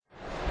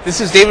This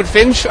is David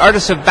Finch,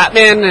 artist of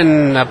Batman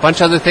and a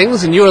bunch of other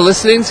things, and you are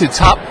listening to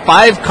Top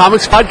 5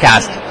 Comics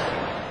Podcast.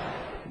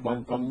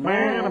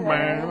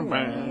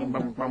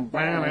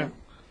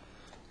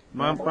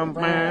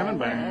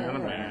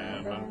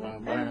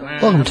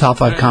 Welcome to Top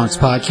 5 Comics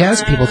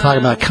Podcast. People talk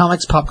about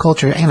comics, pop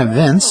culture, and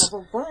events.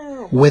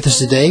 With us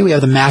today, we have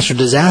the Master of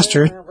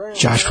Disaster,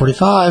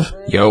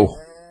 Josh45. Yo.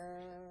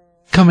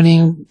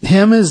 Accompanying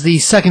him is the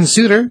second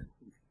suitor,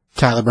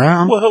 Tyler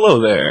Brown. Well, hello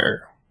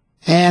there.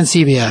 And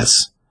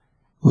CBS,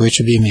 which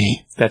would be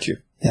me. That's you.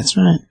 That's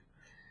right.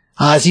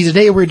 See,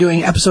 today we're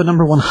doing episode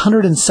number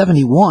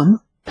 171.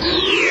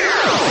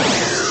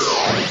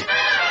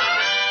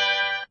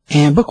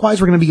 And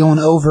book-wise, we're going to be going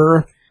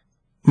over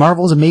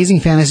Marvel's Amazing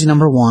Fantasy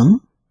number 1,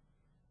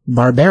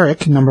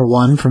 Barbaric number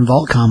 1 from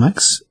Vault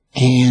Comics,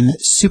 and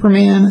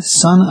Superman,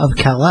 Son of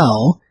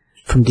Kal-El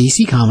from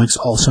DC Comics,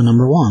 also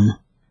number 1.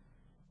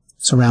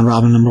 So round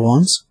robin number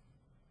 1s.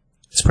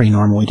 It's pretty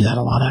normal. We do that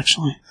a lot,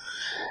 actually.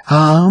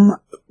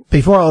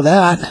 Before all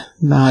that,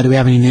 do we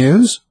have any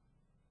news?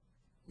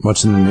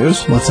 What's in the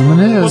news? What's in the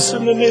news? What's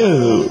in the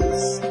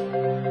news?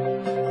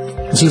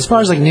 See, as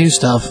far as, news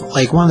stuff,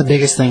 one of the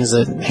biggest things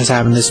that has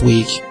happened this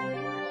week,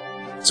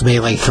 so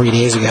maybe 3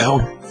 days ago,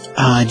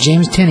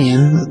 James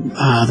Tynion,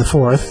 the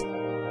fourth,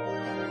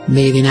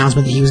 made the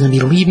announcement that he was going to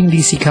be leaving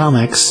DC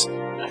Comics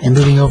and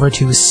moving over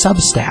to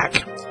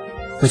Substack.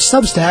 Which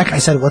Substack, I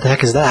said, what the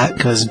heck is that?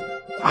 Because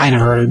I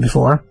never heard of it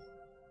before.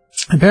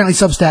 Apparently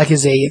Substack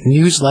is a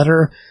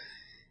newsletter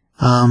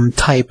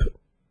type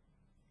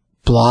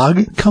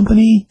blog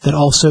company that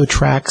also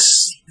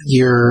tracks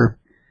you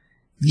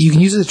can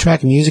use it to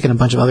track music and a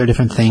bunch of other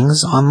different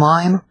things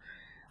online.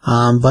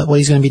 But what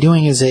he's going to be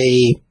doing is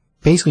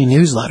basically a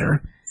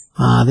newsletter.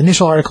 The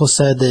initial article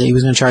said that he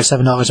was going to charge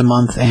 $7 a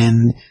month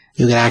and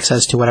you'll get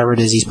access to whatever it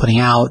is he's putting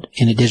out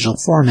in a digital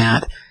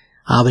format.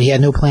 But he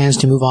had no plans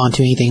to move on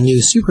to anything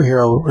new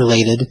superhero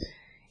related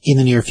in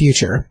the near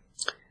future.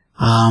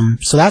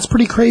 So that's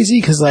pretty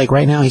crazy because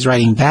right now he's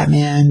writing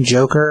Batman,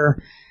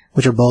 Joker,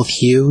 which are both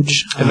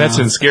huge. And that's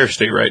in Scare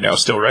State right now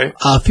still, right?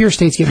 Fear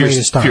State's getting ready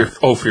to start.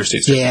 Fear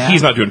State's yeah.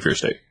 He's not doing Fear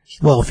State.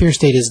 Well, Fear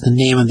State is the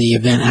name of the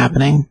event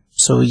happening.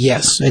 So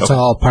yes, it's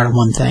all part of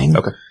one thing.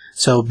 Okay.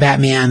 So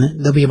Batman,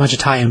 there'll be a bunch of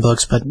tie-in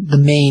books, but the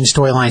main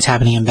storyline is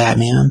happening in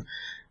Batman.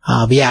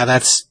 But yeah,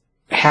 that's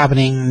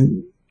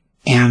happening.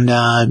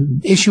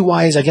 And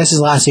issue-wise, I guess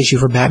his last issue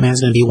for Batman is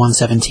going to be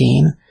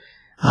 117.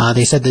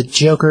 They said that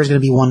Joker is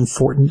going to be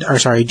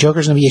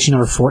Joker's going to be issue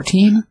number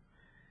 14.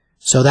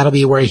 So that'll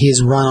be where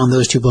his run on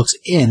those two books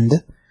end.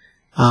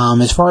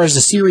 As far as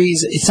the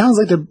series, it sounds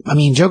like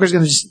Joker's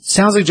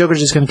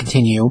just going to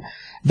continue.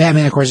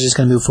 Batman, of course, is just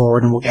going to move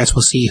forward, and I guess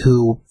we'll see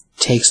who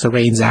takes the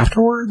reins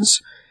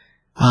afterwards.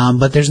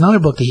 But there's another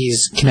book that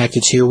he's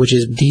connected to, which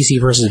is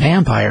DC versus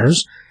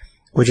Vampires,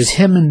 which is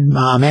him and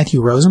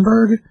Matthew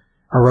Rosenberg.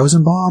 Or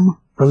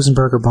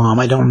Rosenberg or Baum.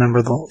 I don't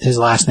remember his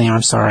last name.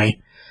 I'm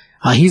sorry.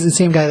 He's the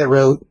same guy that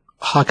wrote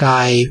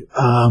Hawkeye,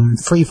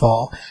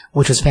 Freefall,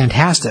 which was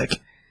fantastic.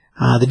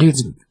 The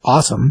dude's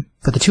awesome,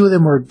 but the two of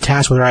them were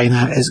tasked with writing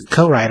that as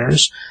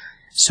co-writers.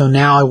 So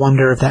now I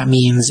wonder if that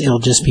means it'll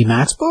just be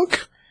Matt's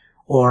book,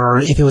 or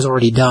if it was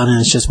already done and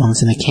it's just one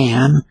that's in the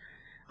can.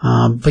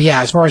 But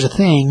yeah, as far as a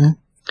thing,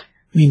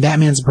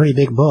 Batman's a pretty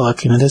big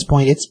book, and at this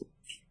point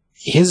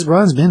his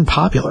run's been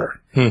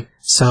popular.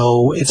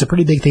 So it's a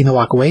pretty big thing to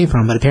walk away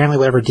from, but apparently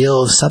whatever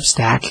deal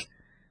Substack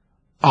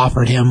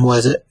offered him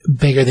was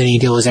bigger than any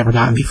deal he's ever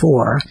gotten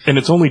before. And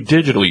it's only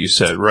digital, you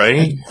said,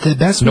 right? The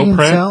best we can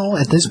tell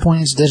at this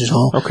point is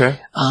digital. Okay.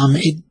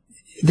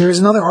 There's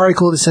another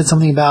article that said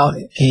something about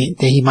that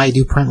he might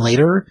do print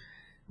later,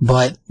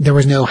 but there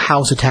was no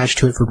house attached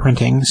to it for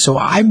printing. So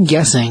I'm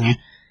guessing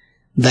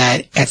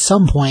that at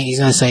some point he's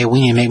going to say,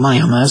 we need to make money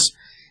on this.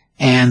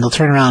 And they'll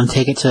turn around and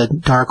take it to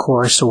Dark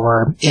Horse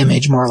or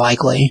Image, more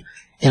likely,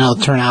 and it'll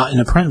turn out in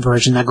a print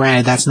version. Now,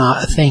 granted, that's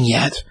not a thing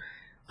yet.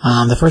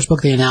 The first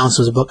book they announced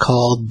was a book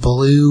called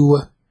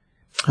Blue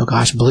Book,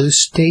 that's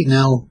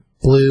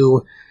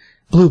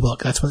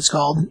what it's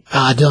called,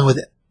 dealing with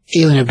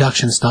alien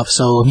abduction stuff,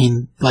 so,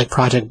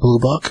 Project Blue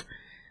Book.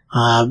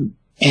 And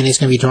it's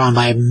going to be drawn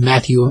by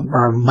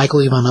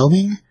Michael Ivan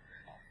Oeming,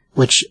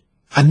 which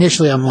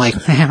initially I'm like,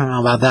 I don't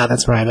know about that,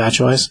 that's probably a bad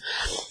choice.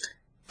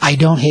 I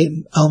don't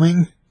hate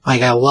Oeming.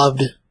 I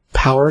loved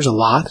Powers a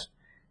lot.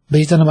 But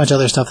he's done a bunch of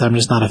other stuff that I'm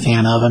just not a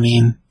fan of.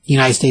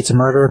 United States of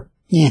Murder,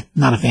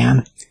 not a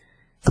fan.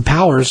 But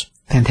Powers,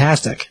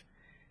 fantastic.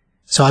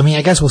 So,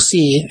 I guess we'll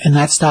see. In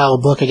that style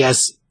of book, I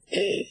guess,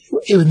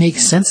 it would make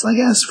sense,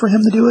 for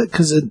him to do it.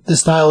 Because the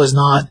style is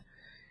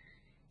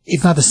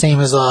it's not the same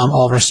as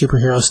all of our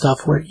superhero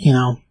stuff where,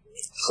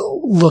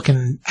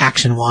 looking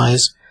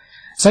action-wise.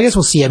 So I guess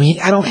we'll see.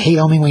 I don't hate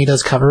Oeming when he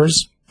does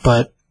covers,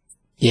 but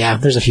yeah,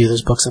 there's a few of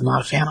those books I'm not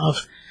a fan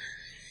of.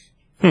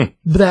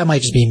 But that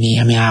might just be me.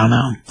 I don't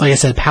know. Like I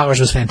said, Powers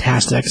was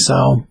fantastic,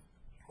 so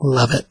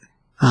love it.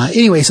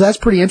 Anyway, so that's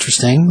pretty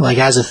interesting,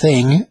 as a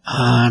thing.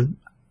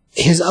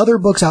 His other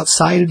books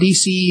outside of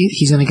DC,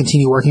 he's going to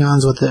continue working on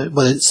is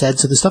what it said.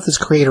 So the stuff that's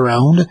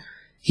creator-owned,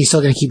 he's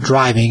still going to keep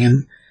driving.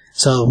 And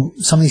So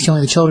Something's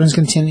Killing the Children is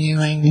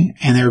continuing,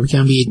 and they're going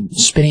to be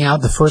spinning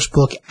out the first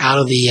book out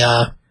of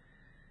the,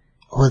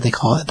 what do they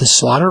call it? The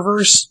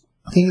Slaughterverse,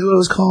 I think is what it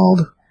was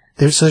called.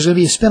 There's going to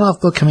be a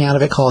spin-off book coming out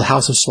of it called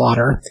House of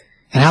Slaughter.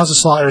 And House of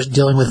Slaughter is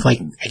dealing with, like,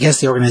 I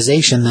guess the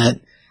organization that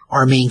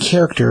our main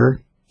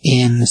character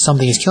in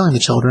Something is Killing the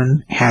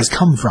Children has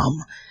come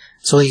from.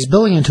 So he's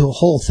building into a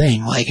whole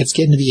thing. Like, it's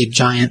getting to be a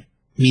giant,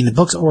 I mean, the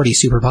book's already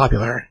super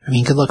popular. I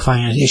mean, good luck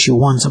finding an issue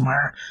 1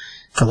 somewhere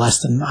for less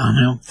than, I don't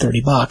know,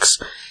 $30.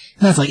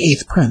 And that's like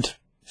 8th print.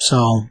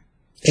 So,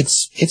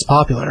 it's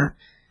popular.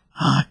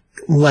 I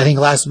think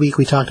last week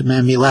we talked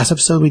about, last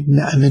episode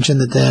I mentioned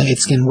that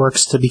It's in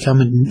works to become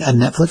a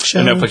Netflix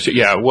show. A Netflix show,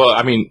 yeah. Well,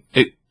 I mean,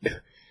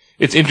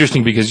 it's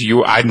interesting because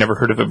I'd never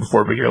heard of it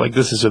before, but you're like,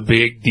 this is a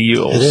big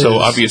deal. So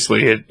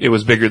obviously it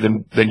was bigger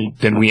than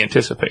we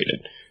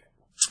anticipated.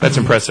 That's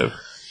impressive.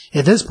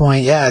 At this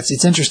point, yeah,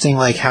 it's interesting,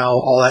 like, how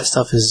all that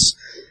stuff is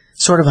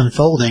sort of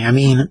unfolding. I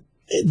mean,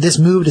 this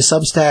move to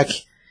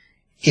Substack,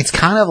 it's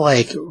kind of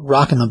like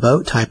rocking the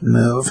boat type of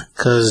move,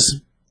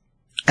 because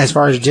as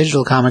far as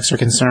digital comics are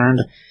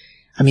concerned,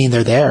 I mean,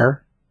 they're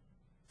there,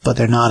 but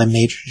they're not a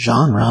major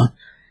genre.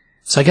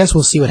 So I guess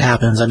we'll see what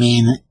happens. I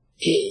mean,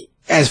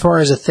 as far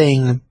as a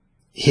thing,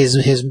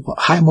 his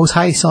most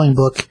high-selling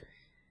book,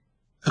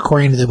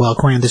 according to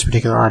this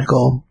particular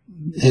article,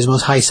 his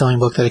most high-selling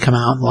book that had come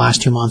out in the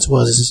last 2 months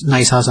was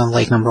Nice House on the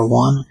Lake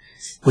 #1,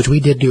 which we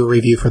did do a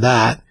review for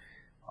that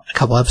a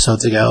couple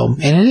episodes ago,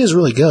 and it is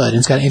really good. And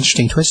it's got an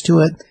interesting twist to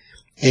it.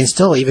 And it's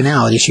still, even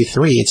now at issue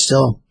 3, it's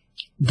still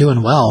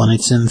doing well, and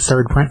it's in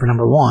 3rd print for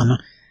 #1.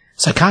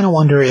 So I kind of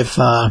wonder if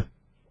the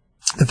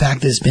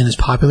fact that it's been as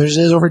popular as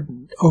it is over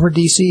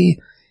DC,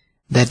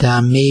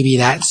 that maybe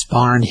that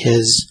spawned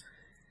his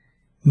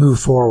move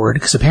forward,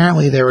 because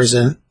apparently there was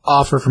an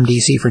offer from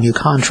DC for a new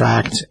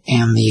contract,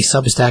 and the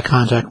Substack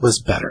contract was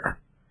better.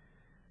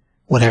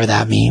 Whatever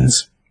that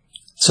means.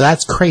 So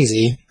that's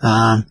crazy.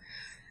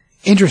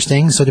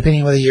 Interesting. So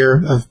depending whether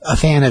you're a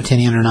fan of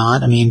Tynion or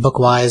not, I mean,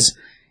 book-wise,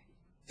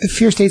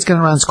 Fear State's going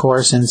to run its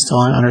course and still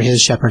under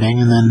his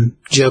shepherding, and then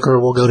Joker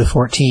will go to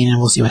 14, and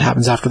we'll see what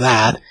happens after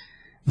that.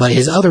 But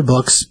his other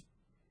books,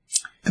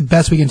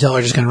 best we can tell,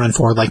 are just going to run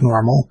forward like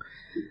normal.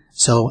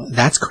 So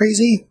that's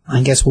crazy.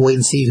 I guess we'll wait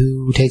and see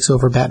who takes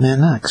over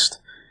Batman next.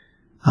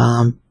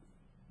 But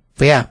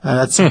yeah,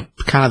 that's kind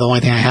of the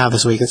only thing I have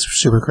this week. It's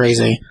super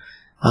crazy.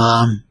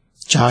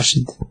 Josh,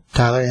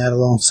 Tyler, you had a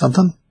little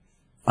something?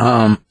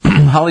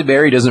 Holly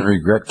Berry doesn't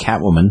regret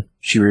Catwoman.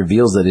 She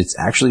reveals that it's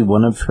actually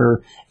one of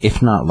her,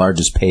 if not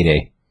largest,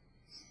 payday.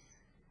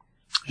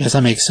 I guess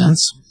that makes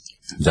sense.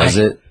 Does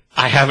it?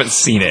 I haven't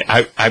seen it.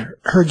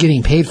 Her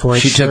getting paid for it.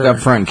 She took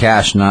upfront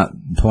cash, not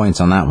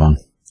points on that one.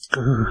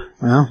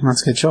 Well,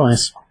 that's a good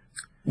choice.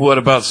 What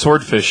about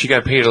Swordfish? She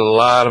got paid a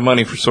lot of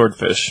money for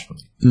Swordfish.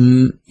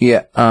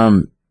 Yeah.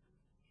 I'm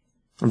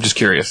just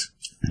curious.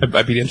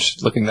 I'd be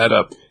interested in looking that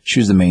up. She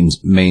was the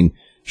main.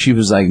 She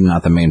was like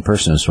not the main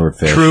person in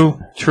Swordfish.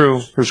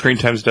 True. Her screen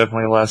time's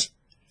definitely less.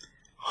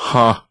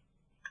 Huh.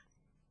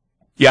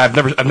 Yeah,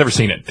 I've never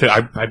seen it.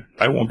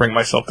 I won't bring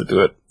myself to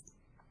do it.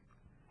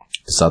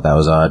 Just thought that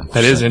was odd.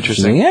 That is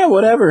interesting. Like, yeah,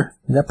 whatever.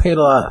 You got paid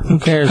a lot. Who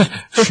cares?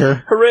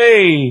 Sure.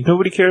 Hooray!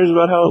 Nobody cares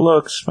about how it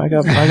looks. I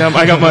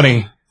got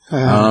money.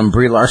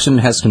 Brie Larson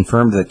has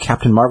confirmed that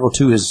Captain Marvel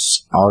 2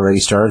 has already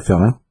started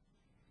filming.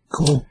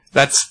 Cool.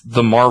 That's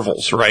the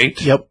Marvels, right?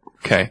 Yep.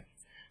 Okay.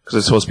 Because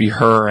it's supposed to be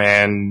her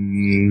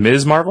and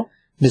Ms. Marvel?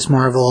 Miss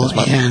Marvel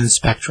and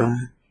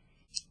Spectrum.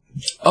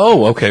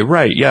 Oh, okay,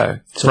 right, yeah.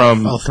 So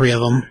From all 3 of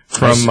them.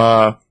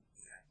 From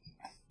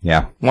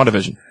Yeah.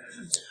 WandaVision.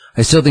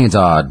 I still think it's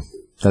odd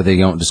that they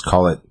don't just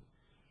call it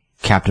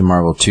Captain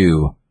Marvel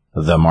 2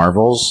 The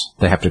Marvels.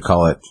 They have to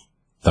call it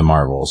The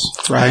Marvels.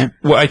 Right.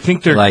 Well, I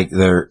think they're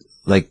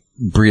like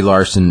Brie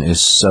Larson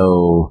is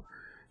so...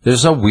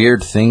 There's a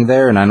weird thing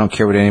there, and I don't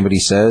care what anybody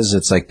says.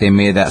 It's like they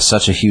made that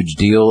such a huge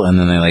deal, and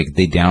then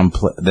they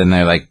downplay. Then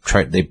they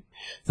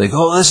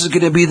oh, this is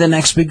gonna be the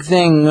next big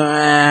thing.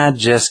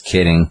 Just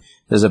kidding.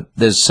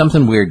 There's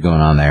something weird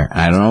going on there.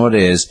 I don't know what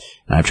it is.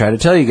 And I've tried to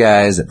tell you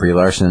guys that Brie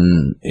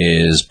Larson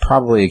is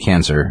probably a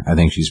cancer. I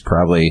think she's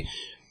probably,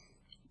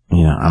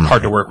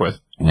 hard to work with.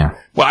 Yeah.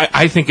 Well,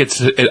 I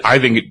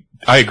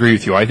agree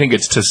with you. I think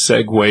it's to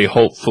segue,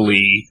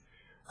 hopefully,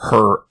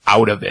 her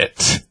out of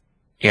it.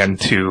 And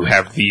to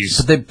have these...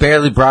 But they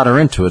barely brought her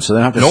into it, so they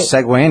don't have to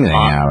segue anything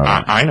out of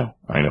it.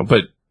 I know.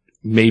 But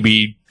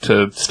maybe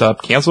to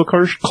stop cancel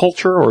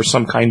culture or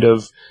some kind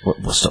of...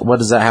 What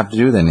does that have to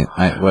do then?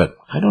 I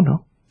don't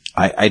know.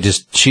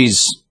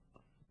 She's...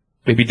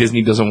 Maybe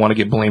Disney doesn't want to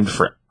get blamed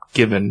for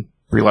giving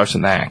Brie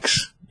Larson the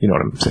axe. You know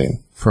what I'm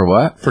saying? For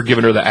what? For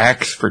giving her the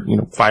axe, for,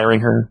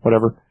 firing her,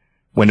 whatever.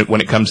 When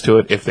it comes to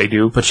it, if they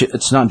do. But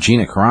it's not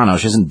Gina Carano.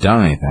 She hasn't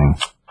done anything.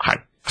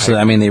 So,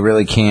 I mean, they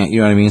really can't, you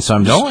know what I mean? So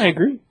No, I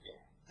agree.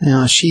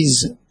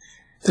 There's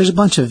a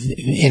bunch of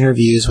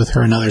interviews with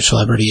her and other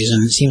celebrities,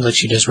 and it seems like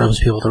she just rubs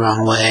people the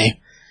wrong way.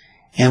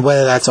 And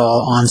whether that's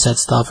all on-set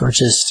stuff or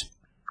just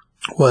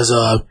was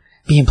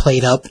being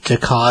played up to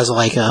cause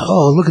look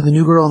at the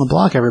new girl on the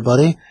block,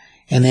 everybody.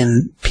 and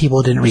then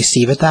people didn't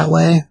receive it that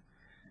way,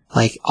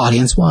 like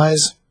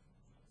audience-wise.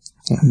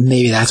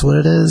 Maybe that's what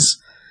it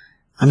is.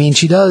 I mean,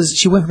 she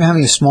went from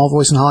having a small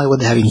voice in Hollywood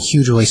to having a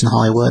huge voice in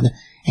Hollywood,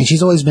 and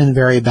she's always been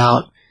very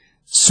about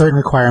certain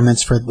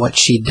requirements for what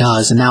she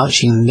does, and now that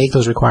she can make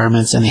those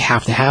requirements and they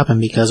have to happen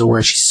because of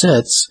where she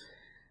sits,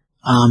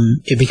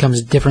 it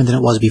becomes different than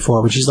it was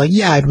before, which is like,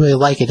 yeah, I'd really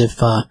like it if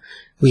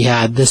we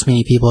had this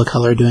many people of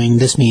color doing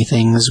this many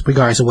things,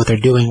 regardless of what they're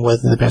doing,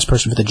 whether they're the best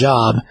person for the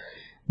job.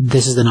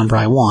 This is the number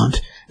I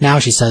want. Now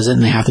she says it,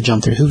 and they have to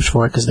jump through hoops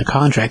for it because of the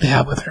contract they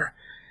have with her.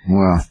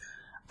 Well,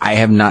 I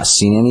have not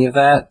seen any of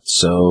that,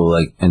 so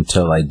like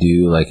until I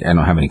do, like I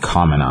don't have any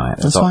comment on it.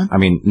 That's fine. I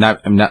mean,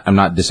 I'm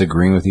not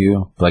disagreeing with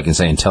you, but I can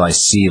say until I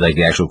see like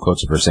the actual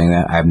quotes of her saying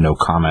that, I have no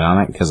comment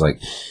on it because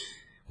like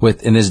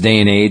in this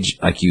day and age,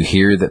 like you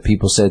hear that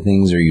people said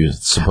things or you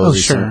supposedly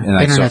sure. and,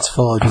 like, the internet's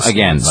full of just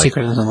again,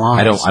 secrets and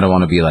lies. I don't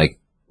want to be like,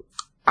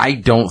 I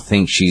don't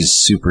think she's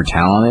super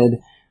talented,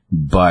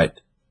 but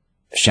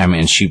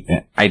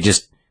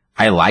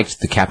I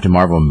liked the Captain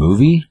Marvel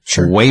movie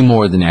way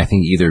more than I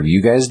think either of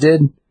you guys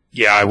did.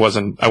 Yeah, I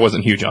wasn't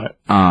huge on it.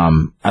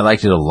 I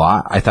liked it a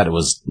lot. I thought it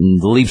was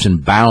leaps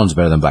and bounds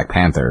better than Black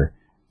Panther,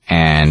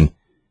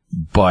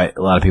 but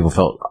a lot of people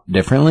felt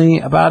differently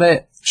about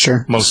it.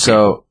 Sure.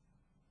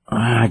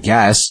 I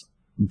guess,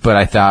 but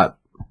I thought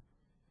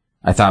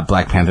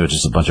Black Panther was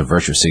just a bunch of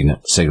virtue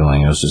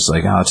signaling. It was just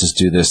like, oh, let's just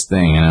do this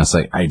thing, and it's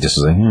like I just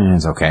was like,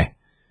 it's okay.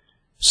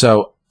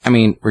 So, I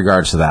mean,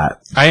 regards to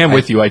that, I am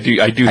with you. I do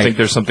think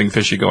there's something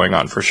fishy going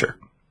on for sure.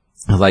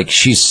 Like,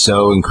 she's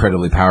so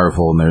incredibly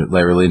powerful, and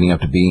they're leading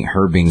up to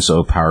being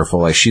so powerful.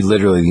 Like, she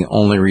literally, the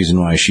only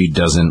reason why she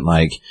doesn't,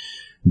 like,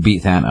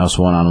 beat Thanos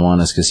one-on-one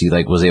is because he,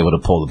 like, was able to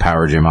pull the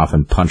power gem off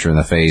and punch her in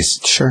the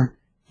face. Sure.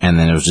 And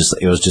then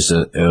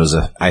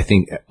I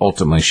think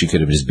ultimately she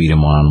could have just beat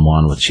him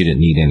one-on-one, but she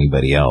didn't need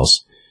anybody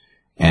else.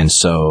 And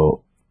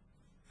so,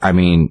 I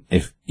mean,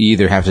 if you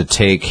either have to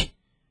take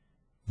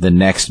the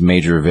next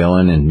major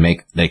villain and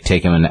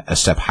take him a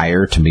step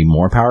higher to be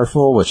more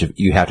powerful, which if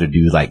you have to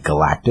do like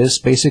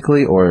Galactus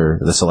basically, or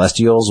the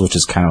Celestials, which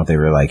is kind of what they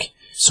were like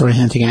sort of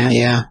hinting at,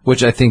 yeah.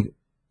 Which I think,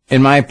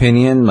 in my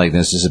opinion, like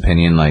this is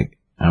opinion, like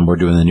we're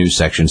doing the news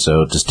section,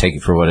 so just take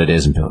it for what it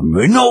is and be like,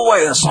 no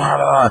way, that's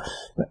not.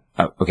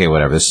 Okay,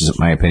 whatever. This is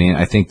my opinion.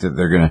 I think that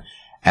they're gonna,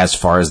 as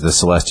far as the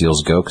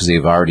Celestials go, because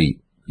you've already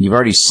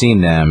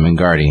seen them in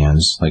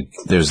Guardians. Like,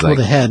 there's like...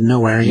 the head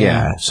nowhere,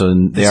 yeah. So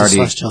they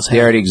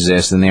already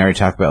exist, and they already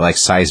talk about, like,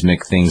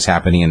 seismic things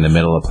happening in the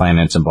middle of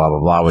planets and blah, blah,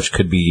 blah, which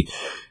could be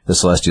the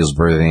Celestials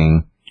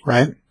birthing.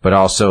 Right. But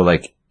also,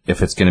 like,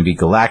 if it's going to be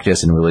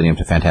Galactus and relating him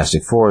to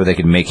Fantastic Four, they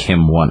could make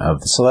him one of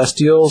the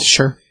Celestials.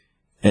 Sure.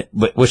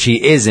 Which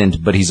he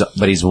isn't, but he's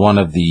one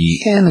of the...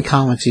 Yeah, in the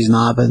comics he's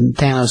not, but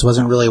Thanos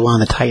wasn't really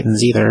one of the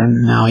Titans either,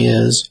 and now he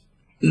is.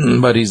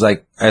 But he's,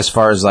 like, as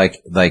far as,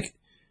 like...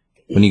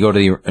 When you go to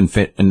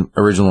the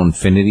original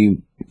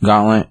Infinity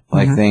Gauntlet,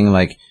 thing,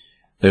 like,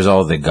 there's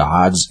all the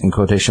gods, in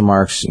quotation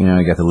marks. You know,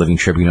 you got the Living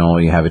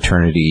Tribunal, you have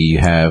Eternity, you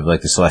have,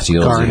 like, the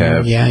Celestials, you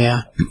have...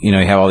 Yeah. You know,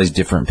 you have all these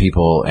different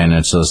people, and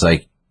it's just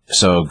like...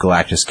 So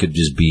Galactus could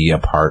just be a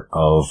part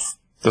of...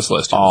 The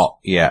Celestials.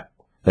 Yeah.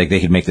 Like,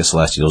 they could make the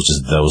Celestials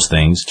just those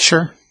things.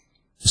 Sure.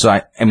 So,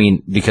 I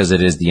mean, because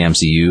it is the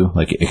MCU,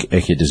 like,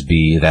 it could just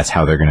be... That's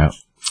how they're gonna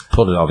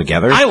put it all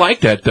together. I like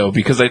that, though,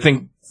 because I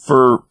think...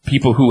 For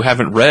people who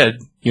haven't read,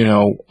 you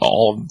know,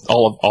 all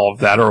of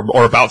that,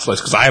 or about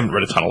Celestials, because I haven't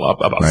read a ton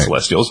about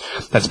Celestials.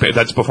 That's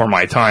before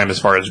my time, as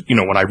far as, you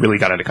know, when I really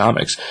got into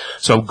comics.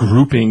 So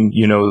grouping,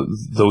 you know,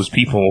 those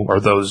people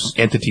or those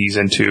entities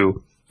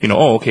into, you know,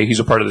 oh, okay, he's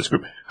a part of this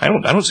group. I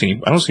don't see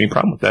any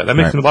problem with that. That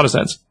makes a lot of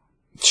sense.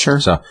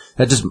 Sure. So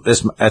that's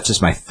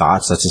just my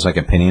thoughts. That's just like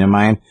opinion of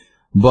mine.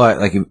 But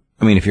like,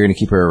 I mean, if you're going to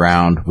keep her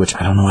around, which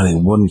I don't know why they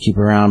wouldn't keep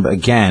her around, but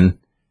again,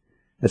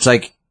 it's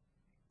like.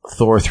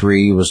 Thor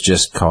 3 was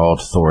just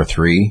called Thor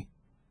 3.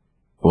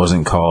 It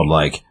wasn't called,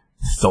 like,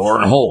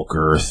 Thor and Hulk,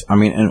 or... I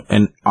mean,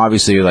 and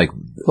obviously, like...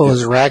 Well, it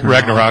was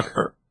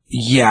Ragnarok.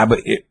 Yeah,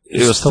 but it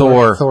was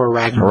Thor... Thor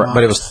Ragnarok.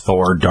 But it was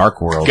Thor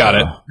Dark World. Got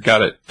it.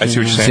 I see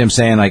what you're saying. See what I'm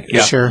saying? Like,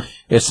 yeah. Sure.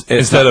 It's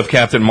instead of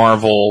Captain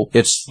Marvel,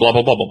 it's... blah,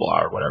 blah, blah, blah,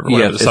 blah, or whatever.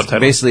 Yeah, the subtitle.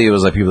 Basically, it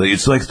was like people...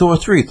 It's like Thor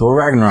 3, Thor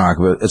Ragnarok,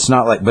 but it's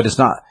not like... But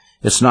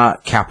it's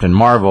not Captain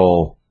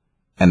Marvel...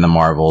 And the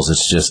Marvels,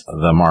 it's just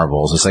the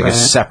Marvels. It's like a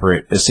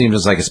separate, it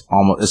seems like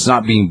it's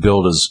not being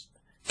billed as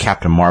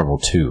Captain Marvel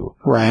 2.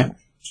 Right.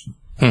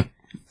 Do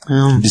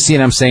you see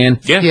what I'm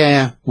saying?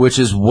 Yeah. Which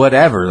is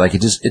whatever. Like,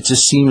 it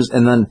just seems,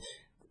 and then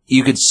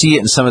you could see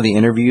it in some of the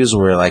interviews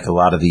where, like, a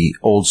lot of the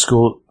old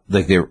school,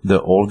 like,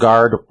 the old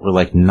guard were,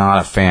 like, not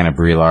a fan of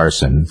Brie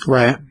Larson.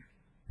 Right.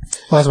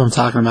 Well, that's what I'm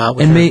talking about,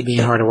 with her being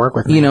hard to work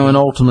with. You know, and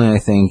ultimately I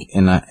think,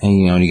 and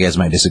you know, and you guys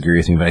might disagree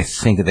with me, but I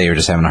think that they were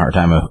just having a hard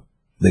time of,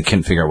 they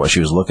couldn't figure out what she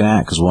was looking at,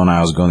 because one eye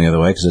was going the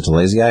other way because it's a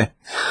lazy eye.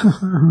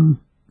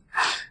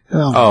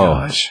 Oh,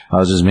 gosh. That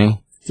was just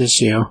me? Just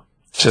you.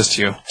 Just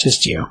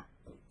you.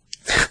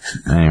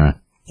 Anyway.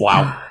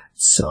 Wow.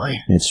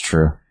 Silly. It's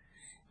true.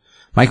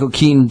 Michael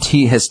Keaton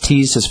has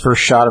teased his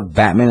first shot of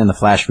Batman in the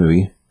Flash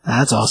movie.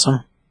 That's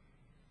awesome.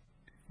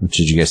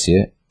 Did you guys see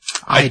it?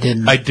 I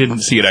didn't. I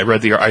didn't see it.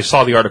 I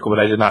saw the article, but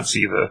I did not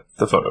see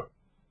the photo.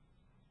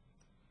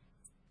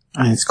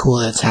 I mean, it's cool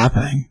that it's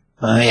happening.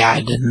 But yeah,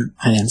 I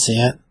didn't see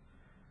it.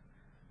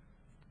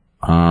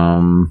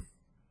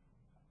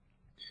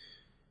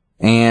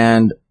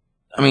 And,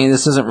 I mean,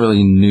 this isn't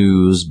really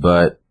news,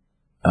 but,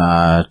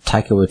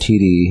 Taika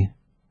Waititi,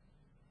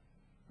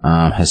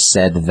 has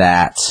said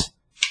that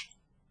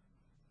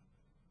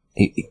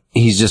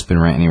he's just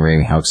been ranting and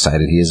raving how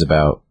excited he is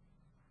about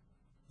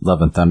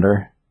Love and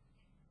Thunder.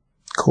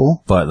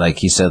 Cool. But, like,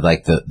 he said,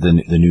 like,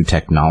 the new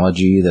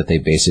technology that they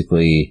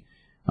basically,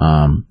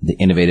 the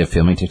innovative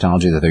filming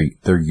technology that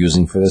they're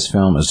using for this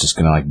film is just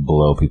gonna, like,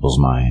 blow people's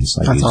minds.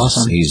 Like, That's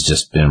awesome. He's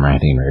just been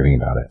ranting and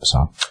raving about it,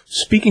 so.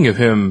 Speaking of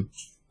him,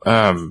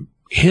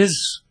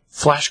 his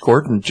Flash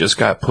Gordon just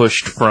got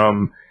pushed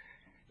from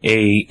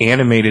a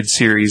animated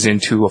series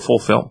into a full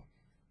film.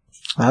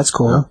 That's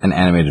cool. An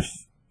animated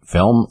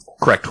film?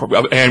 Correct.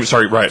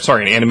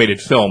 Sorry, an animated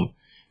film.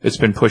 It's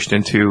been pushed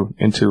into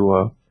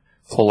a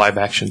full live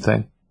action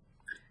thing.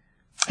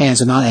 And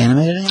so not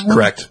animated anymore?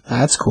 Correct.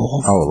 That's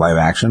cool. Oh, live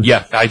action?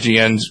 Yeah,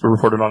 IGN's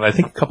reported on it, I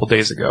think, a couple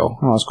days ago.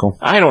 Oh, that's cool.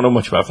 I don't know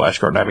much about Flash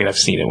Gordon. I mean, I've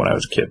seen it when I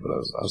was a kid, but I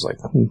was like,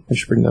 I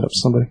should bring that up to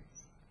somebody.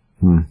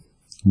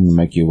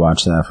 Make you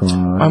watch that for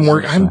one. I'm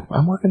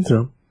working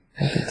through.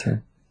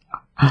 Good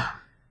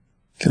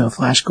old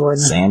Flash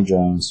Gordon. Sam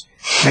Jones.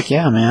 Heck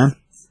yeah, man.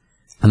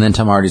 And then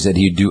Tom Hardy said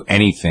he'd do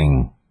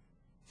anything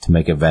to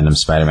make a Venom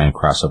Spider-Man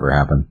crossover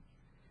happen.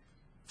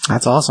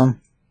 That's awesome.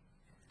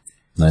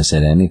 And I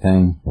said,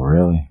 anything?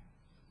 Really?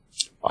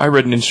 I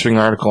read an interesting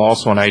article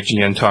also on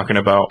IGN talking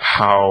about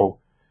how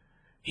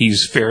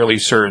he's fairly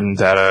certain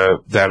that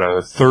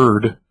a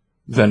third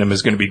Venom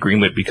is going to be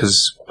greenlit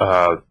because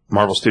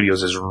Marvel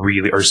Studios is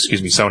really, or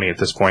excuse me, Sony at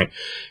this point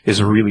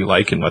is really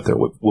liking Let There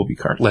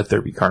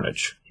Be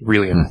Carnage.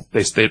 Really,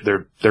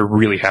 they're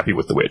really happy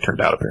with the way it turned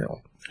out.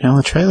 Apparently,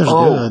 The trailer's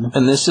good.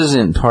 And this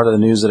isn't part of the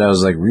news that I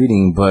was like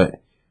reading, but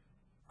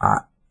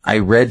I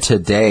read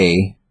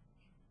today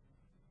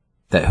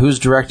that who's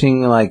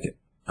directing like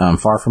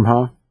Far From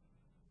Home?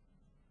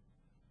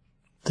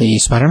 The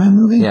Spider-Man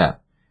movie? Yeah.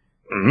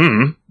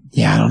 Mm-hmm.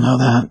 Yeah, I don't know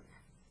that.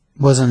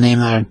 Wasn't a name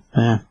that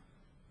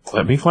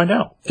Let me find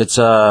out. It's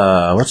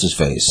what's his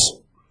face?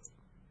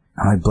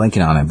 I'm like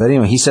blanking on it, but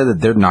anyway, he said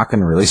that they're not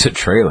going to release a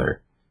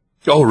trailer.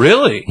 Oh,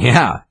 really?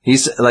 Yeah,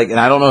 he's like, and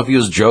I don't know if he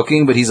was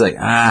joking, but he's like,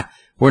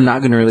 we're not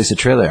going to release a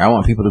trailer. I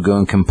want people to go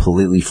in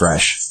completely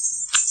fresh.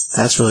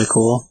 That's really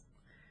cool.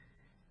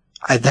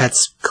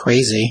 That's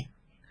crazy.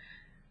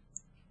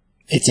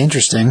 It's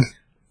interesting.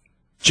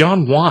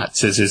 John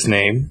Watts is his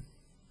name.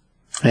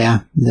 Yeah,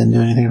 didn't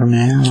do anything for me.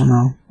 I don't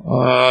know.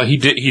 He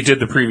did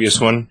the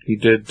previous one. He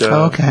did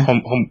okay.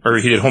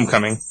 He did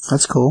Homecoming.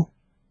 That's cool.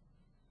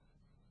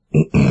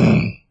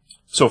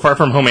 So Far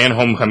From Home and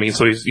Homecoming.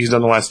 So he's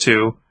done the last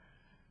two.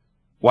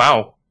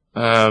 Wow.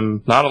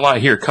 Not a lot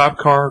here. Cop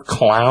Car,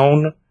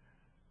 Clown,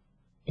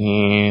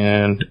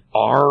 and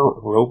our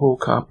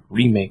RoboCop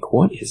remake.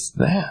 What is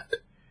that?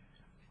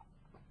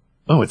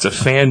 Oh, it's a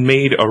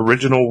fan-made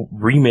original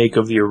remake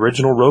of the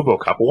original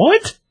RoboCop.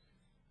 What?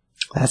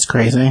 That's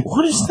crazy.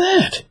 What is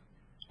that?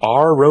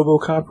 Our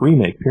RoboCop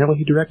remake. Apparently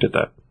he directed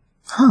that.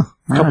 Huh.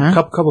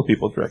 Couple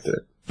people directed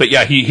it. But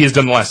yeah, he's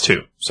done the last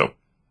two, so.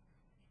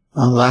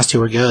 Well, the last two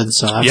were good,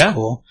 so that's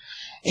cool.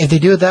 If they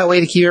do it that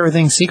way to keep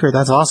everything secret,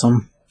 that's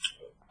awesome.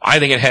 I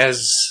think it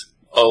has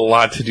a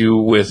lot to do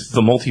with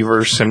the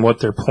multiverse and what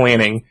they're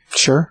planning.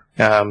 Sure.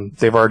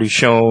 They've already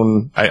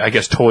shown, I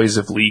guess toys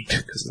have leaked,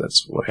 because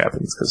that's what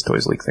happens, because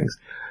toys leak things.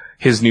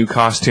 His new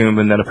costume,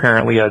 and then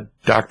apparently a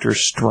Doctor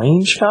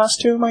Strange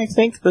costume, I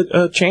think,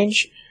 that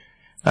change.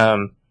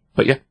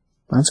 But yeah.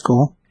 That's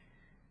cool.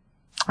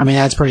 I mean,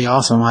 that's pretty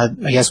awesome. I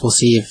guess we'll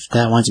see if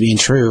that winds up being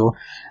true.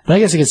 But I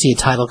guess I could see a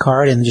title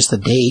card and just a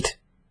date.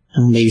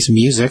 And maybe some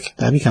music.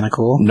 That'd be kind of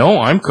cool. No,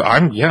 I'm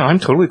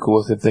totally cool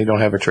with it if they don't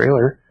have a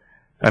trailer.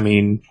 I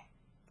mean,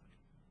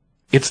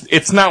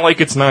 it's not like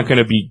it's not going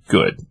to be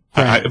good.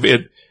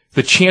 Right.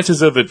 The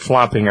chances of it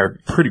flopping are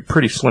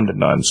pretty slim to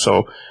none.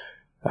 So,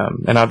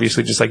 and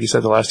obviously, just like you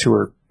said, the last two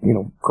are,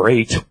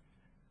 great.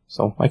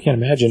 So I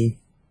can't imagine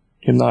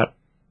him not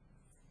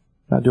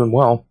doing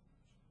well.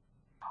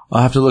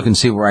 I'll have to look and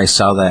see where I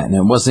saw that, and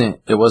it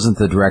wasn't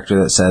the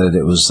director that said it.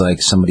 It was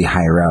like somebody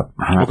higher up.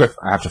 Okay.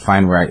 I have to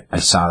find where I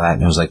saw that,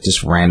 and it was like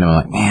just random. I'm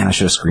like, man, I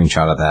should have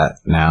screenshotted that.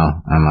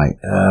 Now I'm like,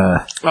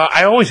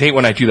 I always hate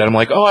when I do that. I'm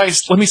like,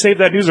 let me save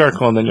that news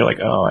article, and then you're like,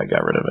 oh, I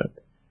got rid of it.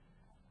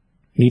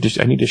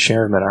 I need to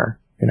share them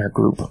in our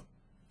group.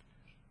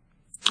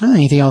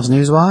 Anything else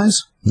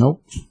news-wise?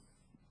 Nope.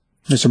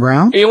 Mr.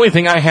 Brown? The only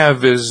thing I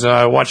have is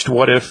I watched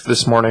What If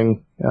this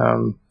morning.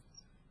 Man,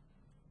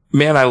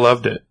 I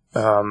loved it.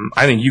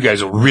 I think you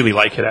guys will really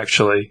like it,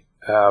 actually.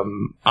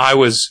 I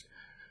was,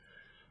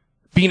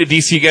 being a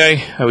DC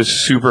guy, I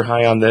was super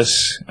high on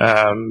this,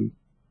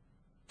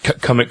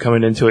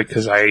 coming into it,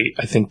 because I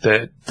think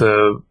that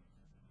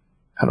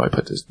how do I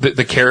put this?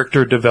 The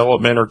character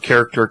development or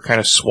character kind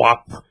of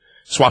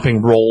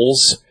swapping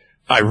roles,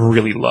 I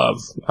really love.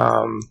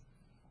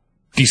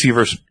 DC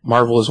vs.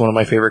 Marvel is one of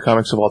my favorite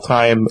comics of all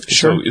time.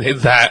 Sure. So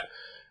that,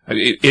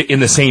 in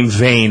the same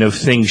vein of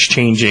things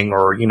changing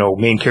or,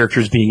 main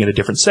characters being in a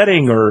different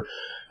setting or,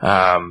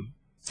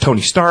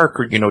 Tony Stark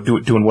or,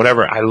 doing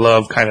whatever. I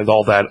love kind of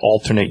all that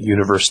alternate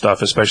universe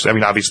stuff,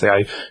 especially, obviously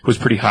I was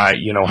pretty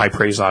high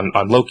praise on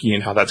Loki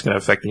and how that's going to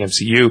affect the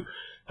MCU.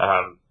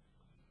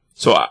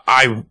 So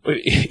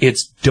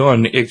it's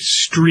done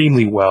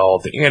extremely well.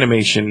 The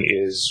animation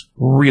is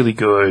really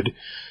good.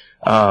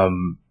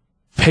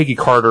 Peggy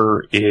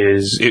Carter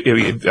is,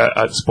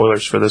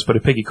 spoilers for this,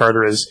 but Peggy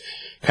Carter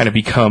kind of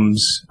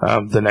becomes,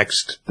 the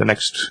next,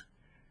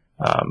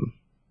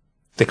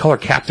 they call her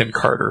Captain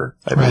Carter,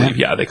 I believe. Right.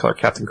 Yeah, they call her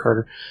Captain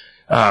Carter.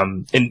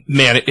 And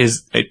man,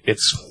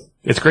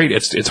 it's great.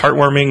 It's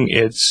heartwarming.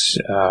 It's,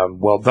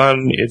 well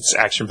done. It's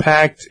action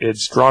packed.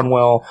 It's drawn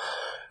well.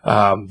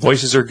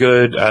 Voices are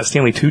good.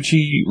 Stanley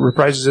Tucci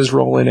reprises his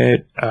role in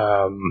it.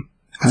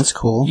 That's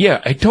cool.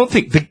 Yeah, I don't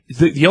think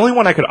the only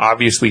one I could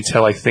obviously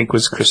tell I think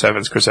was Chris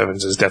Evans. Chris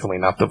Evans is definitely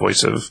not the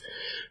voice of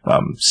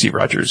Steve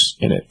Rogers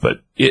in it,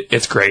 but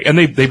it's great. And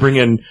they bring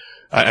in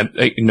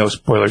no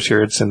spoilers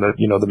here. It's in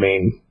the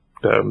main.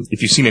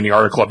 If you've seen any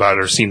article about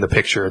it or seen the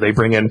picture, they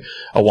bring in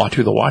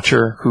Uatu the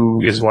Watcher,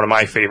 who is one of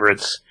my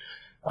favorites.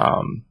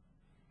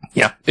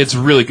 Yeah, it's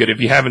really good. If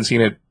you haven't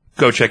seen it,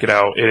 go check it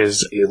out. It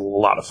is a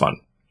lot of fun.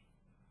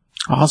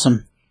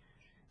 Awesome.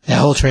 That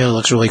whole trailer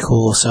looks really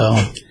cool, so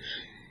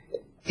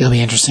it'll be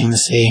interesting to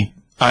see.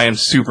 I am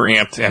super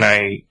amped, and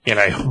I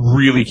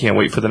really can't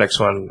wait for the next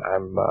one.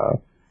 I'm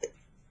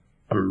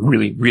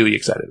really, really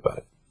excited about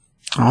it.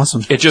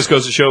 Awesome. It just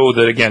goes to show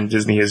that, again,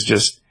 Disney is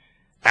just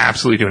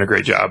absolutely doing a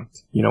great job,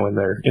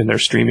 in their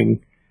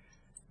streaming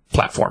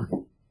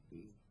platform.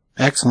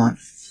 Excellent.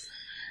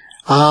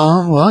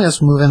 Well, I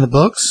guess we'll move into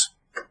books.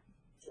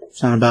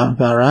 Sound about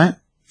right?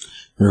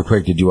 Real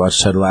quick, did you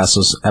watch Ted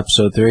Lasso's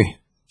episode 3?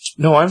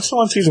 No, I'm still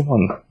on season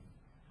 1.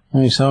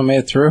 Oh, you still made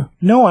it through?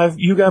 No,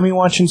 you got me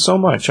watching so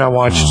much. I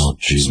watched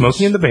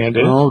Smokey and the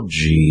Bandit. Oh,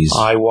 jeez.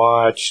 I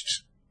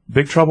watched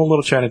Big Trouble in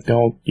Little China.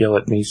 Don't yell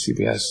at me,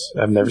 CBS.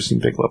 I've never seen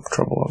Big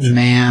Trouble.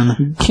 Man.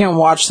 You can't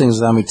watch things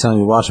without me telling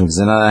you to watch them, because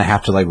then I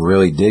have to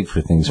really dig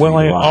for things for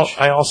you to watch.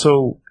 I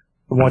also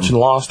am watching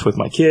Lost with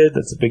my kid.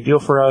 That's a big deal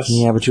for us.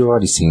 Yeah, but you've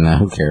already seen that.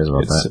 Who cares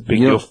about that? It's a big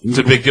deal. It's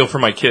a big deal for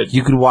my kid.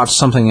 You could watch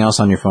something else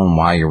on your phone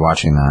while you're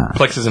watching that.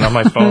 Plex isn't on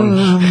my phone.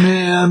 Oh,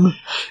 man.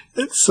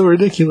 That's so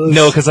ridiculous.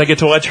 No, because I get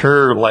to watch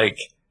her,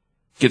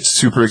 get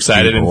super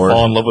excited and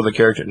fall in love with the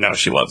character. No,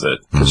 she loves it,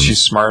 because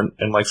she's smart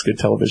and likes good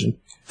television.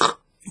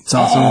 It's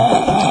awesome.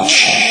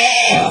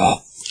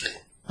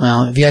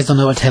 Well, if you guys don't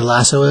know what Ted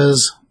Lasso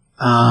is,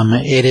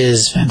 it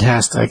is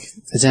fantastic.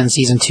 It's in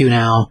season 2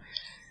 now.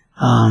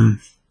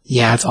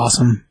 Yeah, it's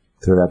awesome.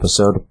 3rd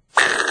episode?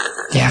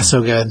 Yeah,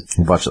 so good.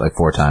 We've watched it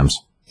 4 times.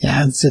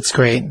 Yeah, it's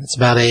great. It's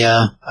about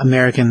a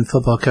American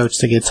football coach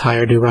that gets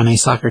hired to run a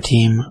soccer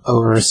team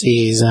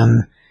overseas,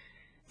 and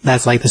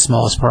that's the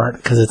smallest part,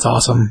 because it's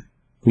awesome.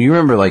 You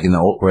remember in the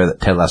old, where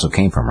Ted Lasso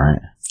came from, right?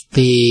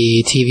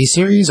 The TV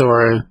series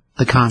or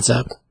the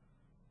concept?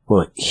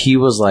 Well, he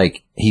was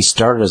he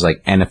started as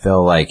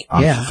NFL,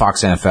 on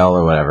Fox NFL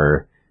or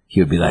whatever. He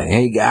would be like,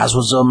 "Hey guys,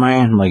 what's up,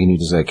 man?" And he'd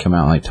just come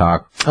out and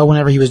talk. Oh,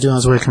 whenever he was doing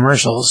those weird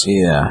commercials.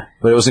 Yeah,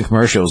 but it wasn't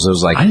commercials. It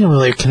was I didn't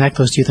really connect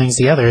those two things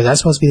together. Is that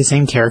supposed to be the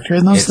same character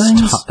in those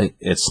things?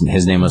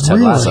 His name was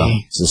Ted Lasso.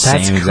 It's the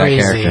same exact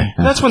character. Yeah.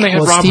 That's when they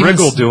had Rob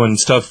Riggle doing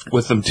stuff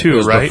with them too, it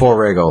was right? Before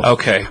Riggle.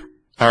 Okay,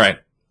 all right.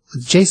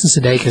 Jason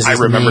Sudeikis is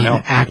the main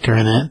actor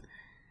in it.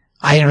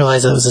 I didn't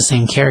realize it was the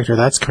same character.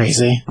 That's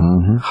crazy.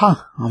 Mm-hmm. Huh.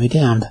 I'll be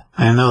damned.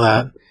 I didn't know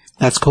that.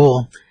 That's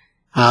cool.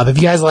 But if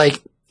you guys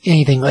like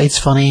anything, it's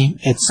funny.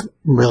 It's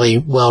really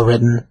well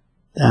written.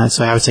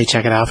 So I would say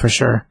check it out for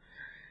sure.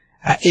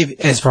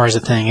 As far as the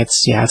thing,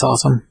 it's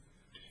awesome.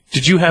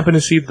 Did you happen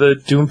to see the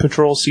Doom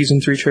Patrol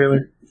season 3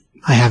 trailer?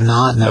 I have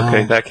not, no.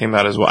 Okay, that came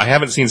out as well. I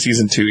haven't seen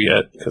season 2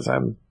 yet, because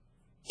I'm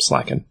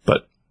slacking,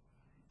 but...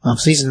 Well,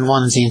 season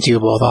 1 and season 2 are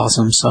both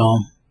awesome, so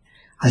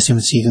I assume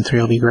season 3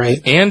 will be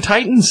great. And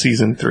Titans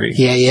season 3.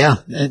 Yeah.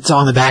 It's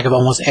on the back of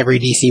almost every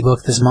DC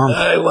book this month.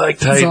 I like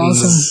Titans.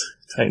 Awesome.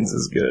 Titans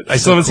is good. I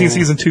still haven't seen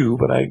season 2,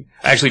 but I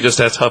actually just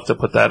asked Huff to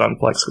put that on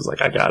Plex, because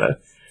I gotta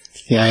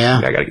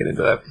get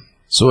into that.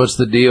 So what's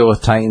the deal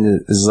with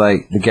Titans? Is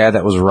the guy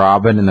that was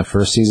Robin in the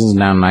first season is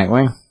now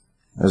Nightwing?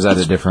 Or is that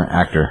a different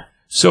actor?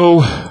 So...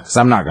 Because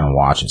I'm not going to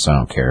watch it, so I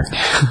don't care.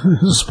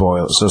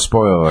 Spoiler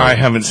alert. I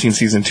haven't seen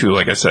season 2,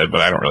 like I said,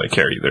 but I don't really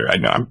care either. I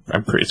know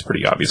it's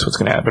pretty obvious what's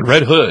going to happen.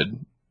 Red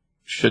Hood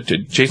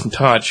Jason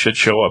Todd should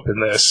show up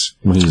in this.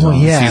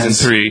 Season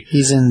 3.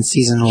 He's in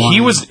season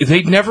 1.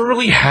 They'd never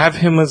really have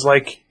him as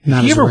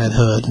not as Red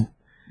Hood.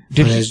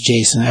 But as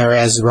Jason, or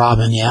as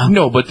Robin, yeah.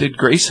 No, but did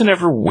Grayson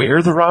ever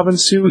wear the Robin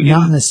suit?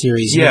 Not in the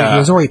series. Yeah. He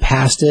was already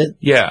past it.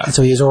 Yeah. And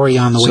so he was already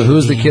on the way. So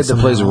who's the kid that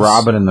plays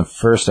Robin in the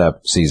first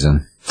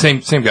season?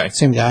 Same guy.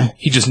 Same guy.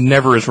 He just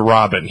never is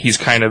Robin. He's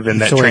kind of in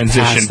that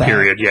transition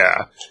period,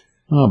 yeah.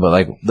 Oh, but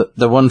like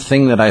the one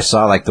thing that I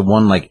saw, like the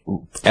one like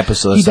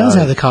episode, He does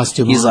have the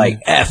costume. He's on. like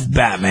F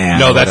Batman.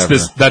 No, or that's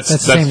whatever. that's the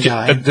same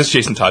guy. This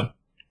Jason Todd.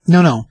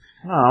 No. No,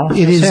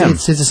 It is. him.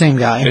 It's the same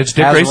guy. It's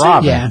Dick As Grayson.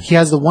 Robin. Yeah, he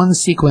has the one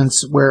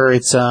sequence where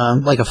it's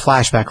like a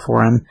flashback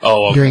for him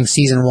Oh, okay. during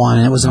season 1,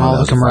 and it was in all that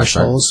the was a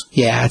commercials.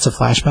 Yeah, it's a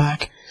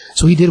flashback.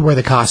 So he did wear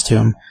the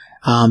costume,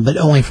 but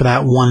only for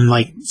that one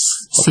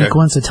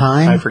sequence of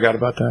time. I forgot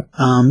about that.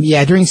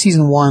 Yeah, during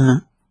season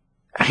 1,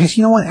 actually,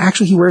 you know what?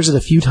 Actually, he wears it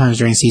a few times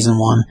during season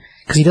 1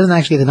 because he doesn't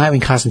actually get the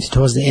Nightwing costume until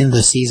towards the end of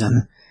the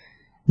season.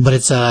 But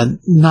it's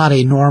not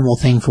a normal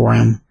thing for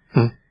him.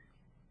 And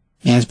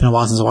it's been a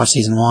while since I watched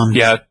season 1.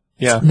 Yeah.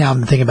 Now I'm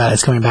thinking about it,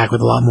 it's coming back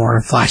with a lot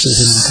more flashes.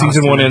 In the Season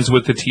costume. 1 ends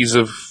with the tease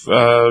of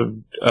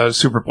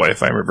Superboy,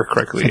 if I remember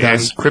correctly. It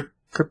does. And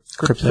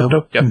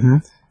Crypto. Yep. Mm-hmm.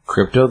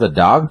 Crypto the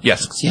dog.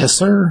 Yes. Yes,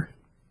 sir.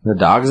 The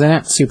dog's in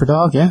it. Super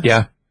Dog, yeah.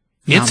 Yeah.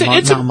 Not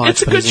much,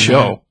 It's a but good he's in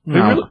show. It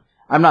No, really-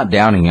 I'm not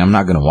downing you. I'm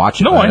not going to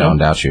watch it. No, but I know. don't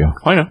doubt you.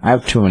 I know. I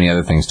have too many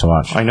other things to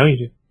watch. I know you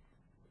do.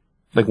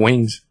 Like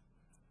Wings.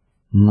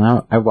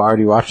 No, I've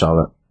already watched all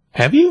of it.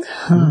 Have you?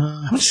 How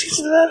many seasons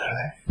of that are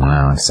there? I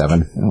don't know, like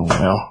 7. Oh,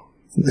 wow.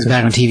 It's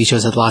back when TV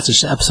shows had lots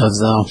of episodes,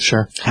 though.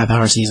 Sure.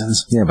 Half-hour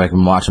seasons. Yeah, but I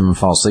can watch them and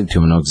fall asleep to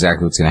them and know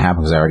exactly what's going to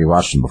happen because I already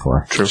watched them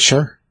before. True.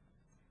 Sure.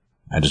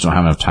 I just don't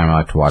have enough time I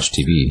like to watch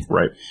TV.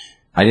 Right.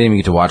 I didn't even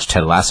get to watch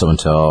Ted Lasso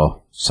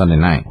until Sunday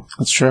night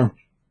That's true.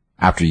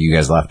 after you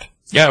guys left.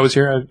 Yeah, I was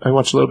here. I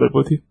watched a little bit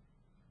with you.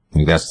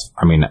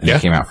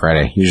 It came out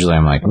Friday. Usually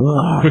I'm like,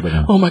 ugh,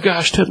 but, Oh my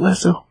gosh, Ted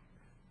Lasso.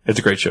 It's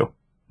a great show.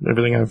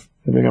 Everything I've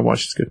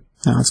watched is good.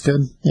 No, that's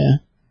good. Yeah.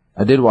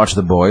 I did watch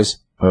The Boys,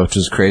 which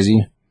was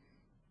crazy.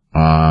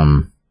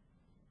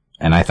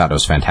 And I thought it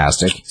was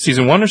fantastic.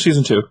 Season 1 or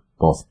season 2?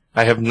 Both.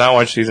 I have not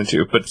watched season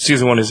 2, but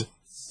season 1 is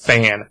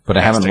fan. But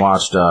I haven't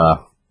watched,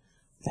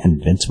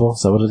 Invincible?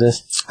 Is that what it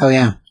is? Oh,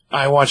 yeah.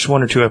 I watched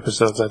 1 or 2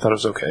 episodes. I thought it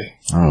was okay.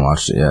 I haven't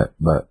watched it yet,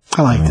 but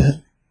I liked it.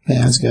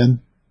 Yeah, it's good.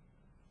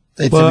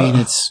 It's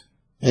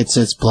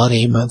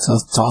bloody, but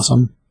it's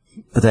awesome.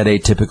 But that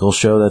Atypical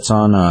show that's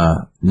on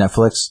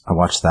Netflix, I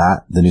watched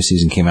that. The new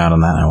season came out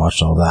on that, and I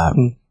watched all that.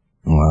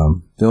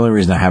 The only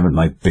reason I haven't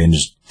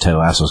binged Ted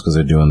Lasso is because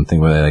they're doing the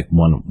thing where they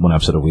one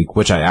episode a week,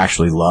 which I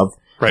actually love.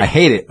 Right. I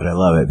hate it, but I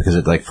love it because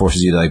it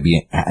forces you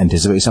to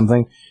anticipate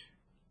something.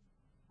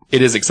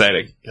 It is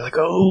exciting. You're like,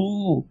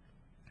 oh.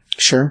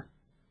 Sure.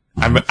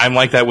 I'm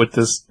like that with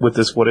this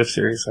What If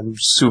series. I'm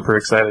super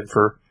excited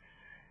for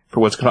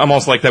what's going on. I'm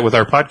also like that with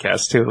our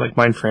podcast too. Like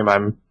Mindframe,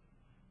 I'm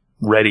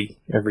ready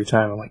every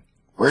time. I'm like,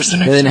 where's the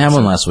They next? didn't have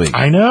one last week.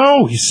 I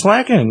know, he's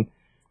slacking.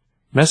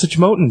 Message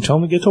Moten, tell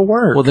him to get to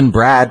work. Well, then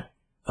Brad,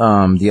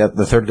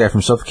 the third guy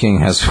from Sofa King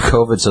has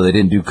COVID, so they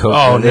didn't do COVID.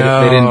 Oh, They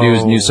no. didn't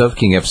do new Sofa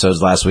King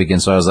episodes last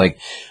weekend, so I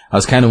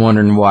was kind of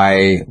wondering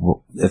why,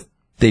 if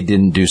they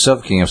didn't do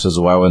Sofa King episodes,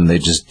 why wouldn't they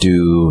just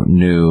do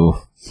new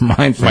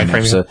Mindframe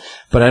episode?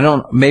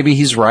 But maybe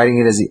he's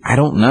writing it I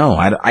don't know.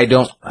 I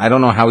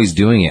don't know how he's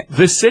doing it.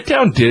 The sit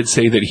down did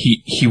say that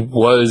he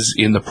was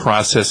in the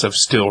process of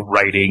still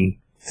writing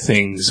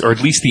things, or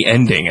at least the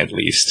ending, at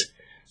least.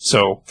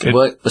 So,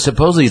 Well,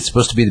 supposedly it's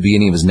supposed to be the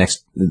beginning of his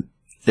next,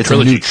 it's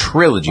Trilogy. a new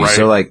trilogy, Right.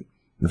 so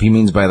if he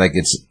means by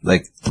it's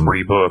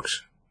 3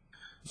 books.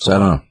 so I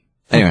don't know.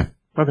 Anyway.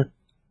 Okay.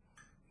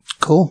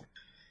 Cool.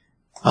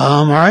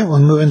 All right, we'll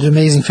move into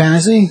Amazing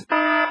Fantasy.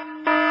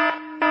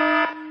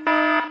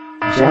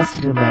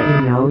 Just to let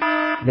you know,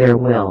 there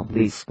will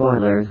be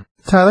spoilers.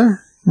 Tyler,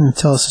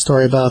 tell us a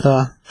story about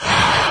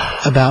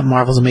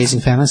Marvel's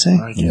Amazing Fantasy.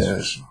 I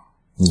guess.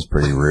 It's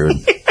pretty rude.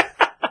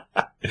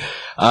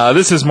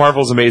 This is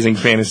Marvel's Amazing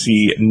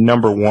Fantasy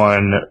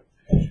 #1,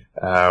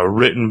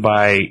 written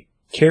by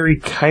Carrie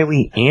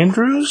Kylie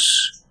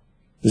Andrews.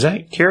 Is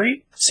that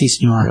Carrie? Si,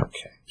 senor.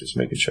 Okay, just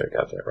making sure I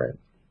got that right.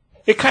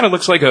 It kind of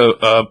looks like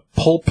a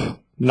pulp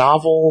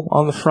novel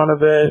on the front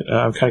of it.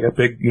 Kind of got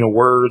big,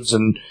 words,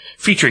 and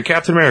featuring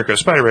Captain America,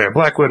 Spider-Man,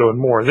 Black Widow, and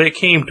more. They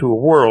came to a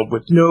world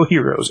with no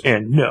heroes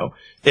and no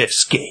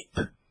escape.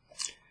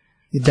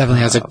 It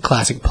definitely has a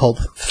classic pulp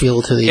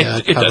feel to the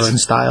It cover does. and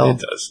style. It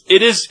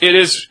does.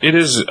 It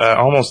is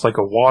almost like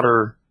a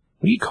water.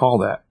 What do you call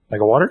that?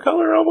 Like a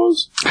watercolor,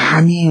 almost.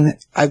 I mean,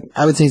 I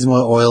would say it's more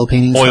oil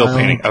painting. Oil style.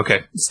 painting.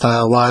 Okay.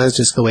 Style. A lot. It's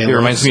just the way it It looks.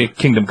 reminds me of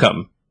Kingdom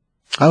Come.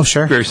 Oh,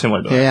 sure. Very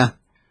similar to that. Yeah.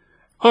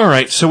 All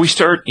right, so we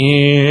start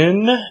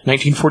in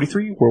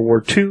 1943, World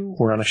War II.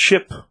 We're on a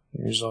ship.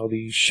 There's all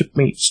these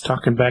shipmates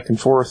talking back and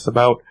forth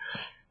about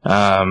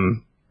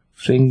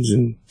things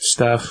and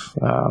stuff.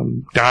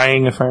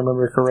 Dying, if I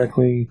remember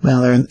correctly.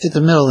 Well, they're in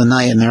the middle of the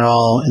night, and they're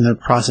all in the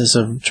process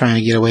of trying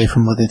to get away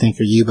from what they think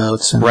are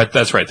U-boats. And Right,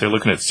 that's right. They're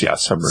looking at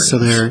submarines. so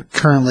they're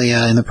currently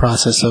in the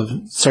process of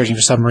searching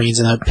for submarines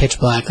in a pitch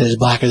black that is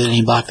blacker than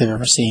any black they've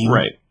ever seen.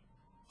 Right.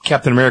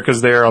 Captain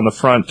America's there on the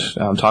front,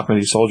 talking to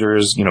these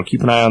soldiers,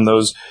 keep an eye on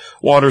those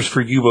waters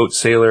for U-boat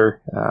sailor.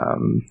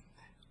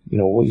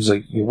 He's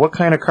like, what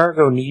kind of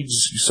cargo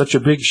needs such a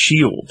big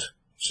shield?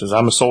 He says,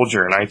 I'm a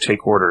soldier and I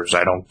take orders.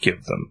 I don't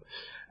give them.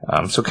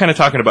 So kind of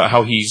talking about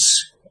how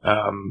he's,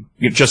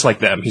 just like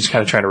them. He's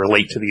kind of trying to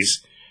relate to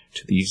these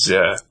these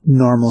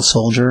normal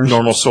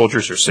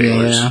soldiers or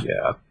sailors.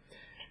 Yeah.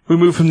 We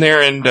move from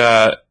there,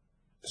 and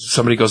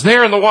somebody goes,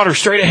 "There in the water,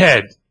 straight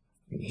ahead."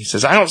 And he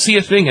says, "I don't see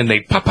a thing," and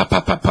they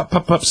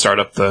pop, start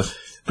up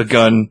the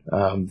gun,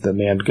 the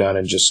manned gun,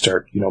 and just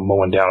start,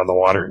 mowing down in the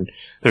water, and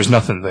there's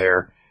nothing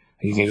there.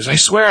 And he goes, "I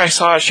swear I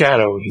saw a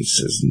shadow." He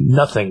says,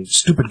 "Nothing,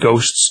 stupid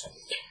ghosts."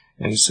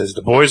 And he says,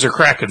 "The boys are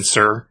cracking,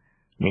 sir,"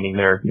 meaning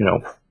they're,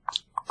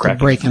 cracking,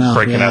 breaking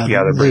up.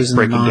 Yeah, they're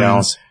breaking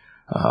down.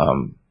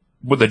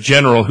 With the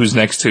general who's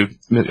next to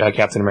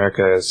Captain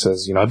America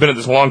says, "I've been at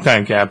this a long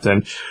time,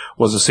 Captain.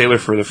 Was a sailor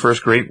for the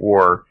First Great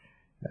War."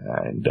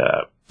 And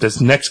this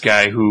next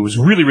guy who's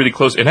really, really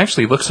close, and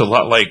actually looks a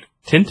lot like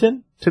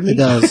Tintin to me. He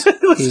does.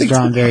 He's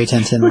drawn very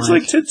Tintin-like. Looks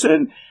like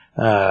Tintin.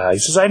 He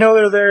says, "I know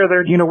they're there.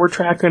 They're, we're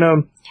tracking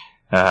them."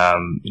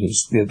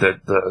 He's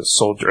the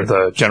soldier,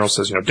 the general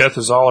says, "Death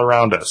is all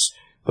around us,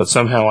 but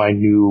somehow I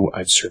knew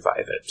I'd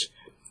survive it."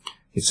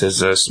 He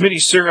says,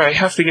 "Smitty, sir, I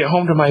have to get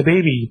home to my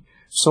baby,"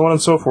 so on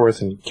and so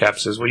forth. And Cap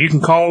says, "Well, you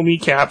can call me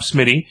Cap,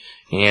 Smitty,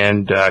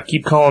 and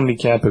keep calling me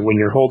Cap when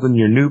you're holding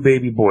your new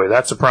baby boy.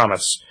 That's a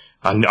promise.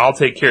 I'll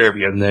take care of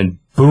you." And then,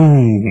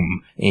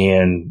 boom,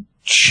 and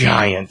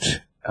giant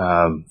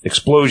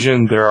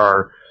explosion. There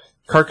are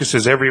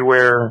carcasses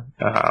everywhere,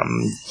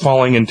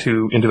 falling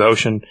into the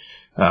ocean.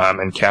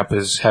 And Cap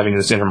is having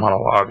this inner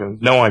monologue.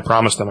 And no, I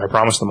promised them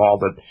all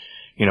that,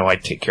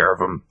 I'd take care of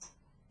them.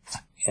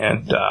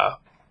 And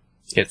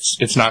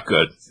it's not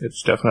good.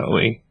 It's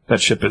definitely,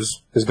 that ship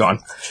is gone.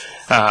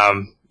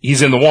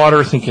 He's in the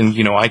water thinking,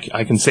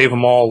 I can save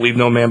them all, leave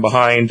no man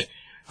behind.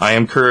 I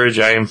am courage,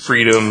 I am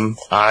freedom,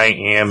 I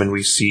am, and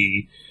we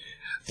see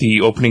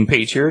the opening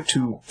page here,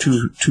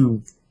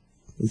 two-page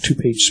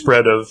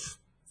spread of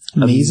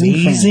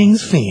amazing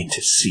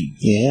fantasy.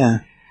 Yeah.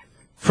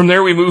 From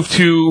there, we move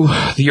to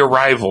the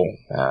arrival.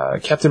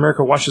 Captain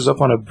America washes up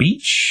on a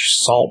beach,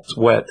 salt,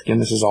 wet. Again,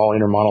 this is all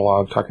inner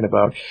monologue, talking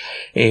about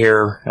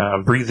air.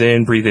 Breathe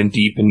in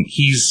deep, and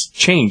he's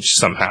changed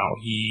somehow.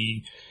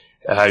 He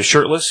is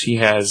shirtless. He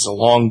has a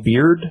long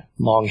beard,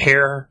 long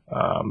hair,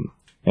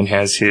 and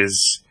has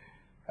his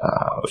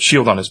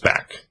shield on his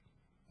back.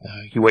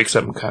 He wakes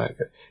up and kind of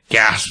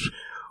gasps,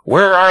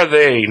 "Where are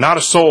they? Not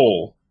a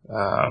soul.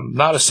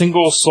 Not a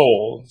single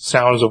soul."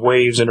 Sounds of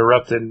waves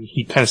interrupted.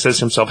 He kind of says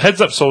to himself,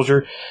 "Heads up,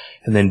 soldier."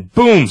 And then,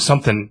 boom,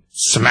 something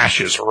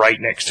smashes right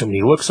next to him.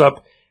 He looks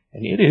up,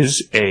 and it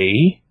is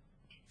a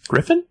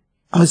griffin?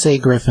 I would say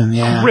griffin,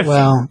 yeah. Griffin.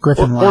 Well,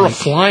 griffin or a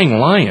flying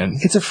lion.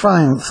 It's a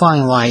flying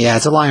lion, yeah.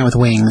 It's a lion with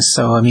wings,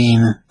 so, I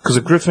mean... Because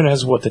a griffin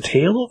has, what, the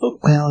tail of a...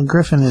 Well, a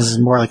griffin is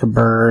more like a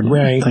bird.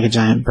 Right. Like a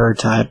giant bird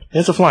type.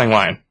 It's a flying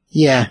lion.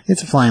 Yeah,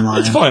 it's a flying lion.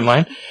 It's a flying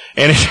lion.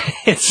 And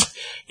it's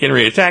getting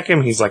ready to attack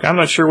him. He's like, "I'm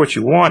not sure what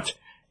you want,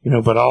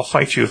 but I'll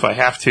fight you if I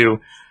have to."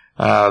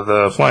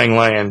 The flying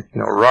lion,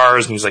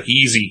 roars, and he's like,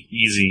 easy,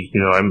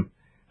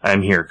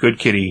 I'm here. Good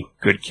kitty.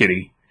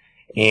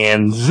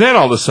 And then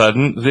all of a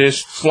sudden,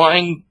 this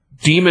flying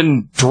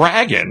demon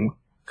dragon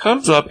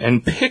comes up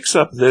and picks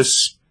up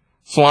this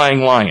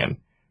flying lion.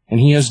 And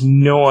he has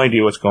no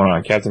idea what's going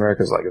on. Captain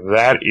America's like,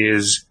 "That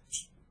is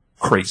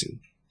crazy."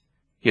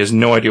 He has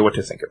no idea what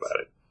to think about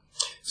it.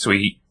 So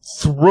he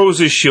throws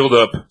his shield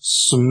up,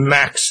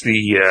 smacks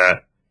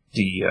the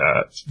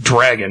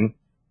dragon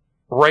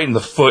right in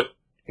the foot,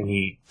 and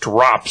he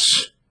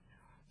drops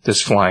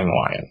this flying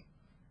lion.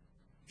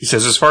 He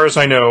says, "As far as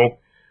I know,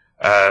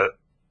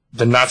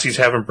 the Nazis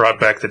haven't brought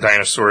back the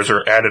dinosaurs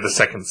or added a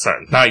second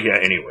sun. Not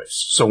yet,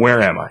 anyways. So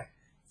where am I?"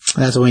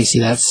 That's when we see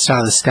that shot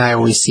of the sky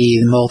where we see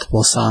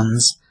multiple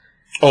suns.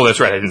 Oh, that's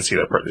right. I didn't see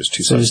that part. There's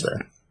two suns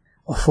there.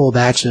 A full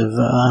batch of,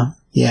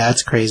 yeah,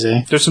 it's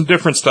crazy. There's some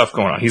different stuff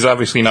going on. He's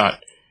obviously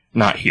not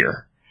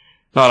here.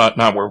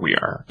 Not where we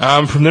are.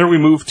 From there we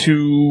move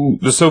to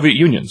the Soviet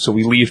Union. So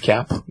we leave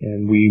Cap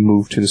and we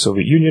move to the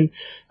Soviet Union.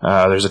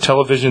 There's a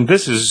television.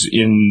 This is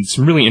in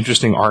some really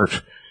interesting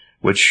art,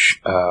 which,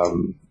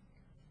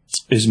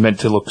 is meant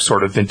to look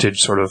sort of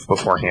vintage, sort of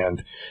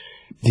beforehand.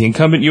 The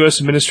incumbent U.S.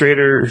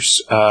 administrator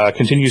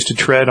continues to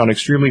tread on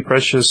extremely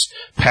precious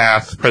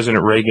path.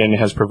 President Reagan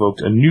has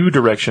provoked a new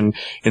direction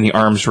in the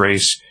arms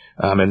race,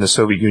 and the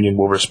Soviet Union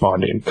will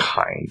respond in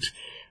kind.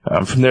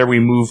 From there, we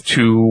move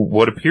to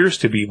what appears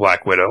to be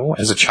Black Widow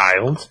as a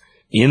child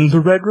in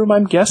the Red Room,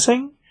 I'm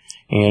guessing,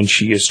 and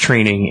she is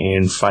training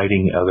in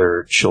fighting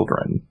other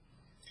children.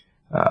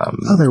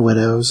 Other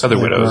widows.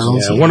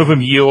 Girls, yeah. One of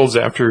them yields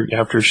after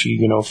she,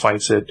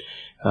 fights it.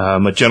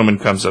 A gentleman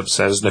comes up and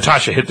says,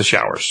 "Natasha, hit the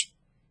showers.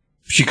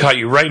 She caught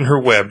you right in her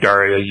web,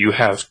 Daria. You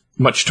have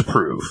much to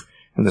prove."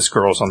 And this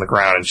girl's on the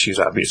ground, and she's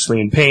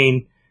obviously in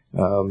pain.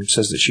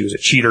 Says that she was a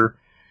cheater.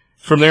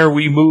 From there,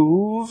 we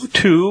move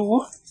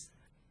to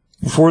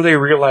before they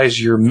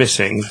realize you're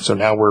missing. So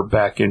now we're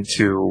back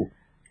into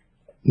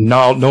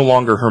no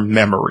longer her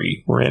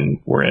memory. We're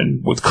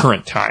in with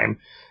current time.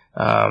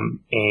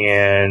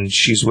 And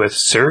she's with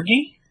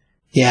Sergei?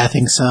 Yeah, I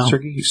think so.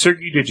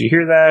 Sergei, did you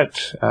hear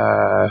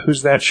that?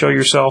 Who's that? Show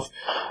yourself.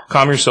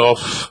 Calm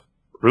yourself.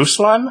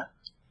 Ruslan?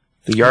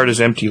 The yard is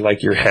empty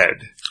like your head.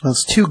 Well,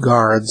 it's 2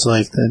 guards.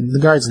 Like the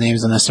guards'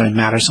 names don't necessarily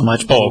matter so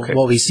much. But Oh, okay.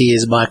 what we see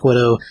is Black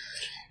Widow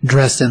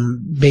dressed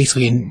in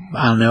basically,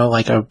 I don't know,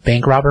 like a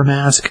bank robber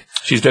mask,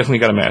 She's definitely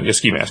got a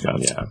ski mask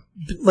on, yeah.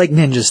 like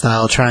ninja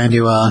style, trying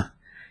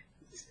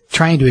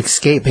to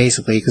escape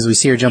basically, because we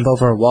see her jump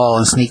over a wall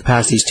and sneak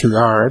past these 2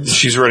 guards.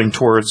 She's running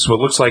towards what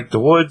looks like the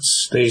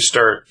woods. They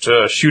start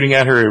shooting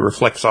at her. It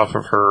reflects off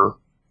of her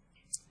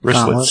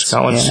wristlets.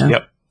 Gauntlets, yeah.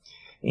 Yep.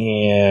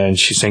 And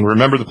she's saying,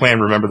 remember the plan,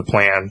 remember the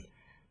plan.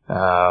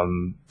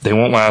 They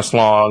won't last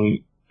long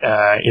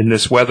in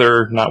this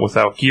weather, not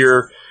without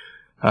gear.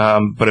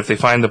 But if they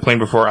find the plane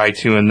before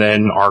I-2, and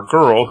then our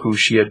girl, who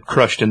she had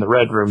crushed in the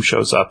Red Room,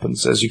 shows up and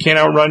says, you can't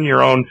outrun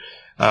your own.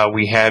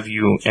 We have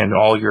you and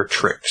all your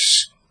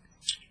tricks.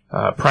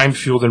 Prime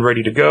fueled and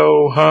ready to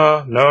go,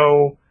 huh?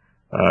 No.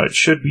 It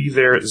should be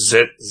there.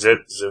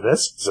 Zaveska?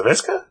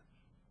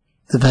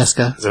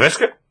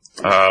 Zaveska.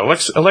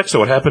 Alexa,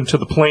 what happened to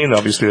the plane?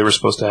 Obviously, they were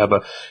supposed to have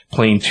a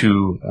plane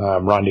to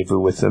rendezvous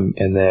with them.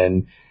 And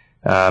then,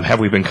 have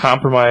we been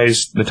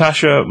compromised?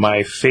 Natasha,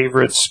 my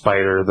favorite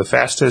spider, the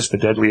fastest, the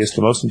deadliest,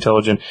 the most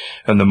intelligent,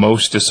 and the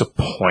most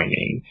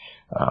disappointing.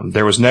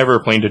 There was never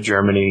a plane to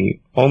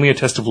Germany, only a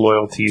test of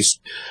loyalties,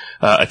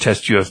 a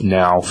test you have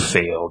now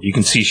failed. You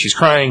can see she's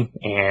crying,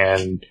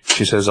 and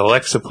she says,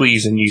 Alexa,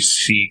 please, and you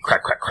see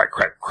crack, crack, crack,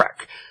 crack,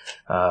 crack.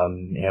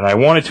 And I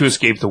wanted to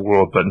escape the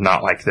world, but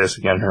not like this.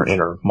 Again, her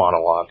inner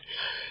monologue.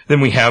 Then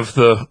we have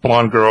the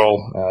blonde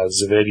girl,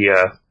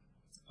 Zavedia,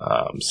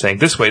 saying,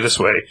 this way.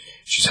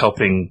 She's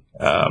helping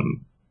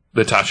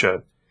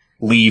Natasha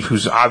leave,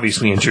 who's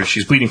obviously injured.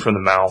 She's bleeding from the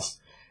mouth.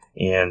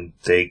 And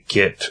they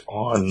get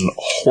on a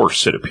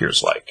horse, it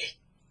appears like.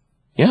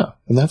 Yeah,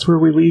 and that's where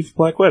we leave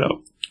Black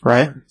Widow.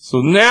 Right.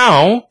 So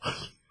now,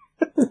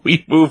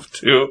 we move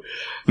to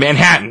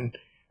Manhattan.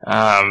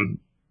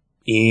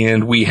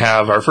 And we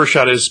have, our first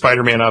shot is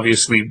Spider-Man,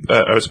 obviously,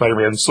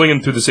 Spider-Man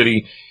slinging through the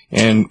city,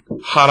 and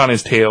hot on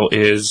his tail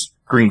is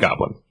Green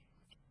Goblin.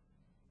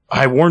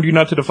 I warned you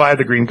not to defy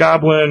the Green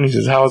Goblin. He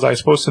says, how was I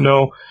supposed to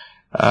know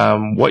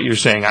what you're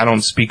saying? I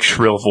don't speak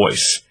shrill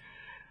voice.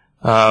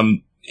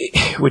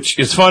 Which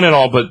is fun and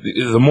all, but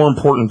the more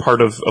important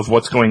part of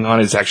what's going on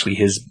is actually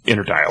his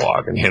inner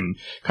dialogue and him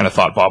kind of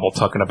thought bobble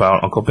talking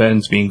about Uncle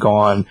Ben's being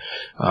gone.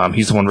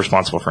 He's the one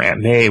responsible for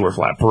Aunt May. We're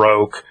flat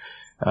broke.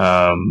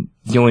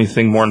 The only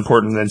thing more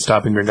important than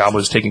stopping Green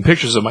Goblin is taking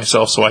pictures of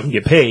myself so I can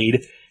get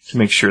paid to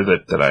make sure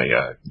that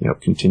I,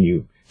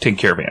 continue taking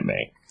care of Aunt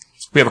May.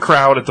 We have a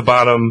crowd at the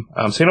bottom,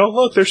 saying, oh,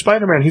 look, there's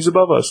Spider-Man. He's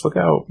above us. Look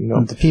out.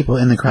 The people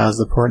in the crowd is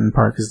the important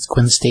part because it's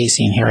Gwen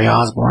Stacy and Harry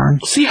Osborn.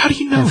 See, how do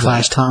you know And that?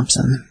 Flash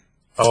Thompson.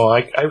 Oh,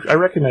 I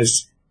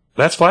recognize.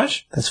 That's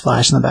Flash? That's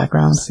Flash in the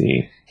background. Let's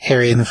see.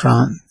 Harry in the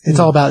front. It's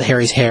all about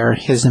Harry's hair.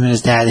 Him and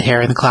his dad's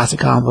hair in the classic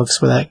comic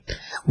books with that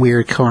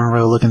weird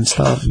cornrow looking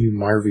stuff. You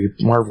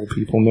Marvel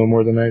people know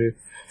more than I do.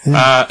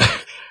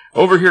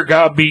 Over here,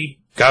 Gobby,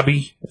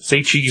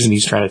 say cheese, and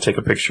he's trying to take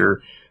a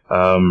picture,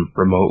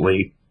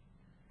 remotely.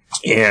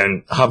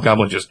 And Green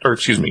Goblin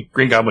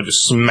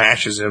just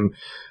smashes him,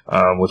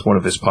 with one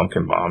of his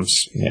pumpkin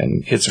bombs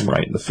and hits him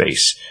right in the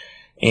face.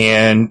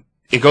 And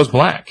it goes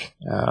black.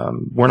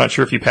 We're not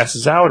sure if he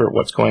passes out or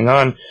what's going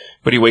on,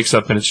 but he wakes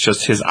up and it's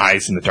just his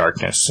eyes in the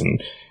darkness.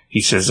 And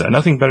he says,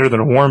 nothing better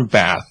than a warm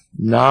bath.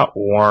 Not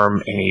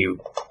warm,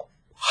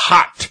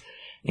 hot.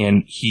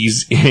 And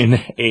he's in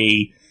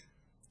a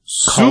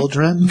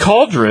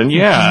Cauldron,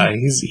 yeah.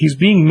 He's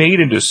being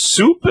made into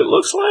soup, it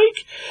looks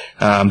like.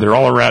 They're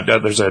all around.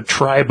 There's a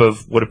tribe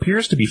of what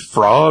appears to be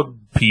frog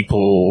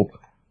people.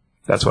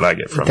 That's what I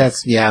get from it.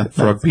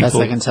 Frog people. Best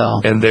I can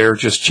tell. And they're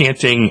just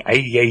chanting, ay,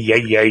 ay,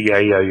 ay, ay,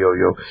 ay, ay, yo,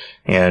 yo.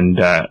 And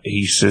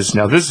he says,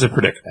 now this is a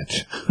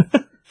predicament.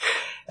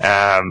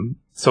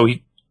 So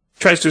he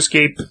tries to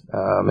escape,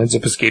 ends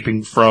up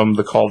escaping from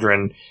the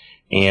cauldron,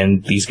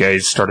 and these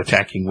guys start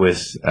attacking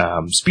with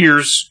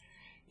spears.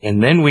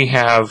 And then we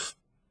have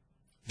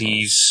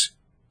these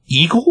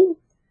eagle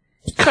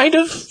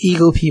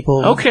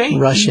people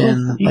rush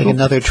in like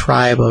another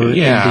tribe of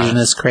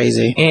indigenous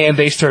crazy. And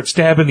they start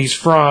stabbing these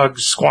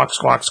frogs, squawk,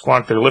 squawk,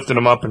 squawk. They're lifting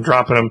them up and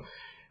dropping them.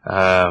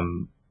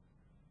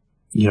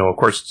 Of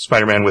course,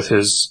 Spider-Man with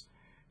his,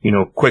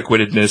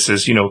 quick-wittedness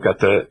is, got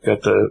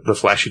the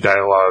flashy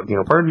dialogue,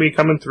 pardon me,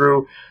 coming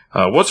through.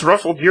 What's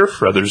ruffled your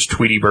feathers,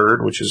 Tweety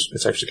Bird,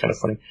 it's actually kind of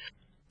funny.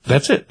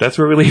 That's it. That's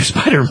where we leave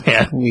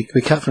Spider-Man. We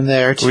cut from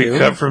there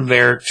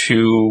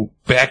to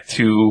back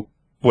to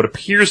what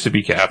appears to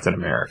be Captain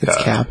America.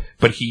 It's Cap.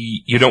 But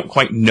you don't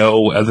quite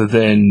know other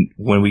than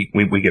when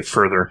we get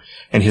further.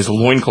 And his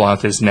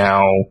loincloth is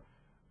now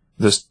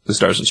the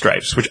Stars and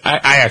Stripes, which I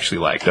actually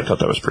liked. I thought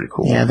that was pretty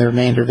cool. Yeah, the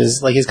remainder of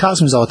his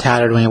costume's all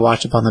tattered when he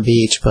washed up on the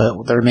beach,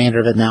 but the remainder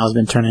of it now has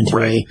been turned into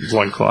a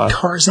loincloth.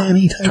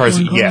 Tarzan-y type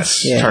loincloth.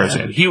 Yes, yeah.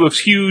 Tarzan. He looks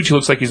huge. He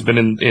looks like he's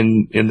been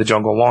in the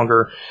jungle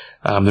longer.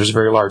 There's a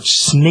very large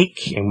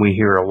snake, and we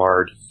hear a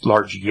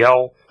large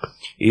yell.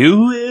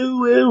 Ew,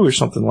 ew, ew, or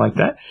something like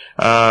that.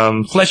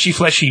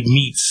 Fleshy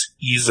meats.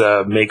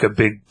 Isa make a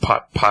big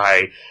pot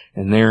pie,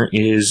 and there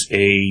is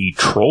a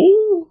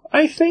troll,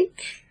 I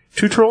think.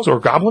 trolls or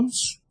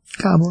goblins.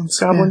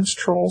 Goblins,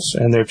 Trolls,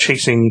 and they're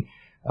chasing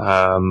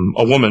a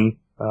woman,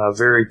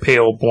 very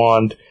pale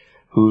blonde,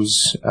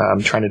 who's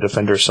trying to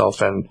defend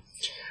herself. And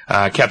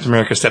Captain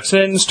America steps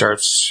in,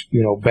 starts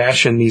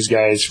bashing these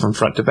guys from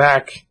front to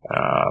back,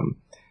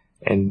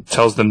 and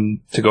tells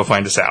them to go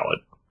find a salad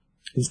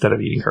instead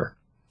of eating her.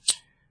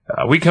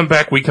 We come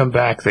back.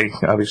 They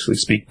obviously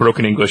speak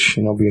broken English,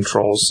 being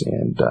trolls,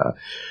 and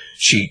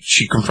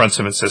she confronts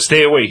him and says,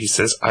 "Stay away." He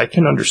says, "I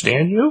can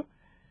understand you,"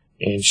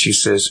 and she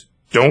says,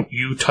 "Don't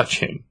you touch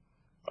him.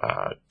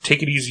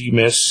 Take it easy,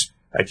 miss.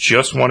 I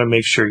just want to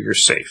make sure you're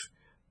safe.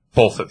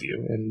 Both of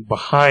you." And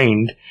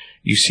behind,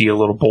 you see a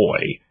little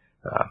boy.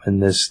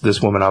 And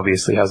this woman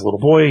obviously has a little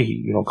boy.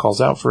 He, calls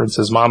out for her and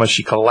says, "Mama."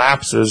 She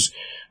collapses,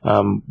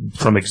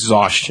 from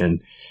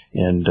exhaustion.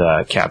 And,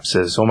 Cap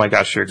says, "Oh my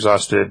gosh, you're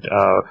exhausted.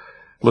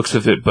 Looks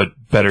of it, but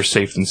better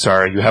safe than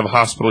sorry. You have a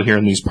hospital here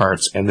in these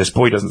parts." And this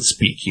boy doesn't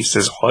speak. He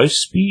says,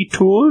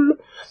 "Hospital."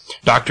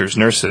 Doctors,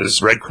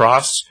 nurses, Red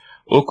Cross.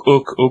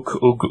 Oga.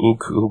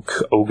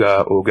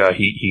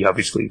 He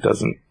obviously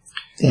doesn't.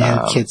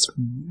 Yeah, kid's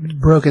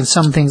broken.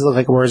 Some things look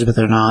like words, but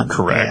they're not.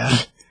 Correct. Yeah.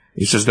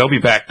 He says, "They'll be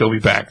back. They'll be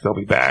back.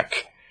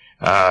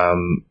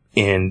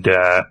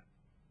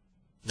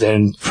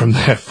 Then from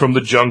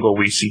the jungle,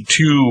 we see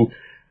two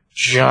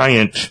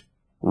giant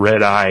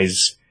red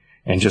eyes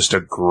and just a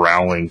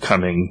growling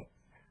coming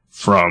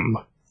from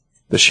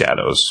the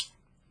shadows.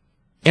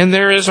 And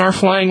there is our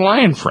flying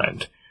lion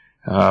friend.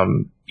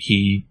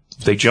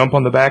 They jump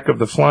on the back of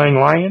the flying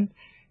lion,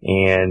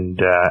 and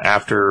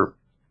after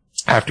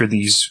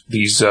these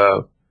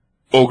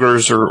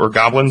ogres or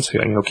goblins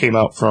came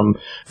out from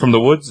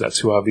the woods, that's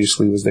who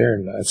obviously was there,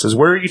 and it says,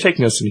 "Where are you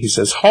taking us?" And he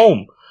says,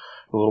 "Home."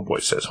 The little boy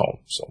says, "Home."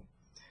 So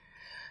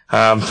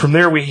from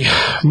there we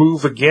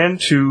move again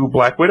to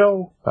Black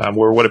Widow,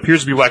 where what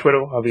appears to be Black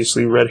Widow,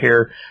 obviously red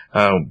hair,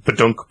 but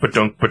don't.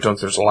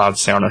 There's a loud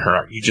sound in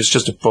her.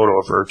 Just a photo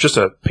of her, just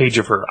a page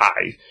of her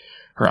eye.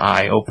 Her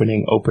eye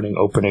opening,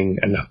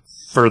 and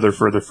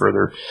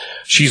further.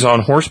 She's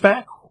on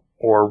horseback,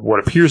 or what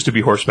appears to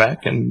be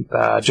horseback, and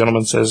a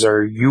gentleman says,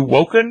 "Are you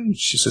woken?"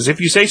 She says,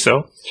 "If you say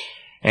so."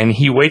 And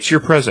he waits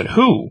your present.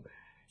 "Who?"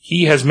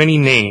 "He has many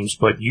names,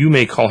 but you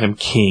may call him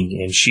King."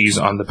 And she's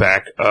on the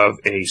back of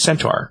a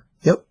centaur.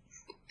 Yep.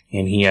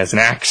 And he has an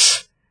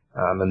axe,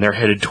 and they're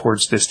headed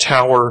towards this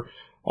tower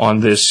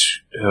on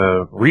this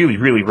really,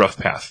 really rough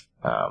path.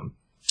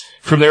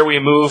 From there we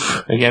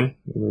move, again,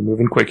 we're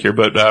moving quick here,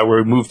 but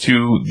we move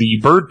to the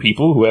bird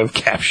people who have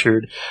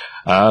captured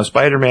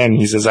Spider-Man.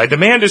 He says, "I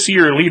demand to see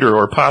your leader,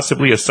 or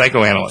possibly a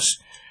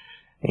psychoanalyst."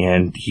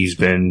 And he's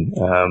been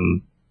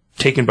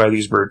taken by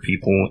these bird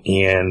people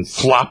and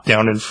flopped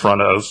down in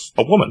front of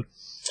a woman.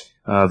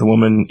 The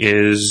woman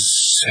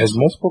has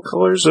multiple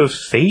colors of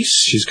face.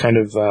 She's kind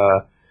of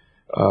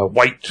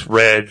white,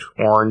 red,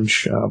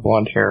 orange,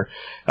 blonde hair.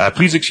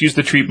 "Please excuse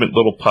the treatment,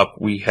 little pup.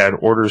 We had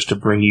orders to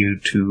bring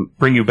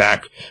you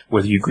back,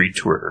 whether you agreed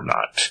to it or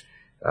not."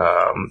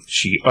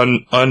 She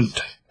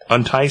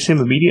unties him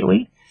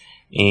immediately,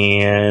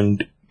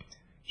 and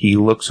he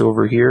looks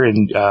over here,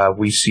 and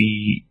we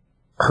see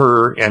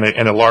her and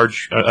an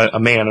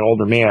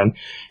older man,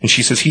 and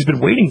she says, "He's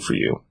been waiting for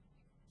you."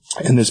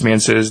 And this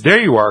man says,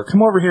 "There you are.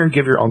 Come over here and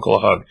give your uncle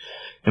a hug."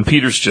 And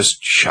Peter's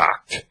just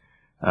shocked.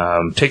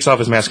 Takes off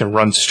his mask and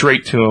runs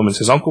straight to him and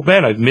says, "Uncle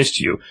Ben, I've missed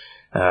you."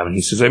 And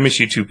he says, "I miss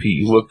you too, Pete.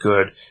 You look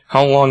good.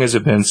 How long has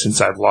it been since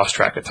I've lost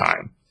track of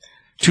time?"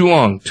 Too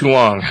long.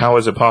 How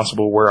is it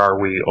possible? Where are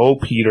we?" "Oh,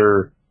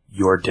 Peter,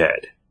 you're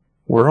dead.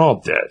 We're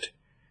all dead.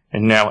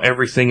 And now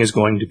everything is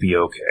going to be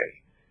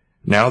okay.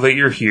 Now that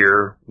you're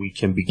here, we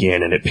can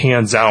begin." And it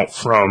pans out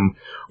from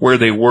where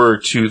they were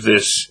to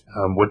this,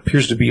 what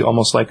appears to be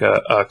almost like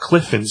a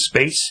cliff in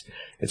space.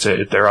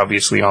 They're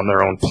obviously on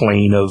their own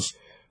plane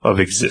of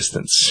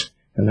existence.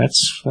 And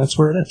that's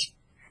where it is.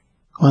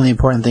 One of the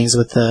important things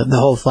with the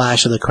whole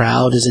flash of the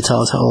crowd is to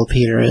tell us how old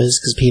Peter is,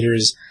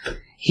 because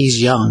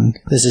he's young.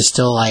 This is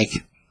still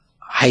like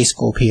high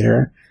school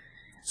Peter.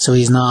 So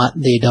he's not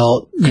the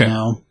adult,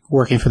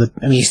 working for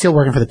he's still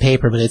working for the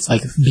paper, but it's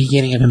like the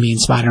beginning of him being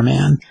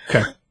Spider-Man.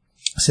 Okay.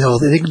 So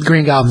the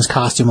Green Goblin's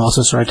costume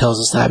also sort of tells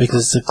us that,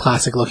 because it's a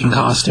classic looking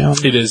costume.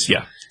 It is,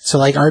 yeah. So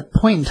like our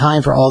point in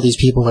time for all these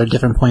people are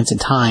different points in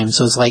time.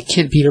 So it's like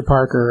Kid Peter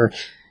Parker,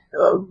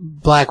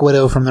 Black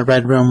Widow from the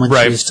Red Room when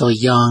she was still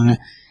young,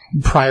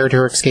 prior to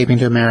her escaping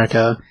to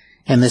America,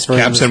 and this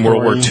version Caps in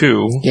World War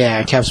II.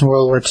 Yeah, Caps in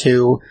World War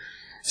II.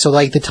 So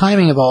like the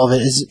timing of all of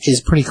it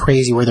is pretty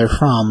crazy where they're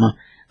from.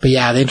 But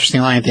yeah, the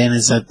interesting line at the end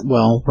is that,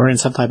 well, we're in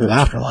some type of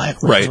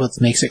afterlife, which is what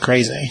makes it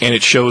crazy. And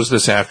it shows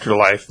this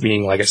afterlife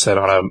being, like I said,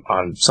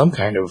 on some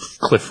kind of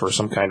cliff or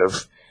some kind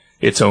of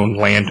its own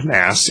land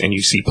mass, and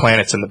you see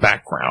planets in the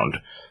background.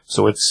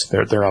 So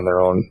they're on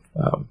their own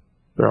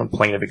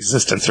plane of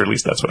existence, or at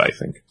least that's what I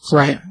think. So.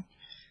 Right.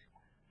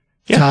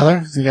 Yeah.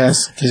 Tyler, you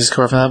guys can you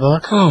score for that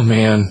book? Oh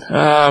man,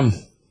 I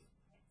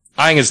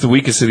think it's the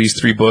weakest of these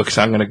three books.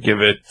 I'm going to give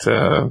it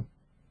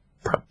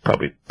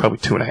probably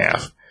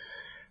 2.5.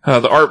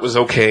 The art was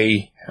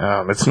okay.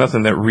 It's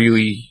nothing that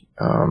really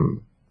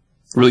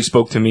really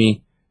spoke to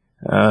me.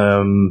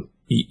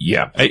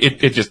 Yeah,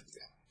 it just,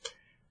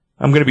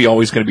 I'm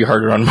always going to be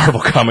harder on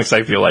Marvel Comics,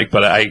 I feel like,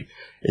 but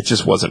it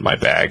just wasn't my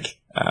bag.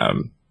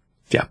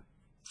 Yeah.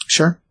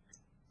 Sure.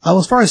 Well,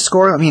 as far as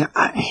score, I mean,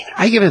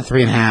 I give it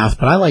 3.5,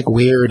 but I like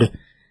weird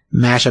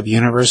mashup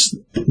universe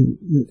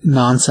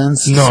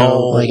nonsense. No. So,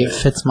 like, it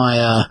fits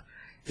my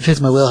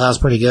wheelhouse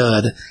pretty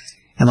good.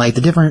 And, like,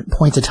 the different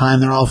points of time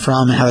they're all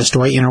from and how the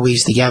story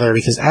interweaves together,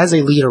 because as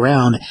they lead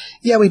around,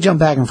 yeah, we jump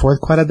back and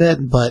forth quite a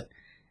bit, but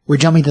we're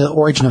jumping to the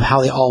origin of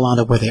how they all wound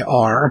up where they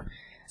are.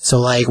 So,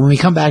 like, when we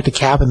come back to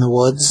Cap in the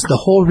woods, the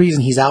whole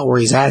reason he's out where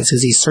he's at is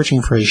because he's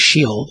searching for his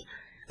shield.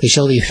 The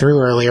shield he threw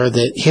earlier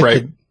that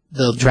hit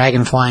the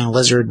dragon-flying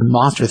lizard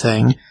monster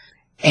thing,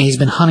 and he's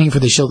been hunting for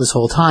the shield this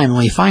whole time, and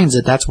when he finds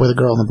it, that's where the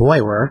girl and the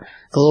boy were.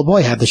 The little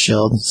boy had the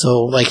shield,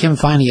 so, like, him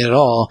finding it at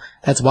all,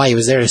 that's why he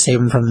was there, to save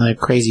him from the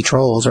crazy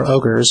trolls or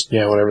ogres.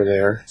 Yeah, whatever they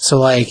are. So,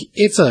 like,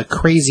 it's a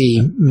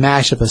crazy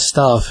mashup of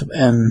stuff,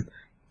 and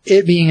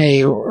it being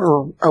a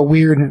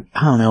weird,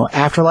 I don't know,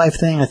 afterlife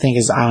thing, I think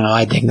is, I don't know,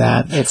 I dig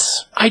that.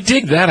 I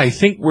dig that. I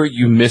think where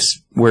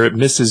it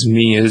misses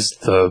me is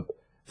the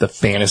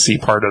fantasy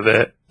part of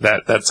it.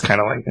 That's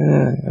kind of like,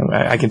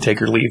 I can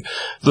take or leave.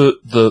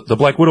 The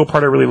Black Widow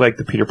part I really like,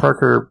 the Peter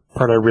Parker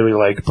part I really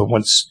like, but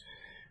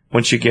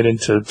once you get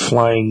into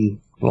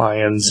flying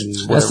lions and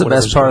that's the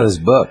best part of this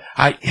book.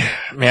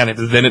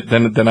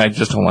 Then I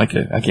just don't like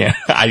it. I can't.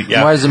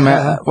 Yeah. Why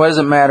does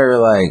it matter?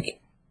 Like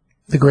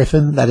the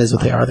griffin, that is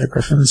what they are. They're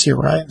griffins. You're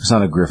right. It's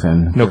not a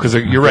griffin. No, because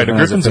you're right.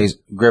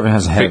 Griffin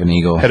has a head of an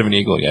eagle. Head of an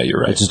eagle. Yeah,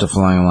 you're right. It's just a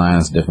flying lion.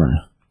 It's different.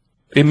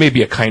 It may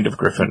be a kind of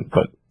griffin,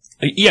 but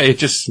yeah, it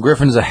just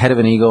Griffin's the head of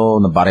an eagle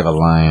and the body of a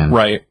lion,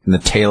 right? And the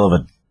tail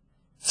of a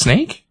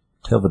snake.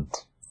 Tail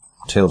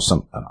of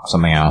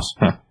something else.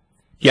 Huh.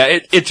 Yeah,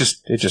 it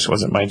just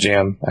wasn't my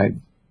jam.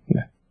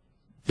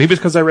 Maybe it's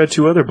because I read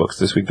 2 other books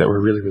this week that were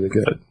really, really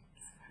good.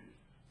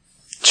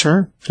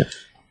 Sure.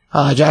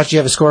 Josh, do you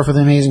have a score for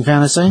the Amazing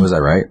Fantasy? Was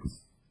that right?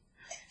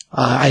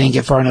 I didn't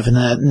get far enough in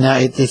that. No,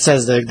 it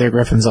says they're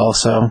griffins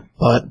also,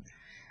 but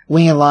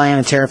winged lion,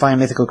 a terrifying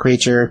mythical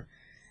creature.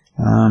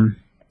 I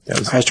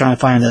was trying to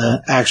find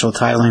the actual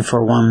titling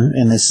for one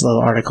in this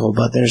little article,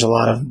 but there's a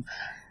lot of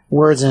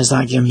words and it's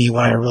not giving me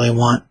what I really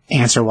want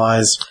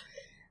answer-wise.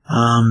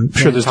 I'm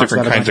sure there's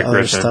different kinds of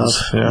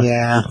griffins.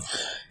 Yeah.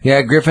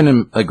 Yeah, griffin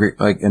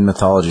in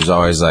mythology is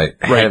always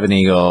like head of an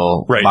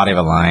eagle, body of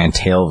a lion,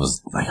 tail of,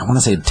 like, I want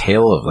to say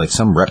tail of like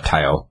some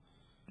reptile.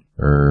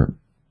 Or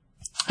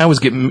I always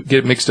get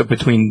mixed up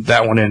between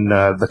that one and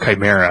the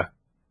Chimera,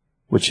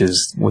 which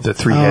is with the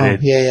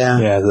 3-headed.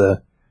 Yeah,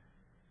 the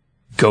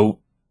goat,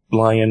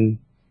 lion,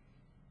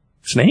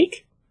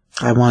 snake.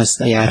 I want to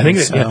say, I think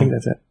so. I think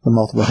that's it. The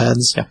multiple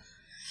heads. Yeah,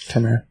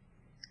 Chimera.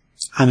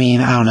 I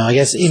mean, I don't know. I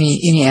guess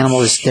any animal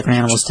that's different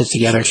animals stitched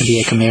together could be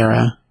a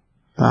chimera.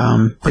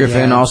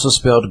 Griffin, also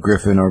spelled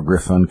griffin or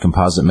griffon,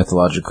 composite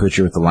mythological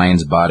creature with a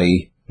lion's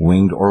body,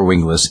 winged or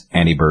wingless,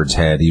 and a bird's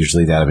head,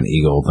 usually that of an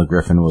eagle. The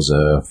griffin was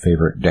a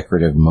favorite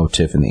decorative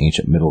motif in the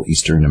ancient Middle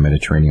Eastern and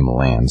Mediterranean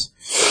lands.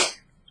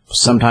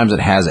 Sometimes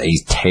it has a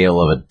tail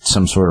of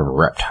some sort of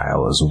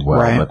reptile as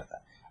well, but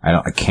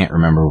I can't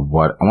remember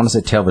what. I want to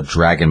say tail of a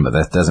dragon, but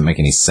that doesn't make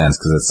any sense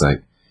because it's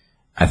like,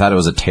 I thought it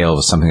was a tail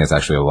of something that's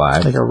actually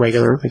alive. Like a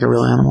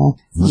real animal.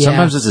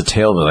 Sometimes it's a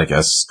tail of like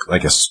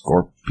a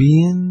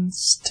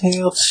scorpion's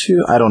tail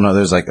too. I don't know.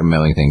 There's like a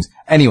million things.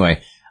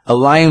 Anyway, a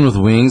lion with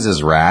wings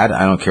is rad.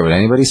 I don't care what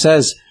anybody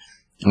says.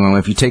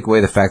 If you take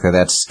away the fact that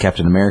that's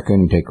Captain America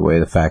and you take away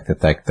the fact that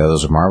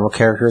those are Marvel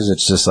characters,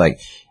 it's just like,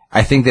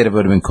 I think that it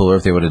would have been cooler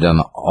if they would have done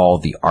all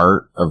the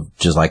art of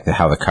just like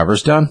how the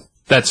cover's done.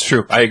 That's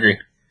true. I agree.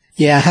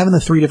 Yeah, having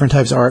the 3 different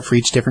types of art for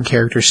each different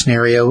character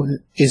scenario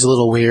is a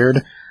little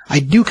weird. I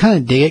do kind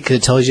of dig it because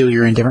it tells you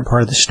you're in a different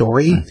part of the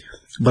story,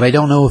 but I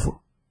don't know if...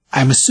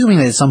 I'm assuming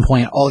that at some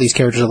point all these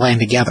characters are laying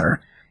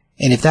together.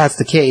 And if that's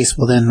the case,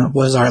 well then,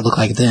 what does art look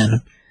like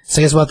then?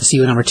 So I guess we'll have to see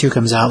when number 2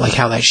 comes out, like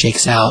how that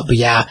shakes out. But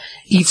yeah,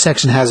 each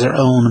section has their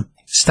own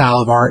style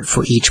of art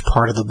for each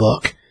part of the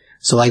book.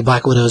 So like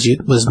Black Widow's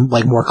was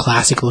like more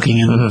classic looking,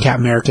 and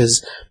Captain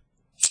America's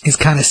is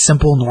kind of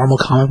simple, normal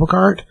comic book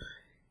art.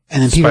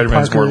 And then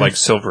Spider-Man's more like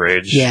Silver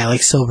Age. Yeah,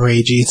 like Silver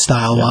Age-y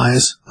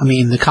style-wise. Yeah. I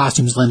mean, the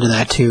costumes lend to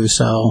that too,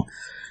 so...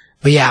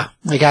 But yeah,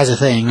 like as a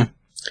thing,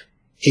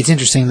 it's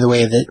interesting the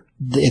way that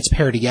it's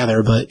paired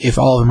together, but if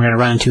all of them are going to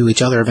run into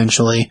each other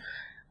eventually,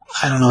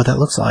 I don't know what that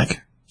looks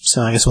like.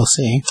 So I guess we'll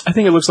see. I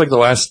think it looks like the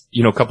last,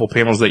 couple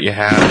panels that you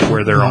had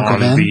where they're on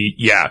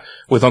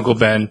with Uncle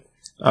Ben.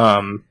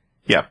 Well,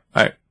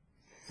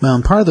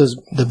 and part of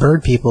the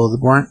bird people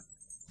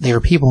they were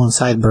people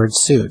inside bird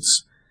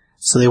suits.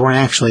 So they weren't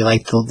actually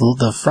like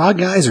the frog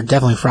guys are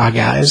definitely frog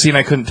guys. See, and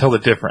I couldn't tell the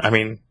difference. I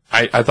mean,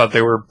 I thought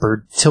they were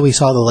bird. Till we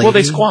saw the lady. Well,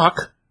 they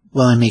squawk.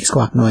 Well, they make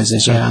squawk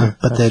noises, yeah.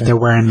 But they're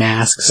wearing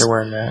masks. They're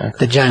wearing masks.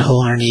 The giant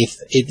hole underneath.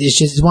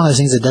 It's one of those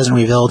things that doesn't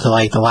reveal till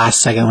like the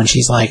last second when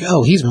she's like,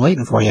 "Oh, he's been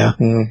waiting for you,"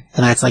 and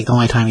that's like the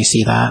only time you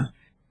see that.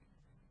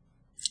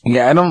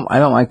 Yeah, I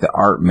don't like the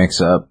art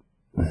mix up.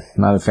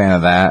 Not a fan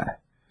of that.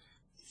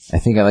 I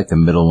think I like the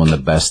middle one the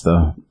best,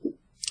 though.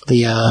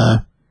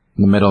 The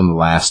middle and the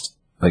last,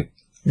 like...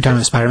 You're talking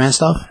about Spider-Man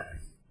stuff?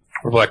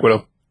 Or Black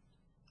Widow?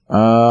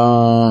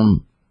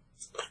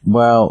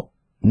 Well,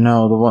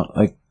 no, the one,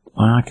 like...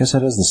 Well, I guess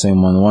that is the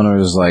same one. The one where it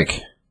was,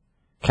 like,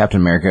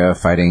 Captain America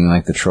fighting,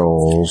 like, the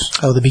trolls.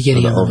 Oh, the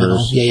beginning of the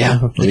middle. Yeah.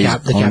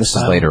 This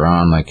is later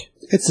on, like...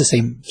 It's the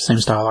same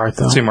style art,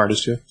 though. Same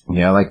artist, yeah.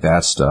 Yeah, I like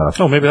that stuff.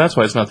 Oh, maybe that's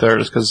why it's not there.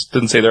 It's because it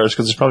didn't say there. It's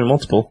because there's probably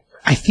multiple.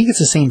 I think it's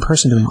the same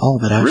person doing all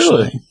of it,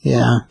 actually. Really?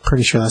 Yeah,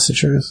 pretty sure that's the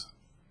truth.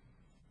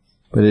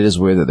 But it is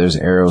weird that there's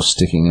arrows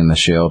sticking in the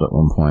shield at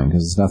one point,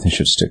 because nothing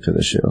should stick to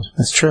the shield.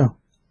 That's true.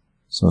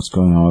 So what's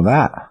going on with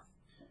that?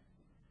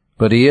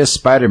 But he is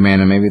Spider-Man,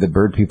 and maybe the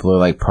bird people are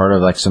like part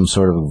of like some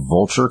sort of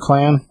vulture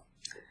clan?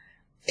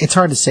 It's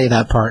hard to say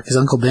that part, because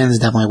Uncle Ben's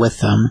definitely with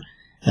them,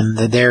 and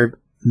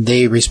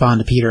they respond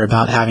to Peter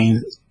about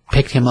having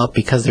picked him up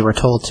because they were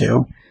told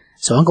to.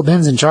 So Uncle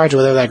Ben's in charge of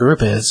whatever that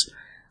group is.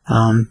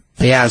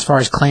 But yeah, as far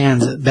as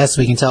clans, best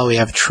we can tell, we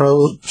have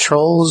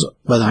trolls,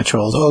 well not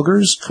trolls,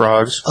 ogres.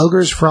 Frogs,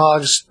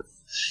 frogs,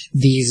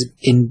 these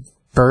in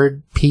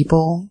bird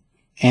people,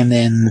 and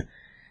then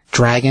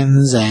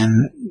dragons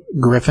and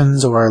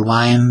griffins or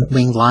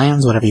winged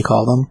lions, whatever you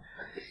call them.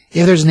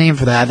 If there's a name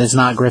for that that's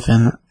not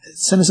griffin,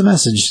 send us a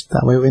message.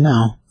 That way we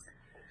know.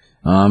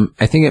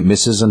 I think it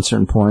misses on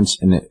certain points,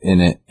 and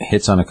it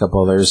hits on a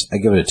couple others. I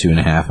give it a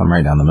 2.5. I'm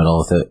right down the middle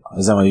with it.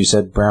 Is that what you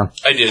said, Brown?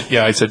 I did.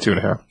 Yeah, I said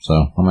 2.5.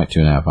 So I'm at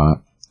 2.5 on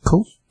it.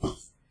 Cool.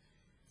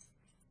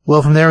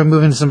 Well, from there we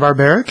move into some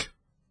Barbaric.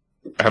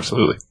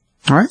 Absolutely.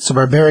 All right. So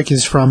Barbaric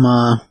is from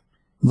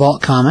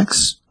Vault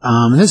Comics.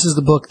 And this is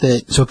the book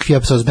that. So a few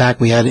episodes back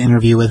we had an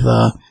interview with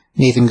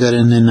Nathan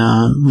Gooden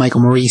and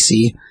Michael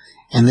Morisi,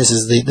 and this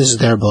is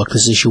their book.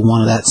 This is issue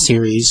 1 of that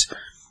series.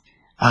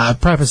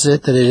 Preface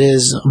it that it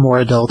is a more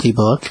adulty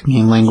book,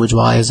 meaning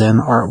language-wise and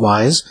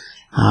art-wise.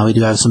 We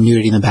do have some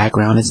nudity in the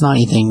background. It's not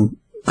anything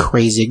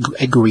crazy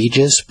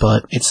egregious,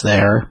 but it's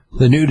there.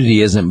 The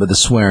nudity isn't, but the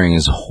swearing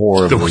is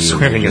horribly. The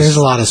swearing is. There's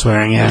a lot of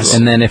swearing, yes.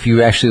 And then if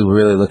you actually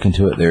really look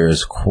into it, there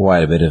is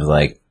quite a bit of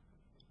like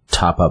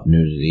top-up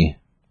nudity.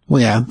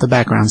 Well, yeah, the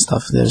background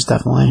stuff. There's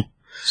definitely.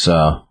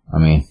 So I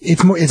mean,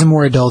 it's a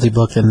more adulty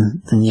book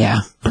than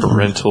yeah.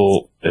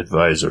 Parental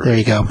advisory. There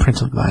you go,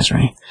 parental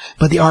advisory.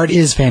 But the art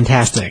is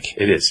fantastic.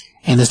 It is,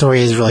 and the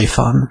story is really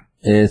fun.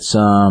 It's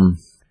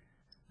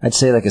I'd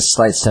say like a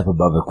slight step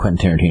above a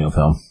Quentin Tarantino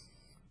film.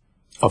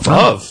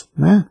 Above?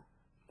 Yeah.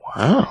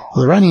 Wow.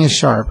 Well, the writing is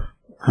sharp.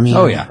 I mean,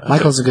 oh yeah,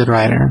 Michael's a good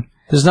writer.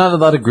 There's not a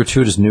lot of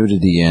gratuitous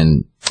nudity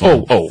in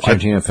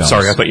Tarantino films.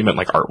 Sorry, I thought you meant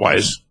like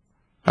art-wise.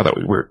 I thought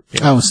we were.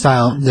 Oh,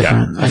 style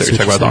different. Yeah, I thought you were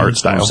talking about the art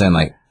style. I'm saying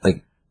like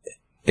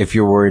if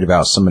you're worried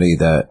about somebody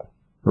that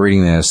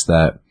reading this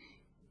that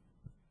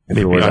if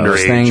you're worried about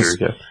those things,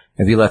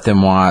 if you let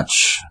them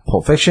watch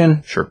Pulp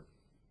Fiction, sure,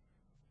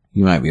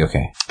 you might be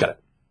okay. Got it.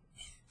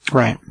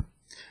 Right.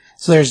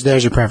 So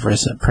there's your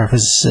preface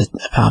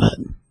about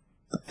it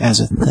as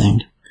a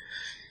thing.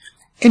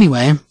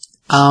 Anyway,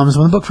 so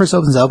when the book first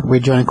opens up, we're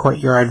joining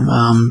Courtyard,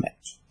 and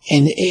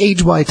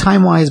age-wise,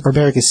 time-wise,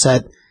 Barbaric is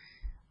set,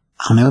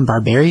 I don't know, in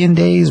barbarian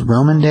days,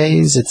 Roman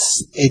days.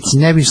 It's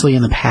nebulously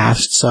in the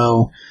past.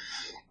 So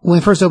when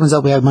it first opens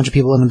up, we have a bunch of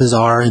people in the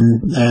bazaar,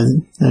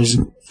 and there's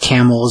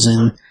camels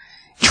and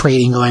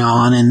trading going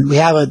on, and we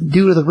have a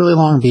dude with a really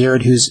long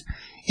beard who's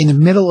in the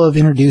middle of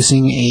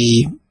introducing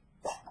a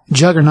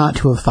juggernaut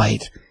to a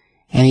fight.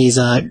 And he's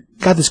got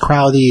this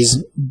crowd,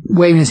 he's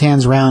waving his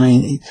hands around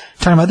and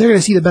talking about they're going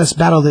to see the best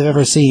battle they've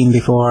ever seen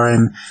before,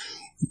 and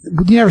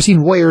you've never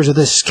seen warriors of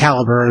this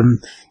caliber,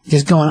 and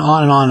just going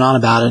on and on and on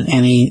about it.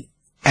 And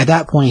at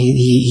that point,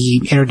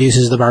 he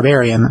introduces the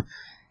barbarian,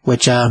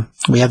 which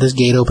we have this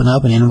gate open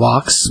up, and in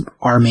walks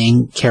our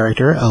main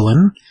character,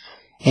 Owen.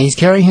 And he's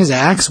carrying his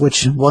axe,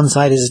 which one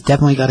side has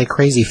definitely got a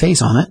crazy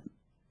face on it,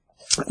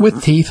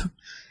 with teeth.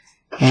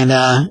 And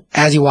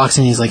as he walks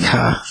in, he's like,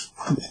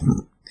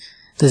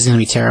 this is going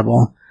to be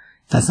terrible.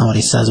 That's not what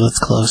he says, but it's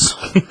close.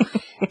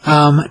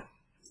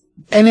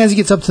 And as he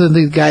gets up to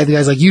the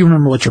guy's like, you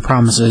remember what your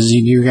promise is.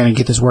 You're going to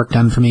get this work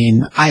done for me,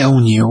 and I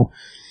own you.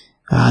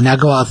 Now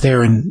go out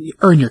there and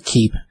earn your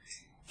keep.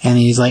 And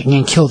he's like, I'm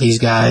going to kill these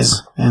guys.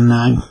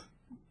 And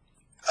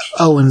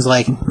Owen's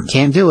like,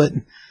 can't do it.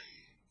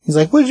 He's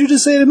like, what did you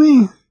just say to me?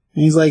 And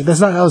he's like,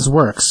 that's not how this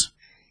works.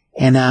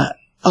 And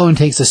Owen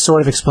takes to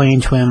sort of explain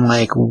to him,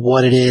 like,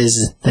 what it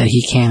is that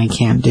he can and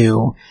can't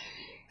do.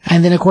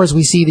 And then, of course,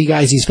 we see the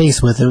guys he's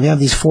faced with, and we have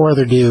these 4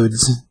 other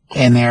dudes,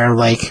 and they're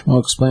like... Well,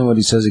 explain what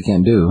he says he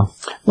can't do.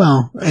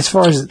 Well, as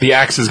far as... The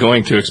axe is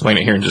going to explain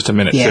it here in just a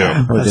minute,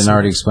 yeah, too. Or didn't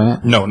already explain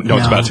it? No, it's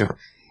about to.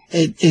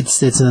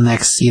 It's in the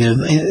next scene.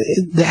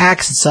 The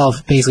axe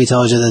itself basically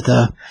tells you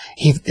that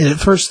it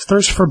first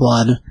thirsts for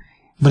blood,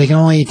 but it can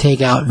only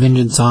take out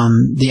vengeance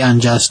on the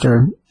unjust,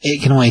 or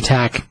it can only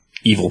attack...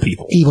 Evil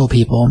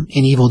people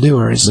and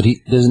evildoers. But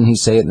doesn't he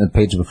say it in the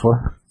page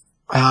before?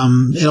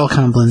 It all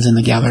kind of blends in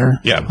together.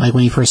 Yeah. Like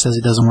when he first says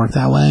it doesn't work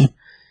that way.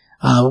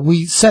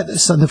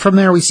 From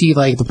there we see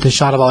like the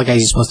shot of all the guys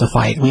he's supposed to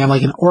fight. We have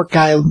like an orc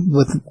guy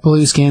with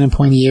blue skin and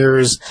pointy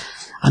ears.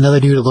 Another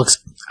dude who looks,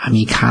 kind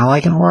of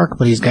like an orc,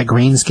 but he's got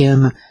green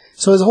skin.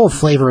 So there's a whole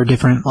flavor of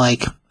different,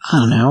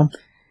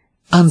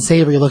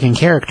 unsavory looking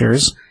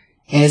characters.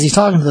 And as he's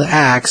talking to the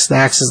axe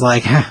is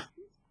like,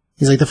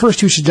 he's like, the first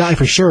two should die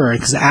for sure,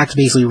 because the axe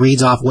basically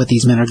reads off what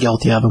these men are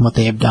guilty of and what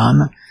they have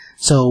done.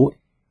 So,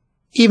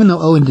 even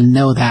though Owen didn't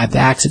know that, the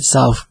axe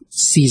itself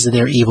sees that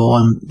they're evil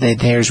and that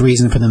there's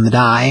reason for them to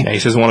die. Yeah, he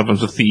says one of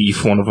them's a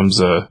thief, one of them's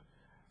a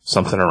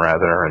something or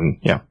other, and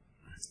yeah.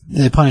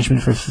 The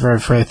punishment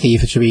for a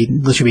thief, it should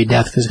be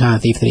death, because the kind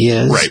of thief that he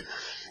is. Right.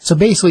 So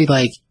basically,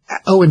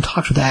 Owen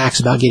talks with the axe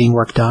about getting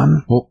work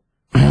done. Well,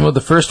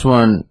 the first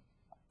one,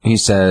 he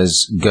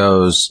says,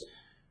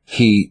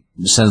 he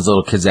sends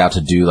little kids out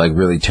to do,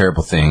 really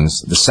terrible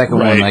things. The second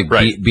one,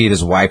 beat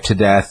his wife to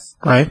death.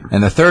 Right.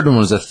 And the third one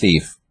was a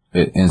thief.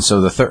 And so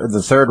the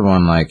third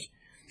one,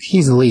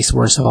 he's the least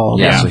worst of all.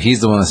 Yeah, so he's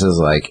the one that says,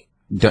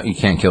 you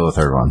can't kill the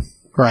third one.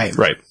 Right.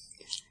 Right.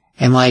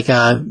 And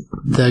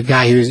the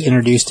guy who's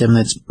introduced him,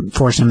 that's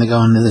forced him to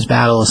go into this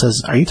battle,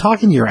 says, "Are you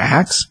talking to your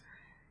axe?"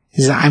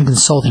 He says, "I'm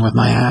consulting with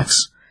my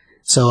axe."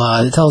 So,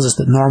 it tells us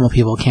that normal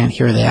people can't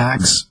hear the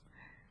axe.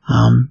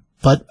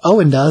 But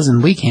Owen does,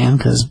 and we can,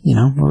 because,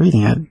 we're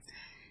reading it.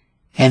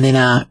 And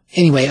then,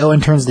 anyway,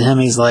 Owen turns to him,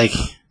 and he's like,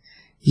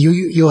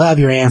 you'll have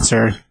your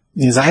answer.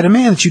 He says, "I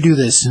demand that you do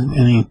this."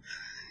 And he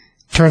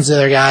turns to the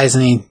other guys,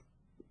 and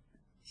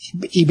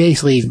he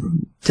basically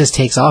just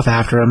takes off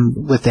after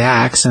him with the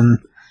axe, and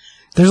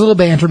there's a little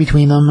banter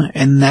between them,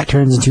 and that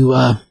turns into,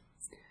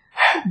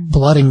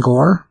 blood and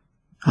gore.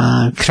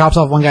 Chops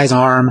off one guy's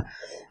arm.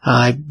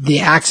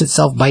 The axe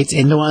itself bites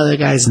into one of the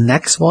guy's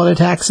necks while it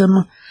attacks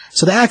him.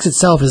 So the axe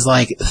itself is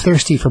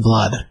thirsty for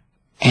blood,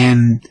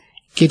 and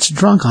gets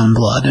drunk on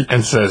blood.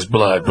 And says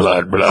blood,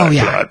 blood, blood, oh,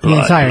 yeah, blood,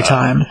 the entire blood.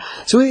 time.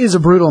 So it is a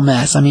brutal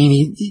mess.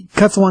 He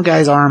cuts one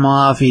guy's arm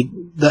off,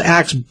 the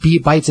axe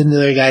bites into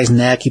the other guy's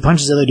neck, he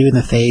punches the other dude in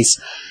the face,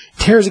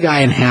 tears a guy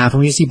in half, and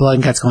we just see blood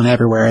and guts going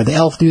everywhere. The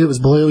elf dude that was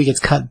blue, he gets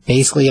cut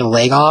basically a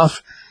leg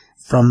off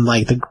from,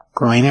 the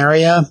groin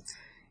area.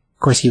 Of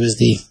course, he was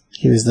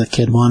the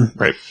kid one.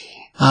 Right.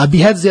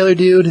 Beheads the other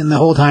dude, and the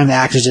whole time the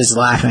axe is just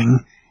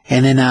laughing.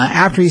 And then,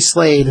 after he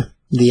slayed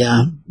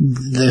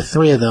the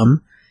three of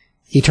them,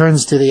 he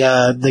turns to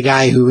the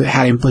guy who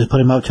had him put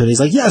him up to it. He's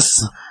like,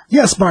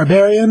 yes,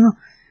 barbarian.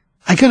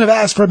 I couldn't have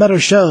asked for a better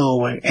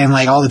show. And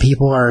all the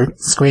people are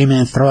screaming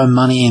and throwing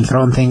money and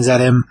throwing things at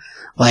him,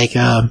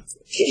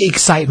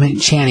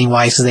 excitement chanting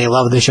wise, because they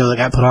love the show that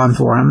got put on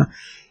for him.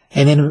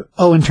 And then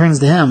Owen turns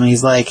to him and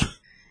he's like,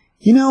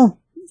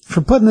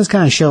 for putting this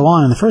kind of show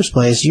on in the first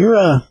place, you're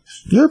a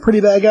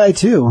pretty bad guy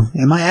too.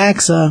 And my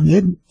axe,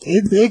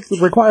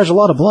 it requires a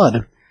lot of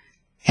blood.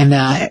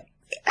 And,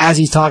 as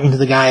he's talking to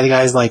the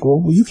guy's like,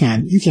 well, you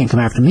can't come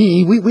after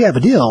me. We have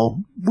a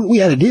deal. We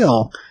had a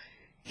deal.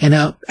 And,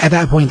 at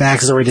that point, the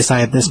axe has already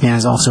decided this man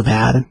is also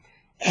bad.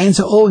 And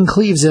so Owen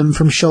cleaves him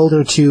from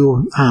shoulder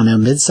to,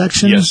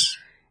 midsection. Yes.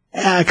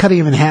 Cutting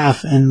him in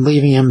half and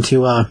leaving him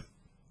to,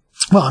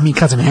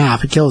 cuts him in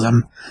half. It kills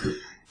him.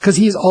 Because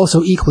he's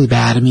also equally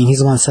bad. He's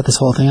the one that set this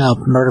whole thing up.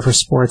 Murder for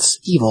sports,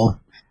 evil.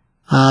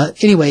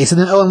 Anyway, so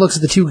then Owen looks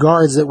at the two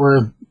guards that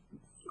were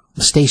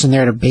stationed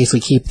there to basically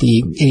keep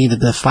any of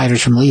the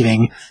fighters from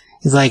leaving.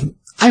 He's like,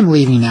 I'm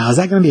leaving now. Is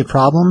that going to be a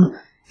problem?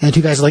 And the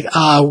two guys are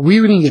like, we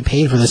didn't get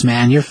paid for this,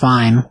 man. You're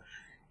fine.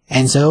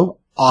 And so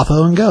off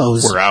Owen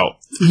goes. We're out.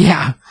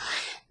 Yeah.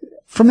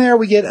 From there,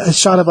 we get a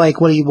shot of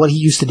what he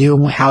used to do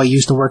and how he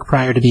used to work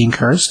prior to being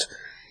cursed.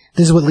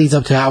 This is what leads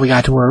up to how we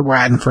got to where we're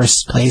at in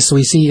first place. So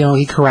we see,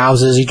 he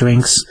carouses, he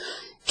drinks,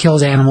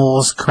 kills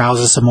animals,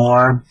 carouses some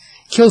more,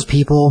 kills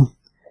people,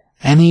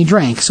 and he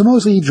drank. So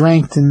mostly he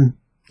drank and,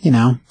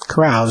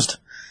 caroused.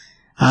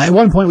 At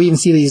one point, we even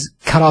see these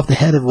cut off the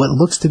head of what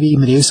looks to be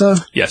Medusa.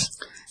 Yes.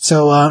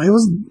 So,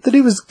 the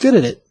dude was good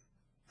at it.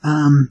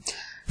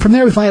 From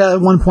there, we find out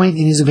at one point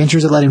in his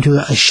adventures it led him to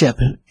a ship.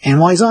 And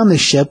while he's on this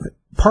ship,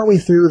 partway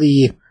through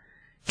the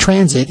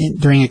transit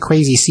during a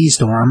crazy sea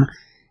storm,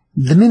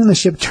 the men on the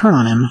ship turn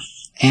on him.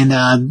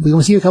 And, we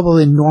will see a couple of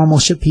the normal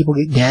ship people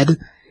get dead.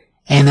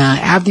 And,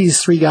 after these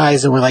three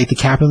guys that were the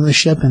captain of the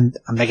ship and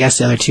I guess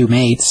the other two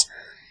mates,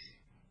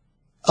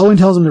 Owen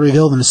tells them to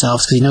reveal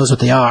themselves because he knows what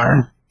they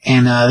are.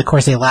 And, of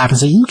course, they laugh and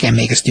say, you can't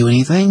make us do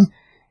anything.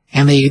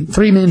 And the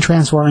three men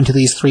transform into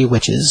these three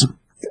witches.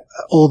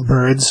 Old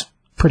birds.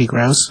 Pretty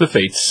gross. The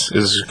Fates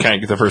is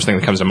kind of the first thing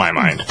that comes to my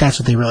mind. That's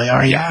what they really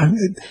are, yeah.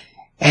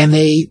 And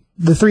the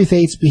three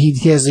Fates, he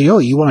says,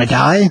 you want to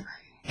die?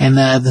 And,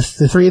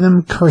 the three of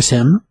them curse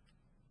him.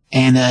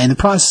 And, in the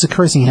process of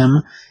cursing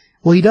him,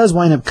 well, he does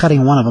wind up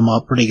cutting one of them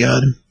up pretty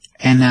good.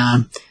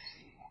 And,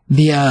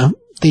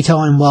 they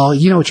tell him, well,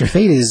 you know what your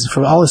fate is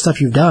for all the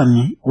stuff you've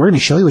done. We're going to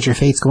show you what your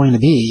fate's going to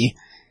be.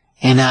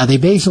 And, they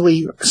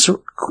basically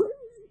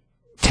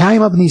tie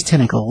him up in these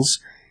tentacles,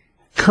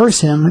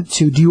 curse him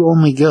to do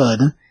only good,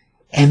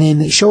 and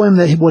then show him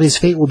what his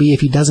fate will be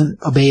if he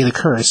doesn't obey the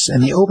curse.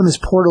 And they open this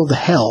portal to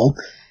hell,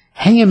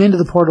 hang him into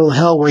the portal to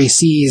hell where he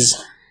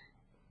sees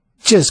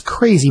just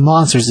crazy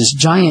monsters. This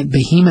giant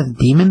behemoth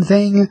demon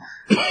thing,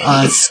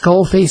 a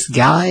skull-faced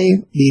guy,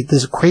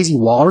 this crazy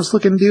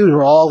walrus-looking dude who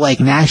are all like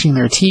gnashing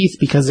their teeth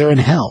because they're in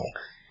hell.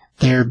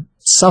 They're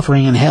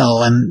suffering in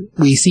hell, and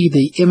we see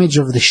the image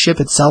of the ship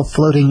itself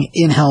floating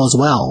in hell as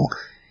well.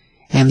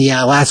 And the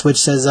last witch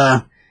says,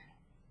 and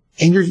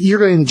you're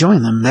going to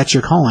join them. That's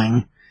your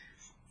calling.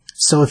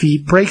 So if he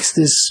breaks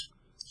this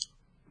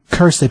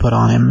curse they put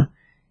on him,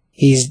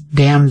 he's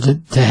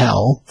damned to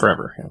hell.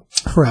 Forever.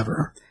 Yeah.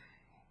 Forever.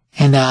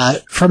 And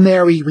from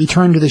there, we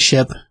return to the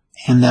ship,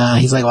 and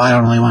he's like, well, I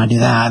don't really want to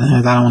do that.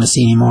 I don't want to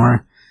see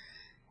anymore.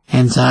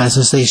 And so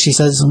she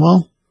says,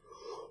 well,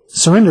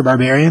 surrender,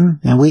 barbarian,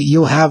 and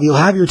you'll have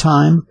your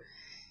time.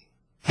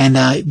 And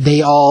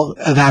they all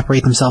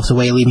evaporate themselves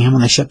away, leaving him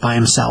on the ship by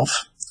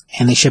himself.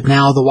 And the ship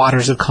now, the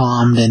waters have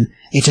calmed, and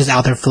it's just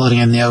out there floating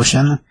in the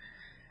ocean.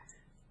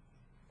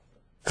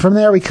 From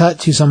there, we cut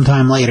to some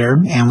time later,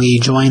 and we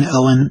join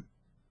Owen.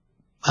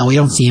 We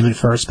don't see him at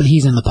first, but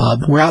he's in the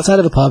pub. We're outside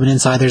of the pub, and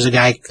inside there's a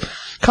guy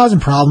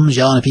causing problems,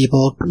 yelling at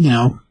people,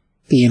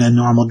 being a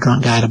normal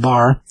drunk guy at a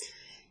bar.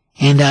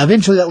 And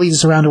eventually that leads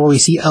us around to where we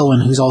see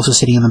Owen, who's also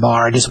sitting in the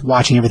bar, just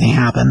watching everything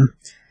happen.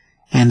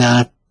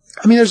 And,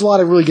 there's a lot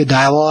of really good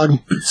dialogue,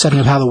 setting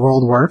up how the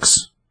world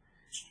works.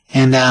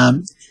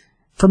 And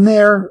from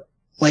there,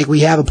 we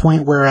have a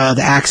point where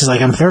the Axe is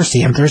like, I'm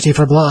thirsty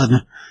for blood.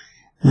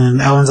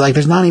 And Owen's like,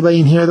 there's not anybody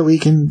in here that we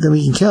can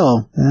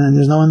kill. And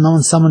there's no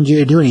one summoned you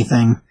to do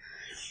anything.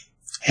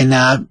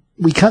 And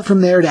we cut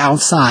from there to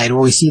outside,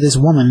 where we see this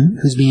woman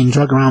who's being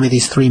drugged around by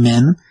these three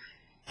men.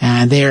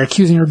 And they're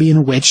accusing her of being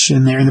a witch,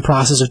 and they're in the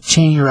process of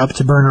chaining her up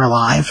to burn her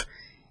alive.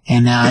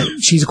 And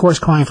she's, of course,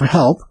 crying for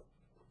help.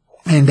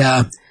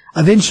 And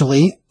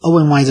eventually,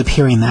 Owen winds up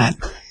hearing that.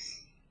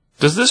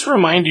 Does this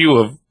remind you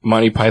of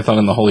Monty Python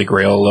and the Holy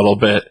Grail a little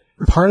bit?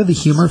 Part of the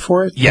humor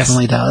for it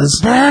definitely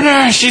does. Burn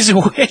her! She's a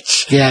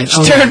witch! Yeah,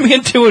 she turned me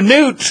into a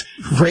newt!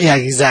 Yeah,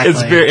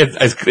 exactly.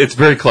 It's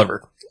very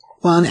clever.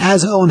 Well, and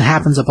as Owen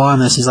happens upon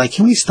this, he's like,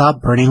 can we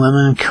stop burning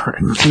women?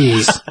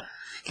 Jeez.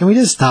 Can we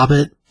just stop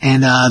it?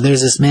 And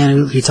there's this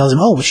man who tells him,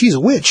 oh, she's a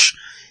witch.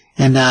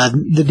 And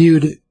the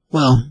dude,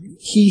 well,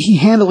 he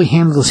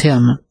handles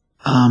him.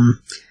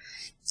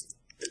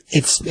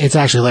 It's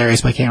actually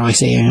hilarious, but I can't really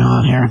say anything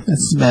on here.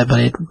 It's bad, but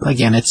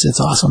it's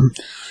awesome.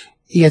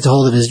 He gets a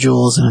hold of his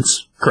jewels, and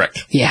it's...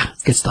 Correct. Yeah,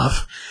 good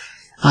stuff.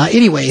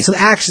 Anyway, so the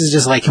Axe is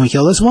just like, can we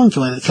kill this one?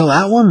 Can we kill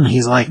that one? And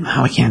he's like,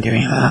 no, we can't do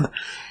any of that.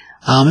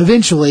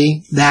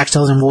 Eventually, the Axe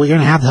tells him, well, you're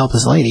going to have to help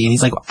this lady. And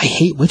he's like, I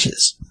hate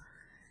witches.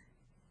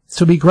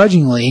 So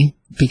begrudgingly,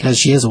 because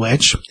she is a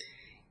witch,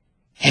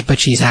 but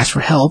she's asked for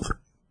help,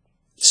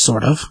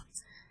 sort of,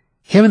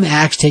 him and the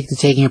Axe take to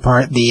taking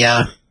apart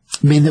the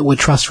men that would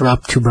trust her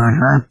up to burn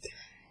her.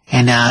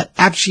 And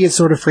after she gets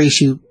sort of free,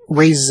 she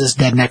raises this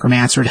dead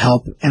necromancer to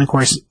help. And of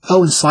course,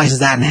 Owen slices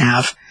that in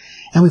half.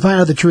 And we find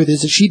out the truth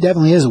is that she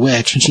definitely is a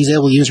witch, and she's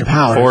able to use her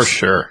powers. For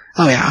sure.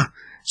 Oh yeah.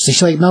 So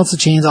she melts the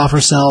chains off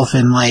herself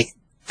and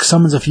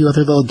summons a few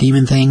other little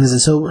demon things.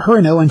 And so her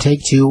and Owen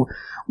take to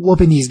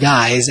whooping these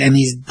guys, and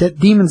these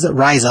demons that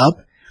rise up,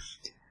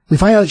 we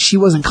find out that she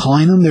wasn't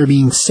calling them, they're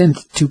being sent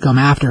to come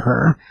after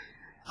her.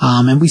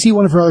 And we see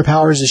one of her other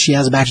powers is she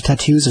has a batch of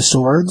tattoos of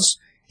swords,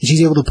 and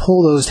she's able to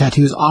pull those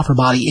tattoos off her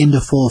body into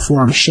full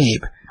form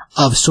shape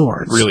of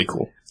swords. Really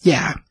cool.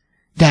 Yeah.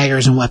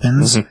 Daggers and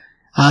weapons.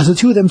 Mm-hmm. So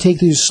two of them take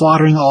to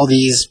slaughtering all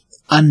these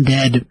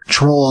undead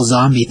troll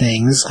zombie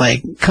things,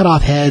 cut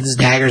off heads,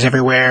 daggers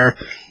everywhere.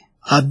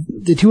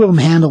 The two of them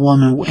handle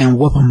them and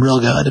whoop them real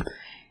good.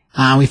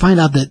 We find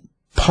out that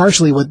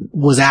partially what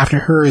was after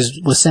her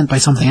was sent by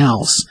something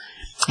else.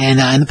 And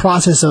in the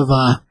process of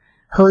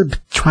her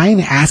trying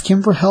to ask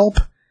him for help,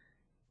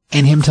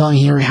 and him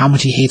telling her how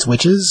much he hates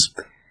witches,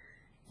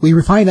 we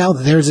find out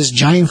that there's this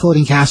giant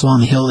floating castle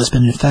on the hill that's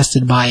been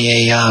infested by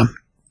a,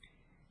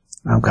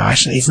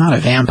 he's not a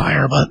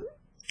vampire, but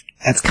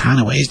that's kind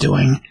of what he's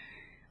doing.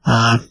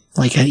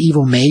 Like an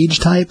evil mage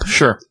type.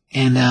 Sure.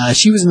 And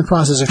she was in the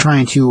process of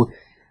trying to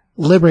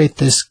liberate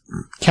this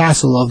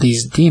castle of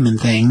these demon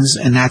things,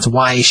 and that's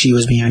why she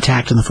was being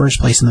attacked in the first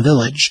place in the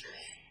village.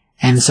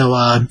 And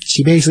so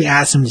she basically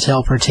asked him to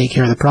help her take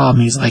care of the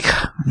problem. He's like,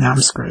 now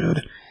I'm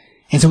screwed.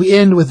 And so we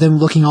end with them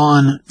looking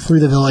on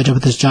through the village up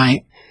at this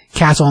giant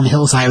castle on the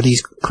hillside with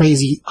these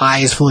crazy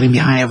eyes floating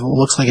behind it. What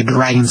looks like a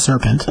dragon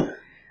serpent.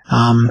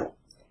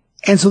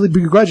 And so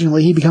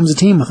begrudgingly, he becomes a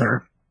team with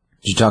her.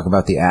 Did you talk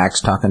about the Axe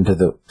talking to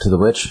the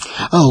witch?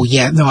 Oh,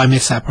 yeah. No, I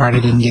missed that part. I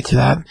didn't get to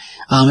that.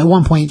 At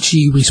one point,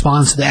 she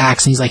responds to the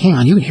Axe, and he's like, hang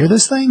on, you can hear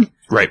this thing?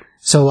 Right.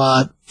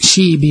 So,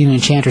 she, being an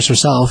enchantress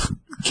herself,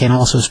 can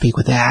also speak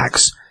with the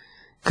Axe.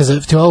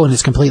 Because to Owen,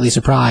 it's completely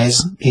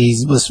surprised.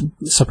 He was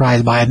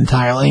surprised by it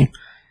entirely.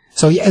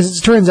 So, as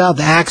it turns out,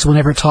 the Axe,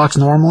 whenever it talks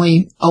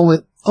normally,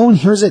 Owen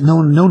hears it.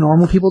 No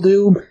normal people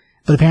do.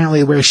 But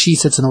apparently where she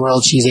sits in the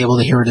world, she's able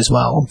to hear it as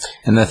well.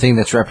 And the thing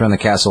that's wrapped around the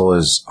castle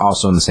is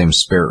also in the same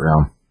spirit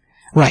realm.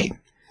 Right.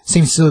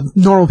 Seems so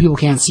normal people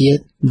can't see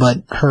it,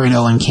 but her and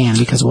Owen can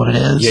because of what it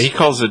is. Yeah, he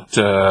calls it,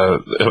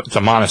 it's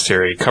a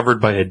monastery covered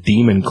by a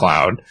demon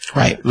cloud.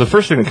 Right. The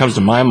first thing that comes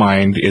to my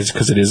mind is,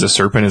 because it is a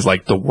serpent, is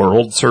like the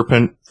world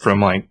serpent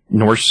from like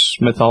Norse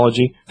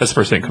mythology. That's the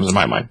first thing that comes to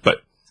my mind,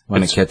 but.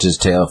 When it catches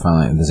tail,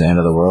 finally, there's the end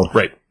of the world.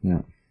 Right.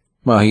 Yeah.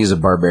 Well, he's a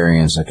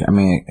barbarian. So, I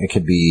mean, it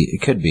could be,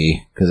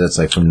 because that's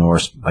like from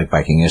Norse, like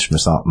Viking-ish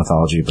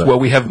mythology. But well,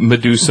 we have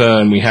Medusa,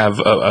 and we have,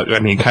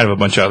 kind of a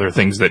bunch of other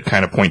things that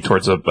kind of point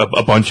towards a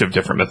bunch of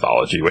different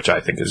mythology, which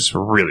I think is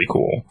really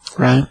cool.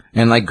 Right.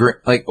 And like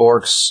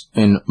orcs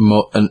and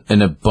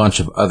a bunch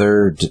of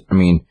other, I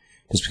mean,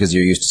 just because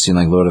you're used to seeing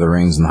like Lord of the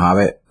Rings and The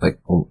Hobbit, like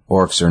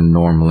orcs are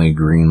normally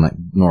green, like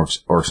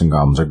orcs and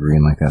goblins are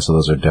green like that. So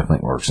those are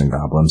definitely orcs and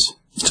goblins.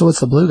 So what's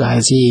the blue guy?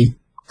 Is he?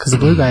 Because the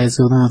blue guy is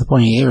the one with the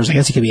pointy ears. I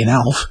guess he could be an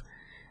elf.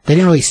 They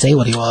didn't really say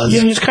what he was.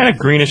 Yeah, he's kind of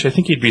greenish. I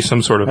think he'd be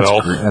some sort of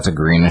elf. That's a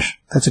greenish.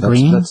 That's a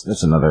green?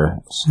 That's another.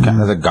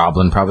 That's a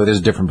goblin, probably. There's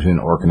a difference between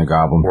an orc and a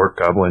goblin. Orc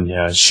goblin,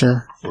 yeah.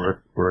 Sure.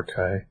 Orc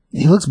guy.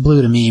 He looks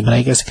blue to me, but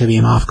I guess it could be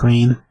an off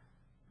green.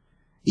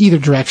 Either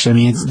direction. I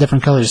mean, it's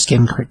different colors,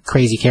 skin,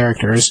 crazy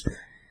characters.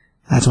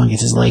 That's one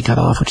gets his leg cut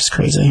off, which is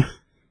crazy.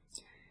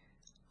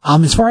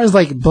 As far as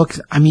like books,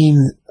 I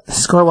mean,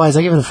 score wise,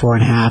 I give it a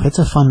 4.5. It's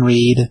a fun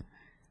read.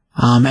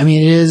 I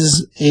mean, it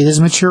is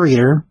a mature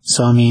reader.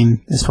 So, I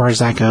mean, as far as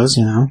that goes,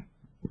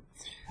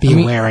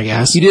 be aware, I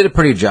guess. You did a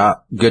pretty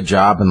good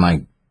job in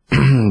like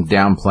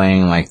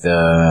downplaying like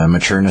the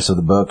matureness of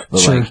the book, but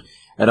Sure. like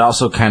it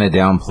also kind of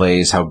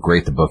downplays how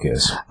great the book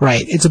is.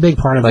 Right. It's a big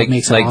part of Like, what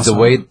makes it like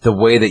awesome. the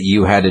way that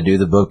you had to do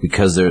the book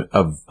because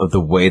of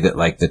the way that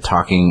like the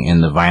talking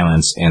and the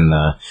violence and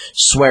the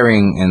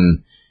swearing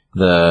and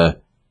the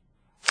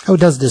Oh, it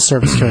does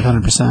disservice to it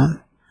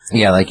 100%.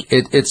 yeah, like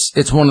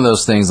it's one of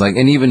those things like,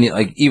 and even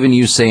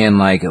you saying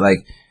like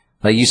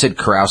you said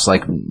carouse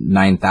like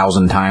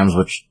 9,000 times,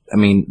 which I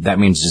mean that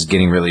means just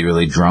getting really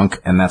really drunk,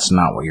 and that's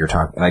not what you're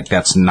talking. Like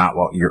that's not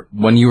what you're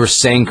when you were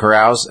saying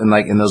carouse and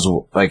like in those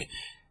like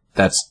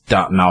that's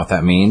not what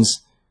that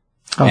means.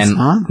 Oh, and it's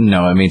not?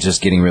 no, it means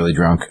just getting really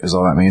drunk is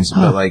all that means.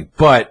 Huh.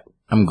 But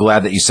I'm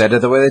glad that you said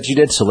it the way that you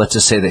did. So let's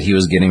just say that he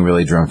was getting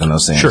really drunk on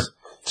those things.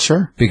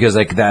 Sure. Because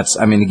like that's,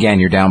 I mean, again,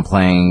 you're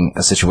downplaying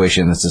a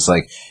situation that's just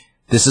like,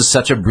 this is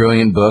such a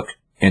brilliant book,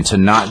 and to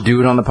not do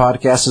it on the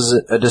podcast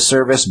is a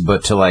disservice,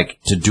 but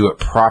to do it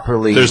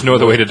properly. There's no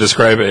other way to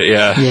describe it,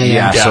 yeah.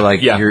 Yeah. So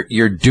like, yeah.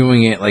 you're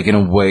doing it like in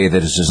a way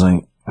that is just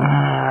like,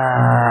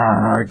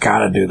 I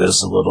gotta do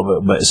this a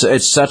little bit. But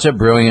it's such a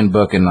brilliant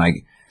book, and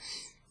like,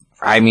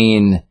 I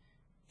mean,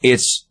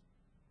 it's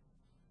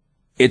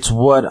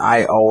what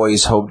I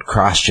always hoped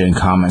CrossGen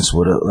Comics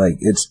would have, like,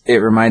 it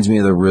reminds me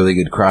of the really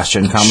good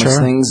CrossGen Comics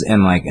things,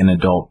 and like an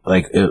adult,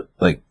 like,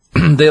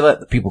 they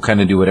let people kind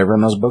of do whatever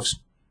in those books.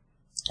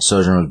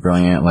 Sojourn was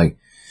brilliant, like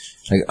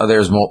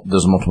those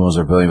multiple ones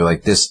are brilliant, but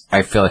like this,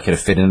 I feel like it could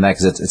have fit into that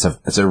because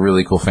it's a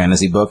really cool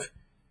fantasy book.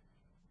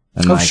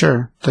 And Oh,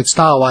 sure. Like,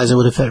 style-wise, it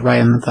would have fit right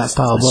in that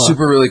style of book.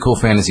 Super really cool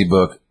fantasy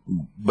book,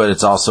 but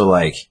it's also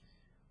like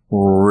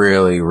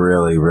really,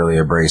 really, really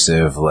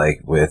abrasive,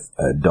 like with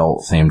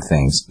adult themed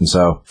things. And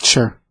so,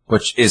 Sure.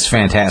 which is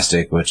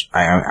fantastic, which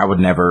I would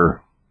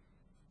never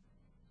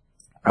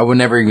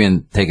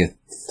even take a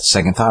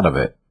second thought of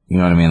it. You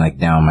know what I mean? Like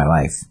now in my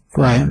life.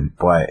 Right.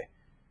 But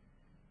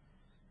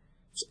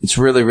it's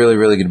really, really,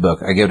 really good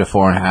book. I give it a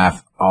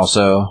 4.5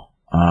 also.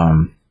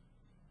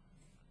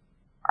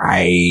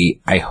 I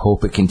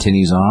hope it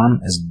continues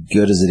on as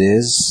good as it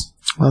is.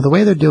 Well, the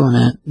way they're doing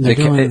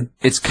it,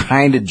 It's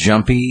kind of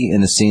jumpy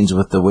in the scenes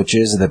with the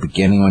witches at the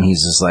beginning when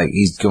he's just like,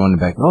 he's going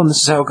back, oh,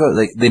 this is how it goes.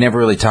 Like, they never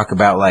really talk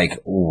about, like,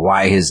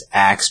 why his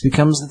axe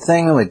becomes the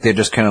thing. Like, they're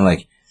just kind of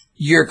like,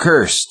 you're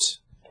cursed.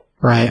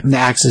 Right. And the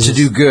axe is To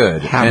do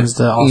good. happens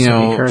to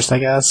also be cursed, I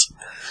guess.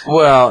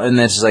 Well, and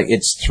that's just like,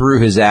 it's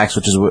through his axe,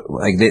 which is what,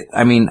 like,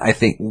 I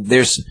think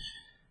there's,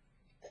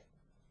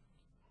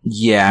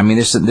 yeah, I mean,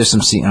 there's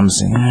some scene, I'm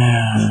saying,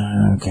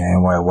 okay,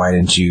 why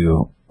didn't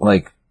you,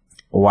 like,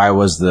 why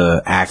was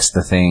the axe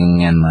the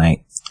thing? And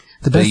like,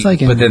 The best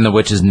but then the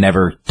witches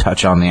never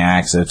touch on the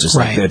axe. It's just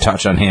like they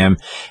touch on him.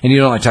 And you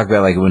don't like talk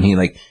about like when he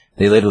like,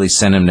 they literally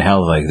send him to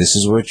hell. Like, this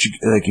is what you,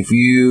 like, if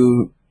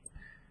you,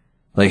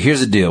 like, here's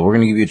the deal. We're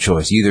going to give you a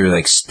choice. Either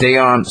like stay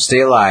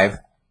alive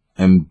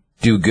and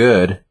do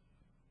good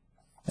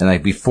and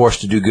like be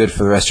forced to do good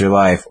for the rest of your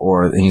life.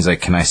 And he's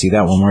like, can I see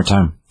that one more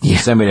time? Yeah.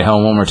 Send me to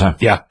hell one more time.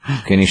 Yeah.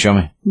 Can you show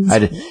me? I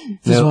did.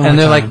 And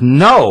they're like,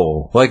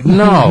 no, like,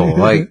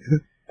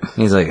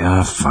 he's like,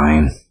 oh,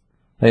 fine.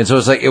 And so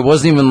it's like, it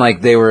wasn't even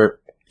like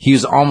he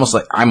was almost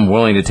like, I'm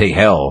willing to take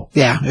hell.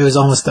 Yeah, it was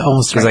almost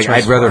He's like,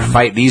 I'd rather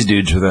fight these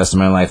dudes for the rest of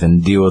my life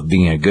than deal with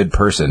being a good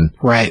person.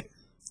 Right.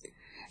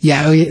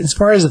 Yeah, as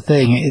far as the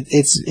thing,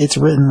 it's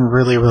written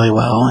really, really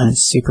well, and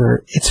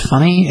it's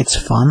funny, it's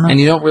fun. And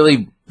you don't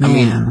really,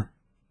 Man.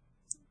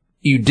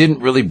 You didn't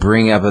really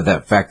bring up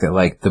that fact that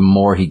like the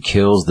more he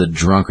kills, the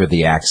drunker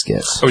the axe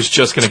gets. I was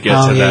just going to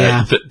get to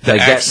yeah. that. The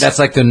Like axe, that's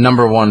like the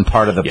number one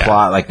part of the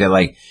plot. Like that,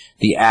 like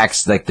the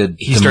axe, like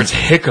he starts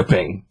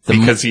hiccuping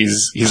because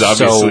he's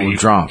obviously so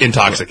drunk,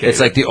 intoxicated. It's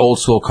like the old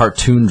school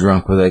cartoon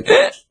drunk with like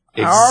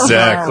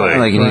exactly,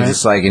 like, and he's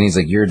just like, and he's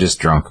like, you're just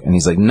drunk, and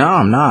he's like, no,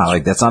 I'm not.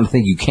 Like that's not a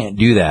thing. You can't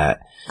do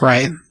that.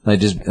 Right.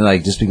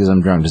 Just because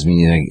I'm drunk doesn't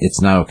mean like,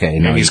 it's not okay.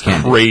 No, and he's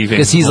can't craving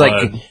because he's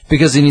blood. like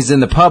because then he's in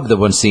the pub. The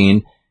one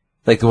scene.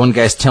 Like, the one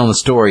guy's telling the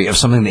story of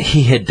something that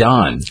he had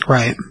done.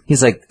 Right.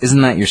 He's like,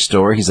 isn't that your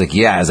story? He's like,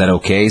 yeah, is that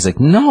okay? He's like,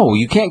 no,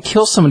 you can't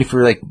kill somebody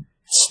for, like,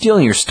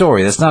 stealing your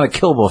story. That's not a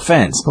killable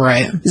offense.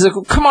 Right. He's like,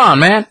 well, come on,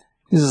 man.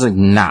 He's just like,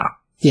 nah.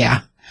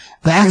 Yeah.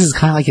 The axe is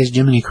kind of like his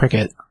Jiminy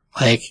Cricket.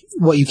 Like,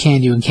 what you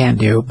can do and can't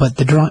do. But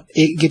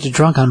it gets you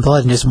drunk on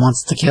blood and just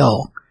wants to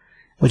kill.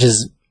 Which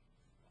is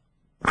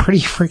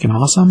pretty freaking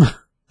awesome.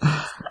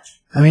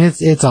 I mean,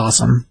 it's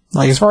awesome.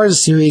 Like, as far as the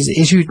series,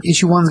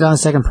 issue 1's got a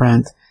second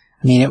print.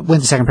 I mean, it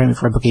went to second print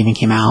before the book even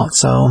came out,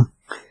 so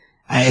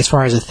as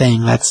far as a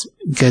thing, that's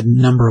good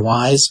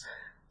number-wise.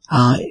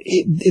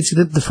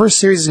 The first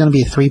series is going to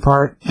be a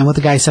 3-part, and what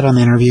the guy said on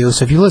the interview,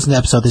 so if you listen to the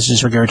episode, this is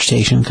just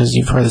regurgitation, because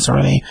you've heard this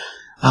already.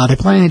 They're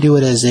planning to do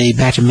it as a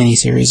batch of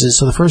miniseries,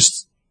 so the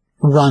first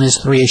run is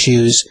 3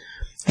 issues,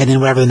 and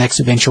then whatever the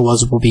next adventure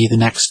was will be the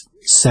next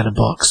set of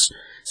books.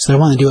 So they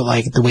want to do it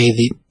like the way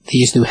they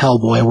used to do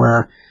Hellboy,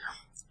 where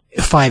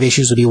 5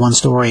 issues would be one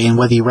story, and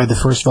whether you read the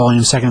first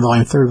volume, second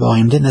volume, third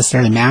volume didn't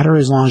necessarily matter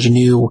as long as you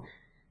knew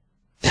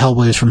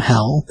Hellboy was from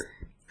hell.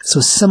 So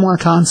similar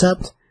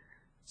concept.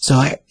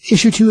 So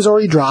issue 2 is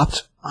already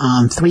dropped.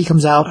 3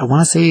 comes out, I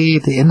want to say,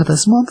 at the end of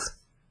this month.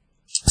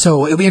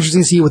 So it'll be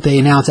interesting to see what they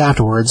announce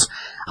afterwards.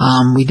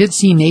 We did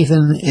see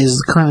Nathan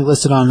is currently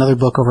listed on another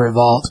book over at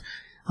Vault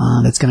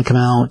that's going to come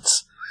out,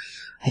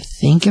 I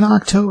think, in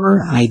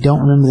October. I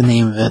don't remember the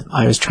name of it.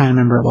 I was trying to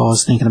remember it while I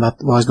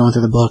was going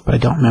through the book, but I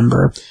don't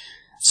remember.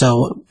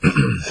 So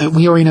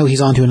we already know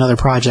he's on to another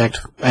project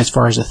as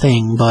far as a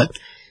thing, but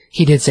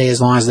he did say as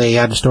long as they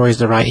had the stories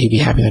to write, he'd be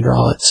happy to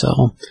draw it.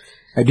 So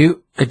I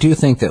do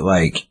think that,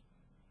 like,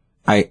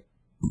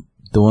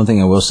 the one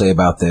thing I will say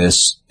about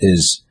this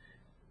is,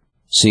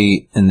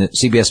 see, and the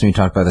CBS me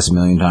talked about this a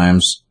million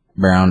times,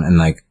 Brown, and,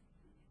 like,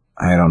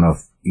 I don't know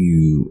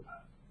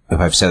if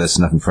I've said this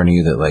enough in front of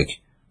you that, like,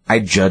 I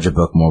judge a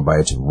book more by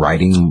its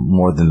writing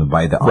more than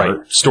by the art.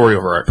 Right, story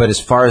over art. But as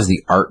far as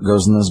the art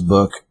goes in this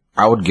book,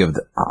 I would give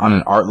on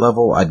an art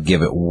level, I'd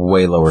give it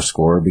way lower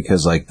score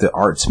because, like, the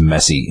art's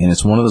messy, and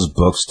it's one of those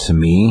books to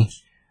me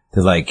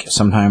that, like,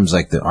 sometimes,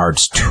 like, the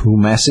art's too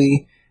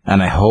messy,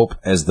 and I hope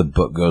as the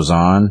book goes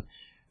on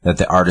that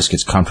the artist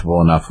gets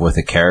comfortable enough with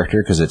the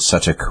character because it's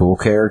such a cool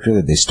character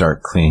that they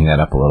start cleaning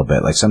that up a little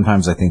bit. Like,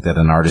 sometimes I think that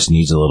an artist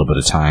needs a little bit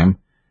of time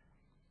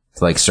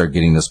to, like, start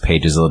getting those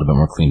pages a little bit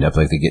more cleaned up.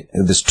 Like,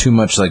 there's too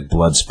much, like,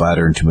 blood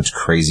splatter and too much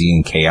crazy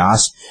and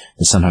chaos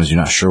that sometimes you're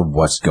not sure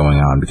what's going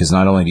on, because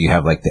not only do you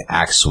have, like, the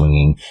axe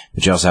swinging,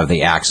 but you also have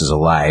the axe is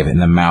alive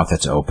and the mouth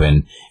that's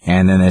open,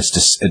 and then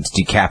it's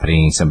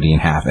decapitating somebody in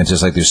half. It's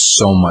just like there's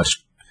so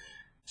much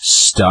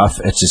stuff.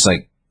 It's just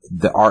like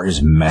the art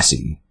is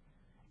messy,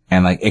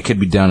 and, like, it could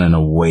be done in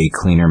a way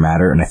cleaner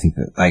manner. And I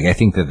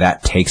think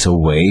that takes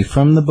away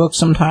from the book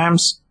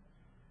sometimes.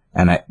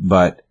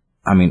 But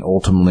I mean,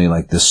 ultimately,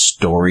 like, the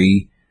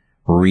story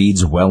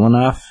reads well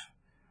enough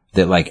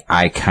that, like,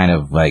 I kind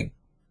of, like,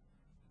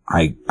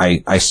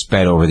 I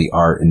sped over the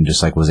art and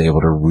just, like, was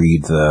able to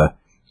read the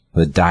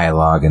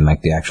dialogue and,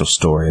 like, the actual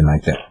story, and,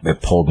 like, that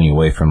it pulled me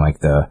away from, like,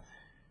 the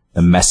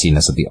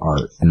messiness of the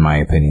art, in my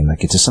opinion.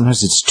 Like, it's just,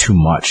 sometimes it's too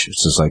much.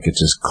 It's just, like,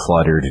 it's just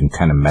cluttered and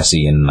kind of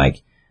messy, and,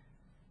 like,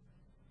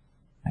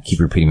 I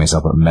keep repeating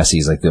myself, but messy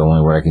is, like, the only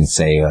word I can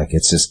say. Like,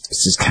 it's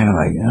just kind of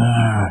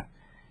like,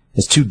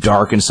 it's too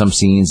dark in some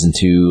scenes and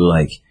too,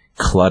 like,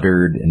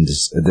 cluttered, and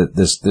just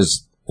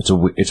there's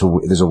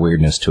a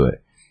weirdness to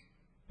it.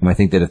 And I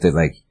think that if they,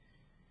 like,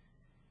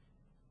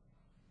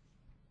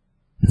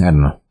 I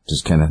don't know,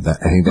 just kind of that.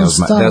 I think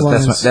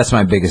that's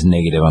my biggest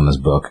negative on this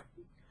book.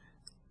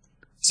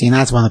 See, and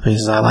that's one of the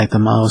pieces I like the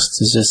most.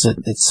 Is just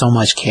that it's so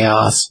much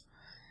chaos,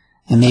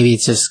 and maybe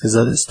it's just because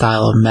of the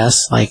style of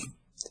mess. Like,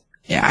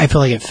 yeah, I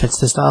feel like it fits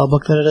the style of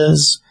book that it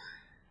is.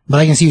 But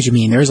I can see what you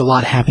mean. There's a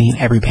lot happening in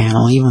every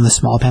panel. Even in the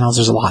small panels,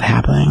 there's a lot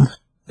happening.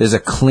 There's a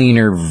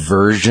cleaner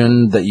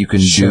version that you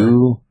can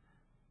do.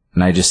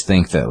 And I just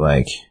think that,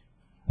 like,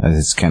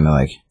 it's kind of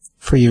like...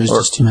 For you, it's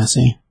just too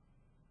messy.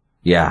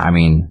 Yeah, I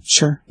mean...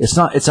 Sure. It's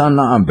not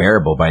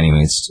unbearable by any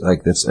means.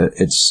 Like,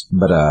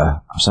 but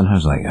I'm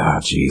sometimes like,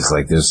 geez,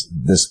 like, this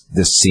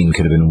scene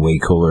could have been way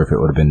cooler if it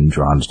would have been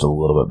drawn just a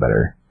little bit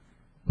better.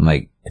 And,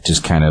 like, it's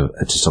just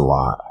a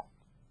lot.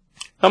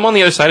 I'm on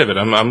the other side of it.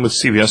 I'm with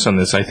CBS on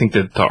this. I think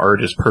that the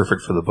art is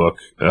perfect for the book.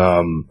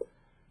 And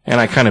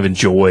I kind of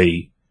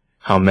enjoy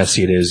how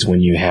messy it is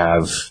when you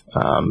have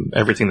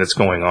everything that's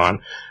going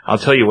on. I'll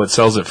tell you what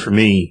sells it for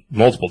me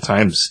multiple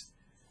times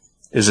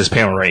is this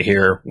panel right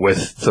here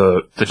with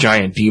the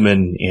giant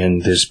demon in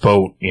this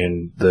boat,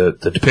 and the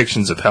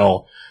depictions of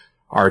hell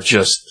are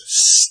just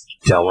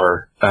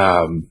stellar.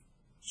 I'm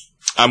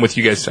with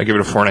you guys. I give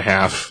it a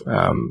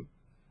 4.5.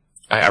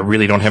 I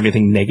really don't have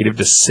anything negative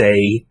to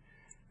say.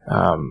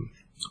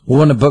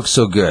 When a book's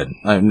so good,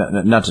 not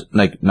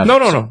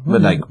No.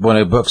 But like when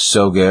a book's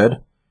so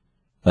good,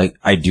 like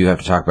I do have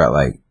to talk about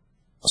like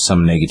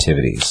some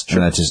negativities,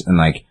 and that's just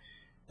like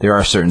there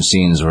are certain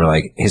scenes where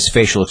like his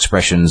facial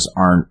expressions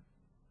aren't.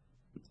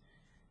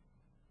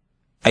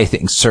 I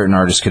think certain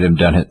artists could have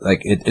done it.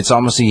 Like it's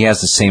almost he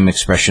has the same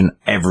expression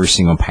every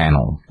single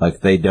panel. Like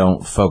they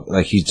don't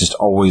like he just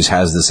always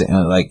has this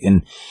like,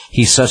 and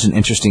he's such an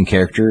interesting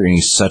character, and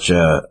he's such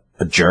a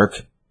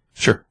jerk.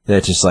 Sure.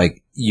 That just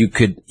like you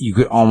could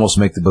almost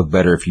make the book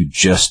better if you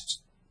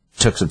just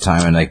took some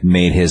time and like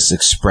made his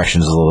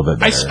expressions a little bit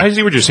better. I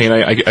see what you're saying.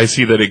 I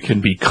see that it can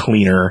be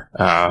cleaner.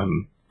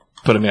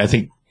 But I mean,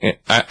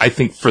 I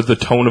think for the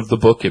tone of the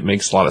book, it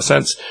makes a lot of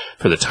sense.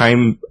 For the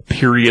time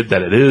period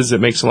that it is,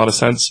 it makes a lot of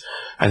sense.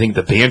 I think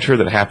the banter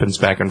that happens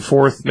back and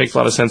forth makes a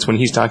lot of sense when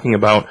he's talking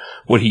about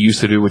what he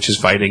used to do, which is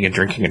fighting and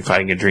drinking and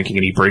fighting and drinking,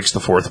 and he breaks the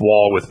fourth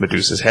wall with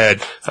Medusa's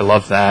head. I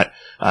love that.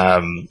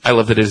 I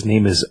love that his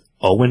name is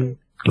Owen.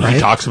 Right. He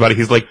talks about it.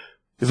 He's like,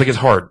 it's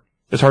hard.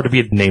 It's hard to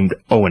be named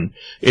Owen.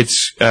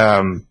 It's,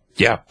 I'd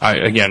give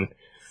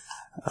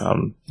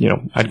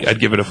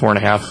it a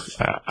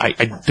 4.5.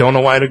 I don't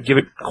know why I'd give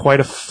it quite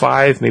a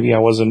 5. Maybe I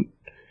wasn't.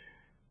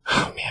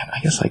 Oh man,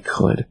 I guess I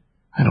could.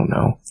 I don't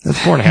know. It's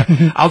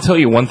 4.5. I'll tell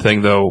you one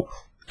thing though.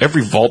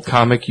 Every Vault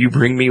comic you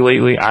bring me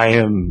lately, I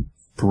am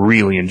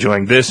really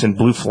enjoying this. And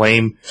Blue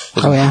Flame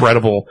was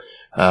incredible.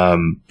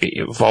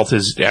 Vault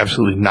is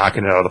absolutely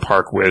knocking it out of the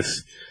park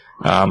with.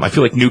 I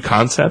feel like new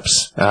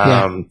concepts.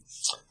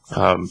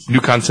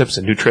 New concepts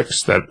and new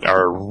tricks that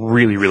are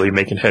really, really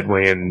making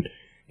headway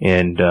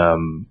and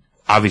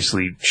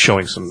obviously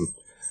showing some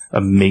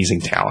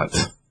amazing talent.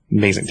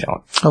 Amazing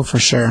talent. Oh, for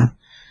sure.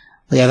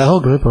 Yeah, the whole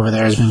group over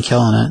there has been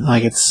killing it.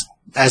 Like it's,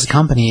 as a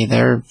company,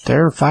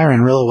 they're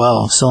firing really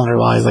well,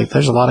 cylinder-wise. Like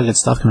there's a lot of good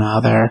stuff coming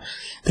out there.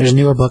 There's a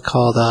newer book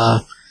called,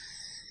 The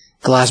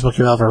Last Book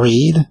You'll Ever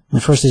Read.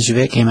 The first issue of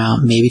it came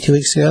out maybe 2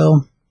 weeks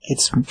ago.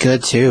 It's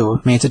good too.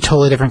 I mean, it's a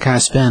totally different kind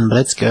of spin, but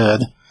it's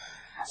good.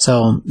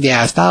 So,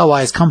 yeah,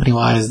 style-wise,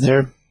 company-wise,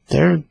 they're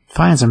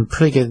finding some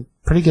pretty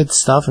good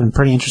stuff and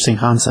pretty interesting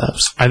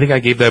concepts. I think I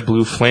gave that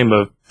Blue Flame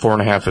a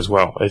 4.5 as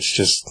well. It's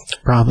just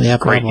probably.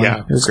 Great, yeah.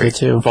 It was great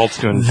too. Vault's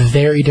doing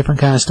very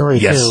different kind of story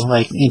too,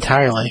 like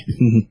entirely.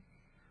 Mm-hmm.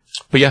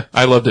 But yeah,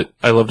 I loved it.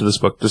 I loved this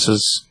book. This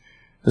is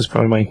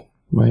probably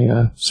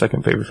my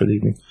second favorite for the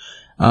evening.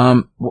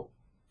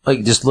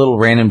 Like just little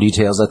random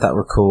details I thought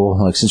were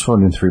cool. Like since we're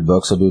doing 3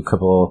 books, I'll do a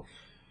couple.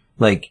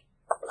 Like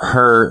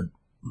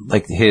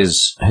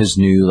his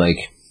new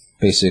like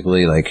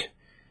basically like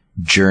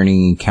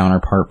journey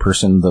counterpart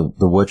person,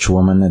 the witch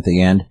woman at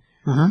the end.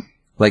 Mm-hmm.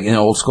 Like in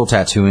old school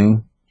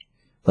tattooing,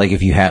 like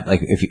if you had like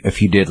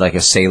if you did like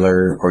a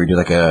sailor or you did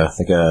like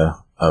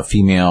a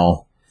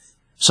female,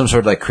 some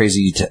sort of like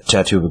crazy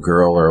tattoo of a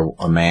girl or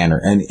a man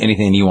or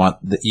anything you want.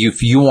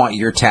 If you want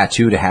your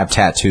tattoo to have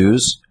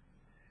tattoos,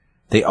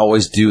 they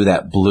always do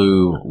that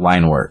blue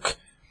line work.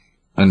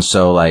 And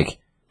so like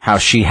how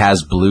she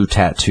has blue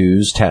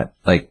tattoos,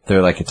 like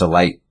they're like it's a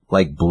light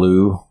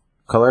blue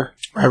color.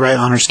 Right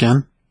on her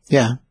skin.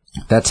 Yeah.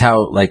 That's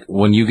how, like,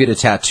 when you get a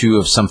tattoo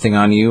of something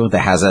on you that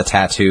has a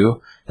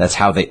tattoo, that's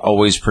how they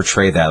always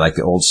portray that. Like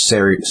the old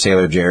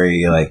Sailor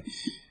Jerry,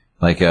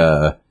 like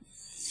a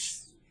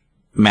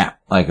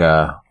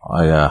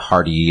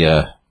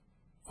Hardy,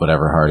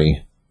 whatever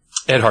Hardy.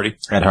 Ed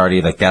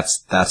Hardy. Like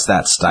that's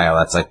that style.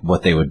 That's like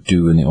what they would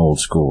do in the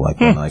old school. Like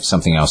when, like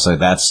something else. Like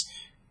that's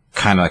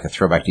kind of like a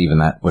throwback to even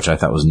that, which I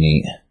thought was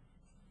neat.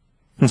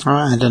 All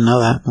right. I didn't know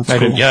that. That's cool. I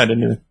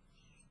didn't either.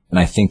 And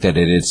I think that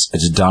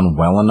it's done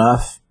well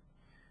enough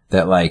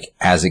that like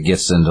as it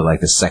gets into like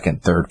the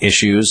second, third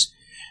issues,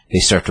 they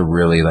start to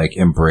really like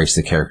embrace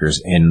the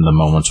characters in the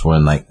moments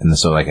when like, and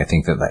so like I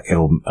think that like,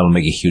 it'll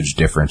make a huge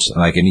difference.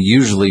 Like, and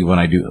usually when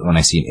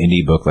I see an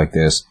indie book like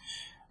this,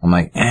 I'm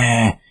like,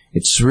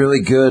 it's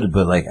really good,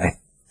 but like I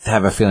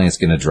have a feeling it's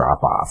going to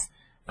drop off.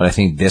 But I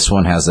think this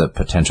one has a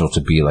potential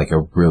to be like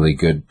a really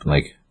good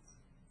like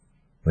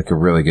a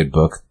really good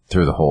book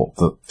through the whole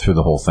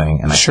thing.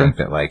 And I think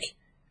that like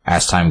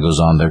as time goes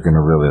on, they're going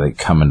to really like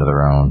come into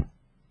their own.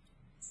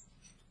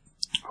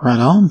 Right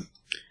on.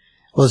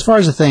 Well, as far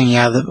as the thing,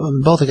 yeah,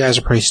 both the guys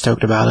are pretty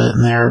stoked about it,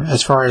 and they're,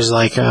 as far as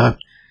like a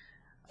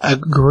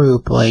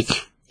group, like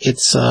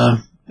it's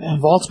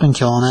Vault's been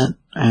killing it,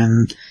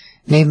 and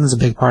Nathan's a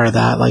big part of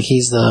that. Like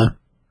he's the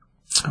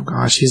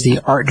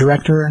art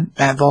director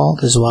at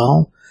Vault as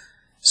well.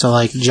 So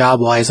like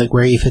job wise, like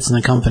where he fits in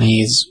the company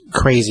is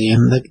crazy,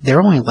 and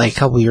they're only like a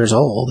couple years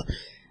old.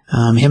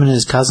 Him and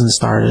his cousin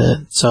started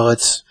it, so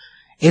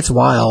it's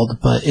wild.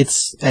 But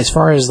it's, as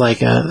far as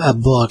like a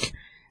book.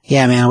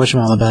 Yeah, man, I wish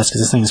him all the best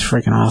because this thing is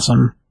freaking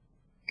awesome.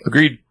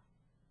 Agreed.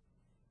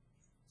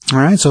 All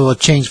right, so we'll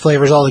change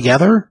flavors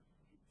altogether.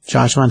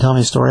 Josh, you want to tell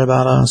me a story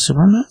about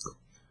Superman?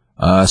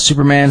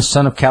 Superman,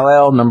 Son of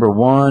Kal-El,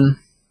 #1.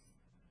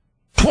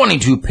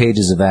 22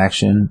 pages of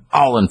action,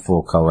 all in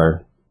full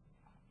color.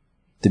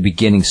 The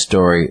beginning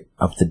story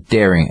of the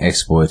daring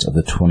exploits of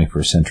the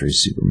 21st century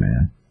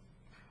Superman.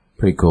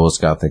 Pretty cool. It's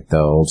got like the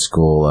old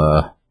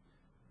school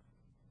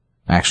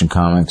Action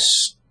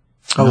Comics.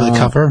 Oh, the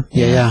cover?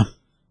 Yeah.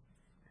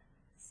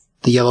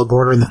 The yellow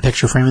border and the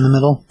picture frame in the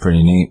middle.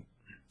 Pretty neat.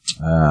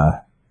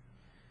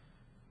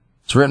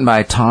 It's written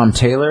by Tom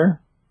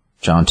Taylor.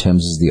 John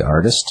Timms is the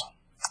artist.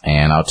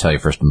 And I'll tell you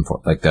first and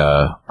foremost, like,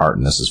 the art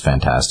in this is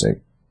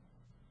fantastic.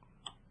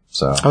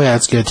 So. Oh yeah,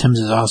 that's good. Timms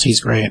is awesome.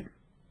 He's great.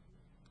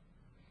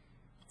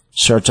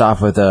 Starts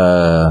off with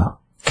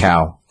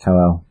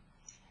Kal-El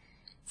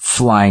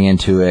flying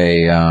into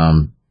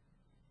and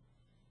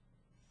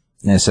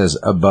it says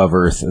above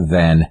Earth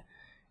then,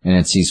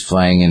 and he's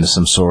flying into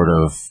some sort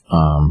of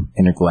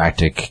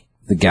intergalactic,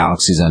 the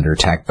galaxy's under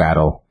attack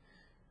battle,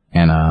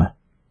 and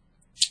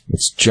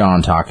it's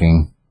John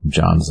talking.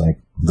 John's like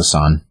the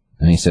son,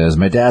 and he says,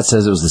 "My dad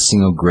says it was the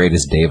single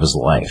greatest day of his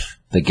life.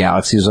 The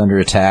galaxy was under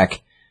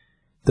attack,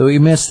 though he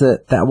admits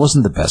that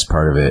wasn't the best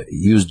part of it.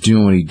 He was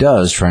doing what he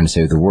does, trying to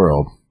save the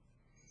world."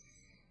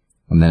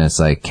 And then it's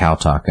like Cal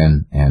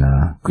talking, and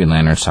Green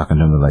Lantern's talking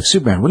to him. They're like,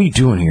 "Superman, what are you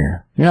doing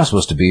here? You're not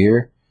supposed to be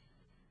here."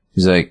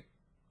 He's like,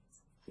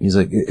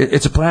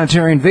 "It's a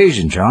planetary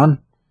invasion, John."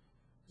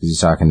 He's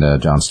talking to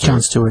John Stewart.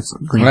 John Stewart's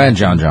Green And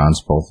John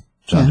Johns, both.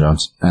 John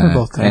Jones. They're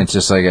both there. And it's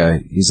just like,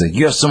 he's like,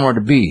 "You have somewhere to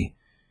be."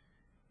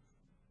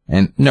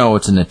 And no,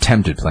 it's an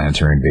attempted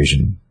planetary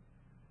invasion.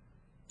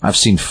 I've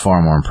seen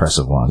far more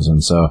impressive ones.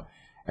 And so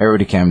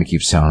everybody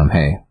keeps telling him,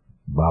 "Hey,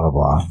 blah, blah,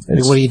 blah.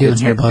 What are you doing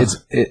here, bud?"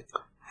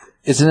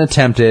 It's an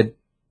attempted,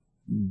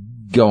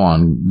 go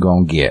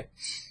on, get.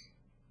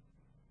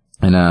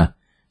 And,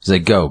 he's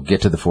like, "Go,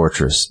 get to the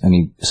fortress."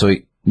 And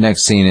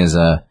next scene is,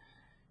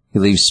 he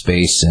leaves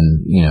space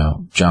and,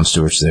 John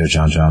Stewart's there,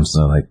 John Johns,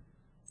 they're like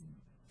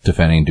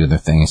defending, doing their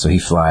thing. So he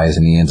flies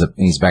and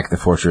he's back at the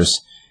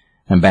fortress,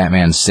 and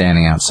Batman's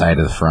standing outside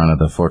of the front of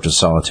the Fortress of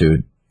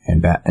Solitude.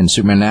 And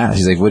Superman asks,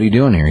 he's like, "What are you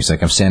doing here?" He's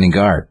like, "I'm standing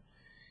guard."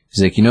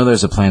 He's like,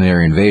 "There's a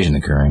planetary invasion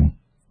occurring."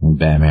 And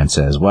Batman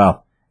says,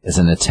 "Well, it's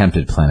an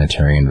attempted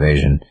planetary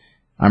invasion.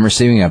 I'm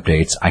receiving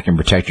updates. I can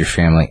protect your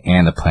family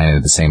and the planet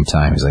at the same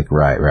time." He's like,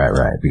 right.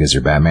 Because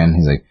you're Batman.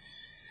 He's like,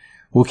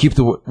 "We'll keep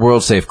the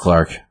world safe,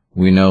 Clark.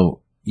 We know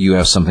you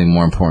have something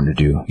more important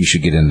to do. You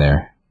should get in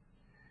there."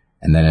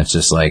 And then it's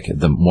just like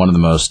one of the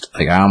most,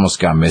 like, I almost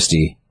got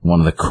misty. One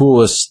of the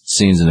coolest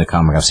scenes in the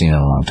comic I've seen in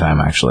a long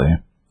time, actually.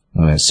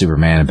 When it's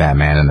Superman and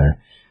Batman, and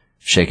they're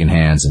shaking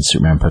hands, and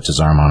Superman puts his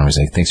arm on him. He's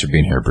like, "Thanks for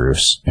being here,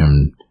 Bruce."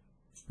 And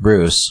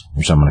Bruce,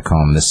 which I'm going to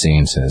call him in this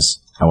scene, says,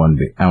 I wouldn't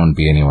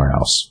be anywhere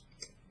else."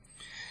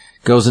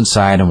 Goes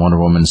inside, and Wonder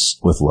Woman's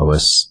with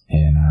Lois,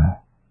 and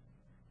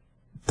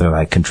they're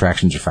like,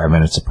 contractions are 5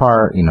 minutes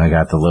apart. I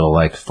got the little,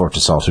 like,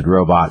 Fortress Solitude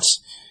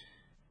robots.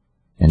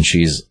 And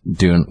she's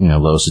doing,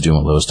 Lois is doing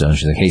what Lois does.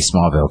 She's like, "Hey,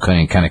 Smallville,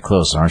 cutting kind of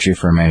close, aren't you,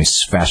 for a man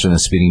who's faster than a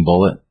speeding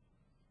bullet?"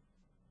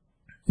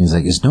 He's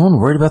like, "Is no one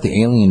worried about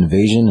the alien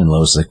invasion?" And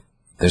Lois is like,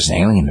 "There's an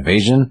alien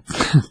invasion?"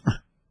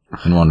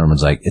 And Wonder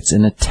Woman's like, "It's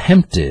an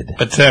attempted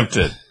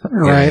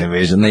Right.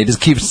 invasion." They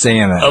just keep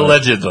saying that.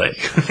 Allegedly.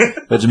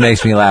 Which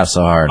makes me laugh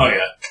so hard. Oh,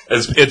 yeah.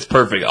 It's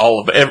perfect. All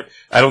of it.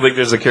 I don't think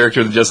there's a character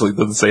in the Justice League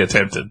that doesn't say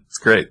attempted. It's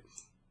great.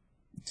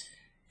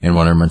 And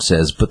Wonder Woman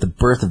says, "But the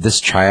birth of this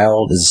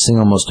child is the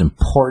single most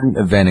important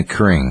event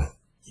occurring.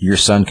 Your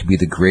son could be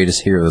the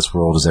greatest hero this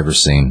world has ever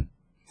seen."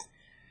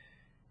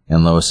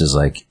 And Lois is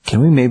like,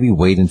 "Can we maybe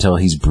wait until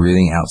he's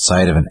breathing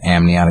outside of an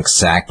amniotic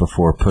sac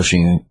before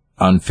pushing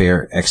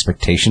unfair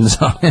expectations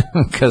on him?"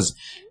 Because,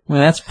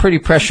 that's pretty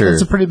pressure.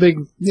 It's a pretty big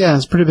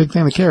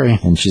thing to carry.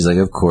 And she's like,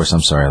 "Of course,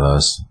 I'm sorry,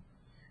 Lois."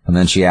 And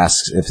then she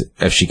asks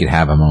if she could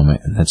have a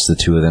moment. And that's the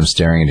two of them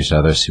staring at each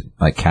other,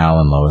 like Cal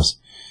and Lois.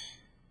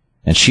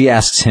 And she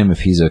asks him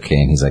if he's okay,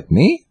 and he's like,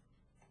 "Me?"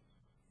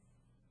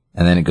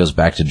 And then it goes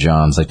back to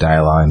John's, like,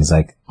 dialogue, and he's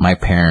like, "My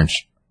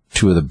parents,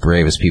 two of the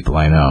bravest people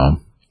I know,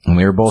 and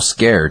we were both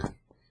scared."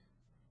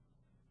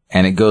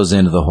 And it goes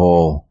into the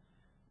whole,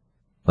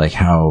 like,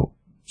 how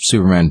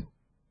Superman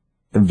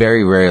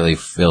very rarely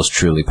feels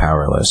truly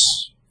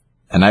powerless.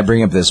 And I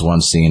bring up this one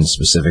scene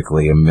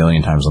specifically a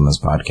million times on this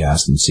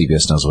podcast, and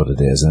CBS knows what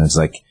it is. And it's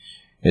like,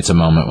 it's a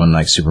moment when,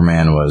 like,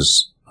 Superman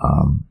was,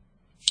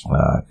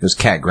 it was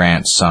Cat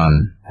Grant's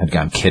son had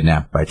gotten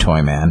kidnapped by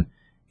Toyman,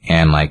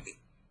 and, like,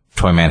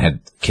 Toyman had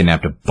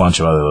kidnapped a bunch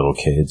of other little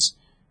kids,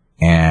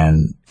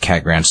 and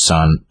Cat Grant's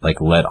son, like,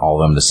 led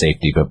all of them to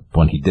safety, but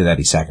when he did that,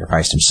 he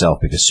sacrificed himself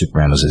because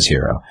Superman was his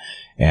hero.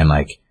 And,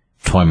 like,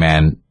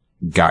 Toyman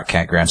got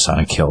Cat Grant's son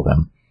and killed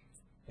him.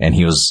 And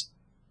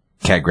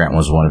Cat Grant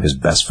was one of his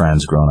best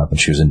friends growing up, and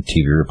she was a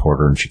TV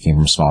reporter, and she came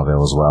from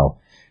Smallville as well.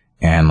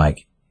 And,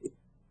 like,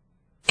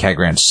 Cat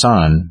Grant's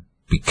son,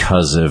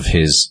 because of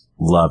his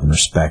love and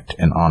respect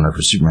and honor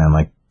for Superman,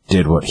 like,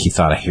 did what he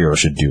thought a hero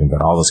should do and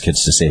got all those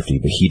kids to safety,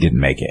 but he didn't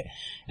make it.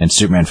 And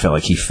Superman felt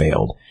like he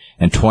failed.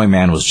 And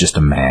Toyman was just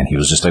a man. He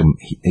was just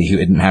he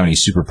didn't have any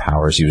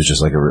superpowers. He was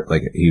just like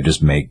he would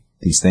just make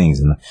these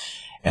things.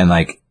 And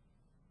like,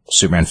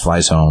 Superman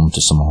flies home to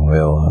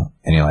Smallville,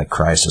 and he, like,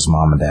 cries to his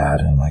mom and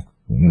dad, and, like,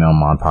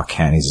 Mom and Pa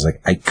can't. He's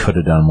like, "I could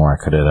have done more.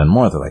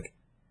 They're like,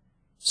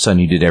 "Son,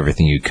 you did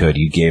everything you could.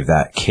 You gave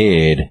that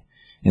kid,"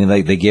 and,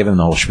 like, they gave him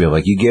the whole spiel,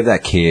 like, "You gave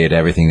that kid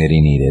everything that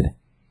he needed."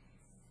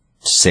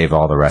 save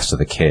all the rest of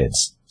the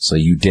kids. So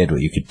you did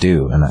what you could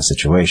do in that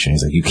situation.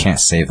 He's like, you can't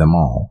save them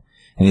all.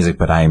 And he's like,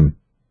 but I'm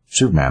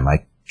Superman,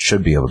 like,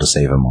 should be able to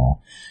save them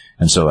all.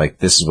 And so, like,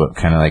 this is what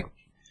kind of, like,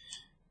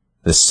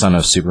 the son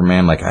of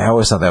Superman, like, I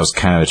always thought that was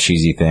kind of a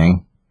cheesy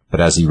thing. But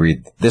as you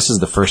read, this is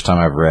the first time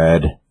I've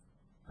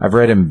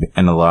read him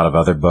in a lot of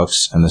other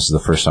books, and this is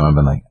the first time I've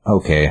been like,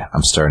 okay,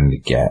 I'm starting to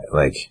get,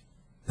 like,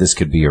 this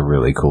could be a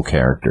really cool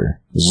character.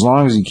 As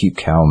long as you keep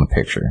Cal in the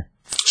picture.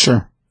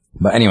 Sure.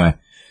 But anyway,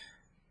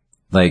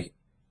 like,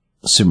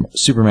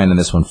 Superman in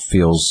this one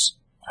feels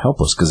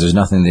helpless because there's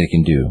nothing they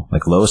can do.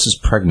 Like, Lois is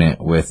pregnant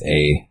with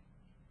a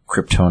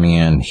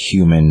Kryptonian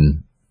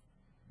human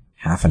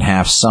half and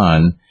half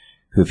son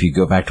who, if you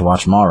go back to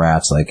watch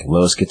Mallrats, like,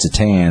 Lois gets a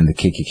tan, the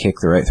kid can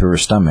kick right through her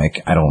stomach.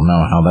 I don't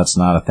know how that's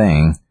not a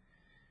thing,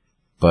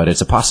 but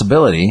it's a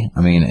possibility.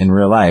 I mean, in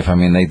real life, I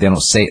mean, they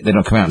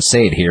don't come out and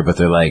say it here, but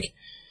they're like,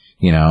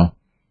 you know,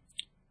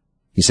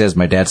 he says,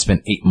 my dad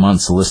spent 8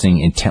 months listening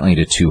intently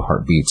to 2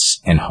 heartbeats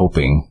and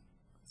hoping.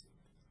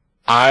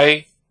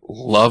 I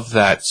love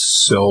that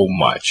so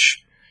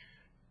much.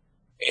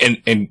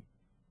 And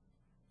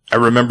I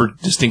remember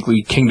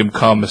distinctly Kingdom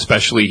Come,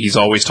 especially, he's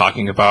always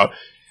talking about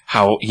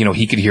how, you know,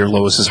 he could hear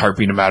Lois's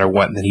heartbeat no matter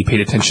what, and then he paid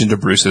attention to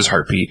Bruce's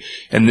heartbeat.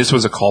 And this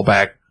was a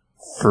callback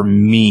for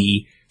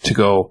me to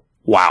go,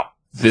 wow,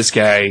 this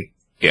guy,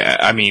 yeah,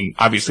 I mean,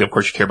 obviously, of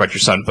course, you care about your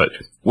son, but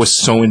was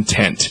so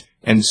intent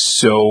and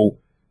so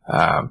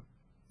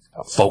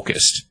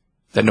focused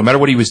that no matter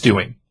what he was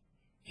doing,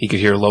 he could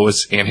hear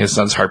Lois and his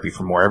son's heartbeat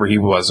from wherever he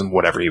was and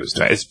whatever he was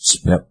doing. It's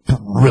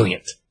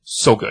brilliant.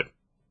 So good.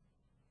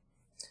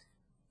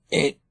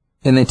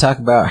 And they talk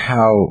about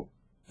how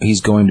he's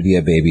going to be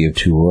a baby of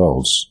 2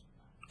 worlds,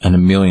 and a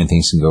million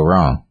things can go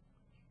wrong.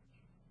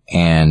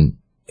 And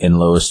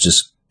Lois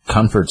just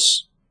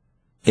comforts.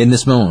 In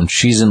this moment,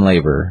 she's in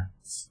labor.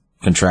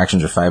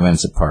 Contractions are 5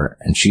 minutes apart,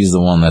 and she's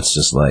the one that's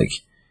just like,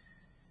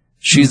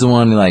 she's the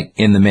one like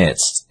in the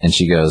midst, and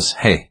she goes,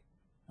 hey,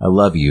 I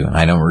love you, and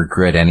I don't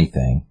regret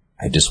anything.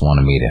 I just want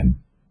to meet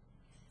him.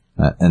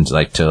 And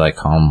like to like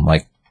calm,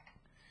 like,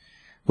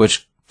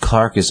 which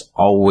Clark is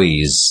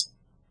always,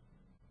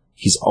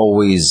 he's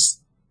always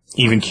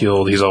even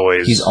keeled. He's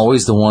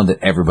always the one that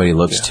everybody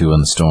looks to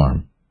in the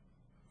storm.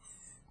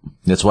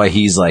 That's why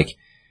he's like,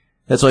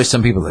 that's why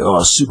some people are like,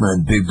 oh,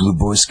 Superman, big blue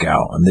Boy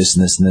Scout, and this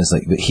and this and this.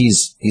 Like, but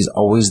he's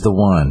always the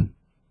one.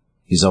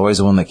 He's always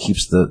the one that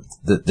keeps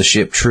the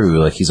ship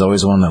true. Like, he's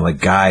always the one that like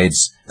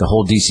guides the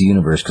whole DC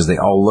universe, because they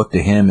all look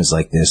to him as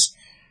like this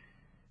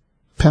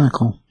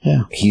pinnacle.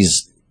 Yeah,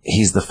 he's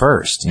the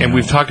first. And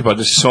we've talked about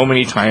this so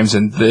many times,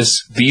 and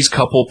these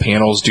couple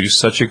panels do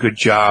such a good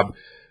job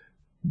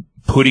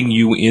putting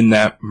you in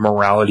that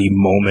morality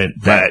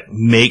moment that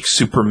makes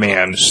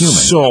Superman human.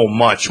 So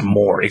much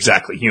more,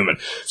 exactly, human,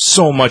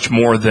 so much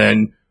more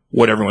than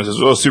what everyone says,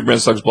 oh, Superman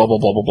sucks, blah, blah,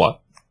 blah, blah, blah.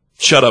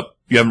 Shut up,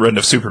 you haven't read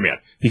enough Superman,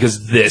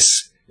 because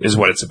this is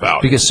what it's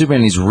about. Because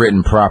Superman is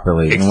written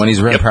properly, and when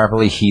he's written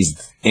properly,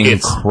 he's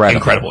incredible. It's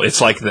incredible.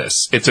 It's like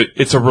this. It's a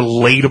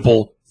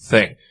relatable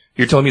thing.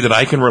 You're telling me that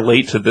I can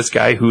relate to this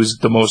guy who's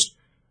the most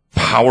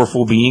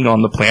powerful being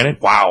on the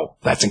planet? Wow,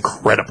 that's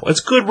incredible.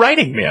 It's good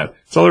writing, man.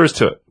 That's all there is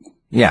to it.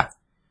 Yeah.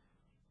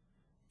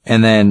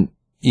 And then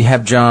you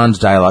have John's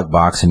dialogue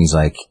box, and he's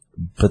like,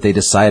 but they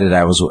decided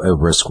I was a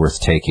risk worth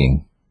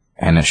taking.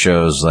 And it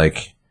shows,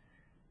 like,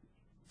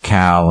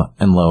 Cal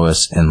and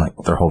Lois, and, like,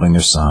 they're holding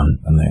their son,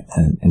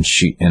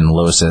 and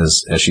Lois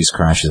says, as she's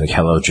crying, she's like,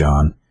 hello,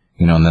 John.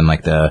 You know, and then,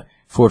 like, the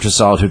Fortress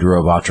Solitude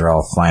robots are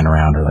all flying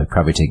around, or, like,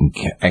 probably taking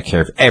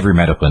care of every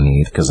medical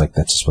need, because, like,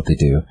 that's just what they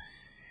do.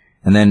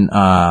 And then,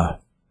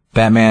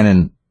 Batman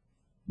and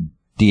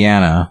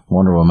Deanna,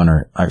 Wonder Woman,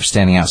 are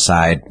standing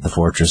outside the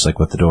fortress, like,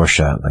 with the door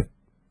shut, like,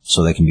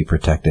 so they can be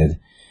protected.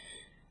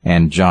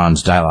 And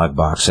John's dialogue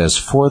box says,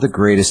 4 of the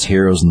greatest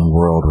heroes in the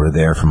world were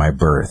there for my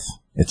birth.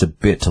 It's a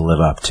bit to live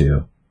up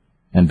to.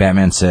 And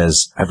Batman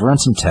says, I've run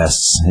some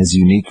tests. His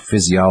unique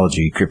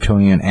physiology,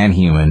 Kryptonian and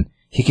human,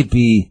 he could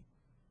be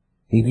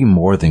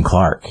more than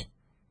Clark.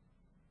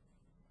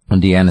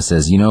 And Deanna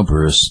says, you know,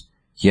 Bruce,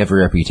 you have a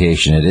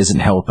reputation. It isn't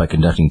helped by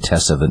conducting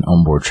tests of an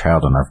onboard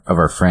child of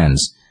our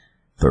friends.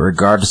 But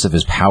regardless of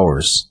his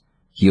powers,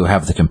 he'll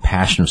have the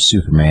compassion of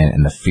Superman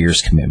and the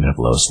fierce commitment of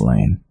Lois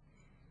Lane.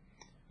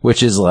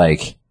 Which is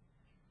like,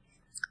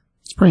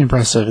 it's pretty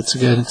impressive. It's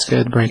a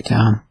good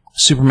breakdown.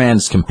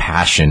 Superman's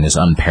compassion is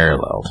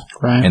unparalleled,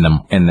 right? In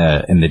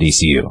the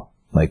DCU.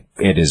 Like,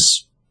 it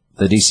is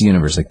the DC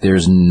universe. Like,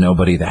 there's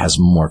nobody that has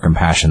more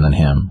compassion than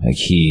him. Like,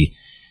 he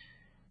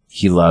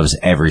loves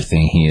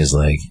everything. He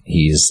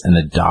is an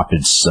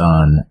adopted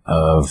son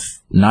of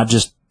not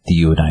just the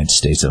United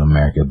States of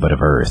America, but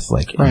of Earth.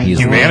 Like, right. He's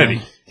humanity.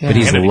 Loved, but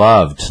he's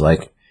loved.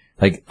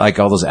 Like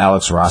all those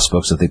Alex Ross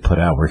books that they put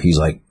out where he's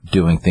like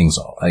doing things,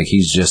 like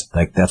he's just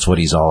like, that's what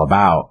he's all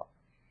about.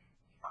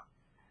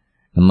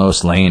 And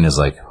Lois Lane is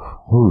like,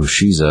 ooh,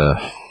 she's a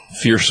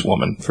fierce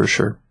woman for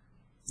sure.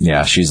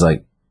 Yeah, she's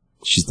the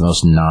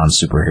most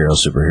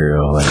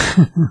superhero.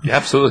 Like, yeah,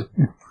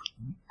 absolutely.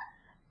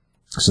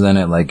 So then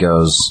it like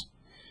goes,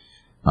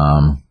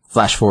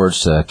 flash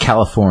forwards to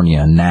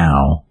California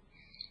now,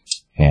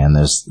 and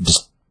there's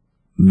just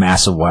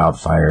massive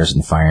wildfires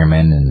and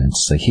firemen, and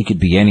it's like he could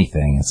be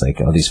anything. It's like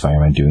all these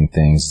firemen doing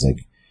things. It's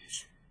like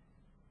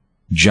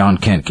John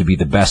Kent could be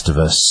the best of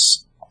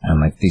us, and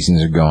like these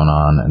things are going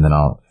on, and then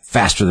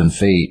faster than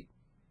fate,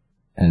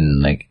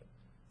 and like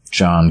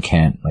John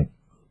Kent like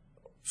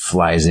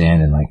flies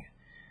in and like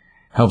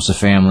helps the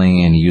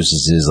family, and he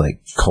uses his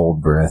like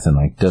cold breath and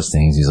like does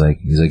things. He's like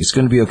it's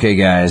gonna be okay,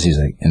 guys. He's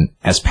like, and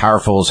as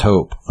powerful as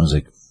hope. I was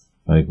like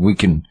we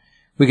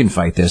can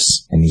fight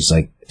this. And he's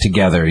like,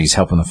 together he's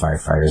helping the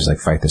firefighters like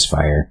fight this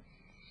fire.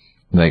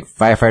 Like,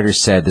 firefighters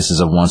said this is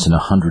a once in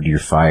 100-year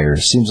fire.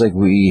 Seems like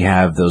we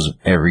have those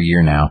every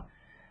year now.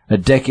 A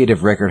decade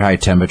of record high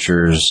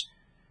temperatures.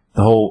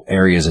 The whole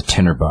area is a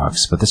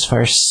tinderbox, but this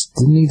fire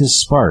still needs a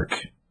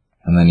spark.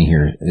 And then you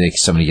hear like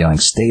somebody yelling,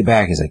 "Stay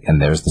back!" He's like,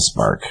 and there's the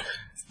spark.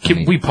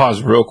 Can we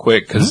pause real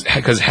quick?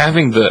 Because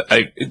having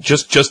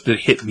just that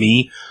hit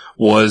me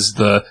was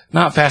the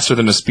not faster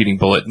than a speeding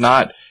bullet,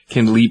 not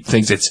can leap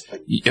things. It's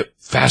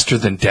faster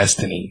than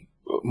destiny,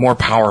 more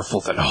powerful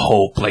than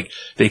hope. Like,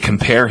 they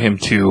compare him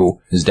to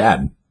his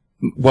dad.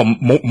 Well,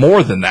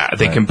 more than that,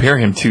 they right. compare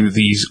him to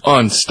these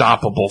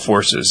unstoppable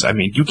forces. I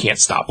mean, you can't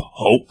stop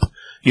hope.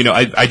 You know,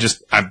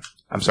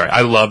 I'm sorry.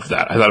 I loved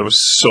that. I thought it was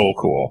so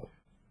cool.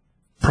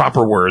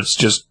 Proper words,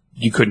 just,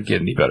 you couldn't get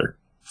any better.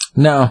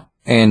 No,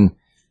 and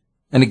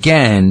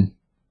again,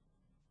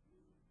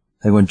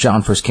 like when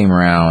John first came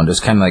around, it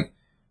was kind of like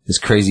this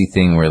crazy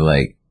thing where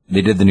like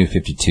they did the New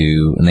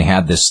 52, and they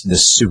had this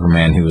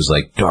Superman who was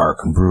like dark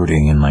and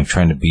brooding and like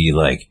trying to be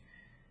like,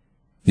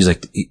 he's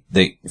like,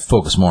 they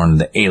focus more on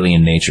the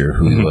alien nature of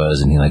who he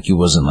was, and he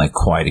wasn't like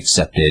quite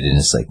accepted, and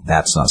it's like,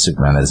 that's not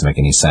Superman, that doesn't make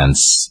any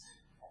sense.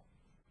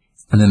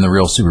 And then the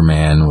real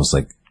Superman was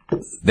like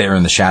there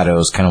in the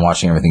shadows, kind of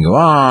watching everything go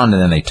on,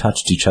 and then they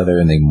touched each other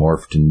and they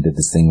morphed and did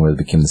this thing where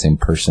they became the same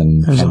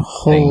person. There's a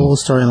whole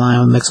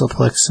storyline with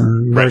Mixoplex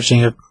and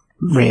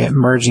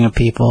merging of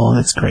people.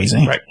 It's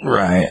crazy.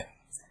 Right.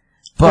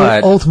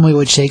 But ultimately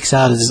what shakes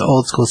out is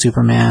old school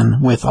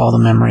Superman with all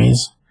the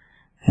memories.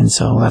 And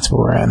so that's where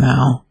we're at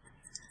now.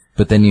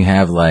 But then you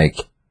have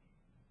like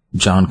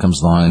John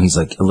comes along and he's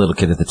like a little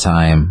kid at the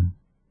time,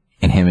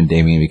 and him and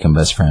Damian become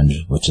best friends,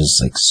 which is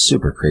like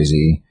super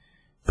crazy,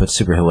 but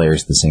super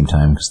hilarious at the same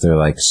time because they're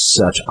like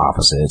such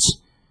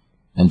opposites.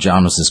 And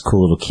John was this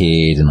cool little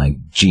kid in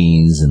like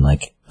jeans and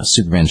like a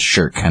Superman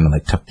shirt kind of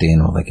like tucked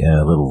in with like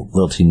a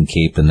little teeny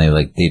cape, and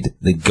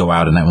they'd go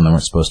out at night when they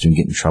weren't supposed to and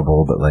get in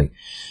trouble, but like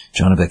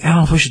John would be like, I don't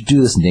know if we should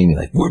do this, and Damian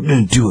like, we're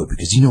gonna do it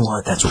because you know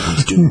what, that's what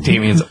we do.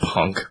 Damian's a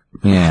punk.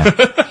 Yeah,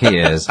 he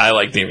is. I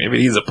like Damian, but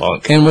he's a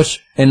punk.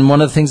 And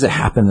one of the things that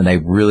happened that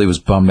I really was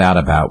bummed out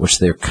about, which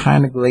they're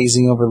kind of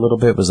glazing over a little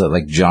bit, was that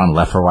like John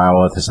left for a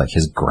while with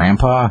his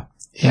grandpa.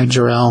 Yeah,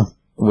 Jor-El.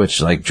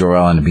 Which like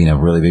Jor-El ended up being a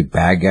really big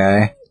bad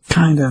guy.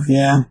 Kind of,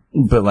 yeah.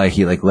 But like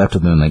he like left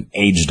with him and like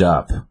aged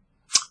up.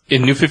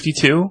 In New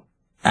 52?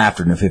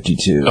 After New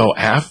 52. Oh,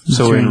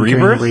 so in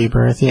Rebirth?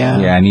 Rebirth, yeah.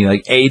 Yeah, and he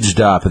like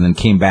aged up and then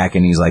came back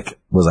and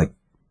was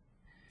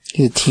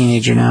he's a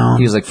teenager now.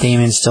 He was like,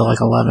 Damian's still like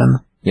 11.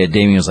 Yeah,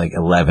 Damian was like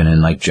 11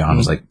 and like John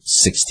was like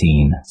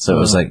 16. So it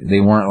was like they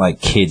weren't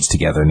like kids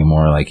together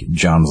anymore. Like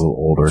John was a little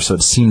older, so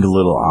it seemed a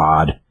little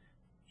odd.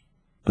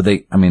 But they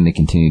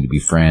continued to be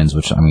friends,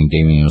 which, I mean,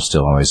 Damian was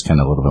still always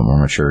kind of a little bit more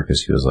mature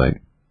because he was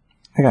like,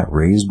 I got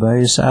raised by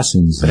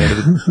assassins. Head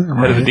of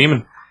the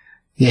demon.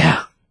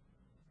 Yeah.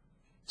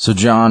 So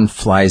John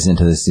flies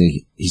into this.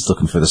 He's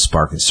looking for the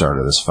spark that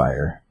started this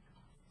fire.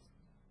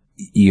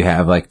 You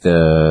have like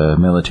the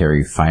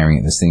military firing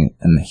at this thing,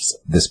 and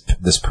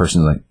this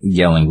person like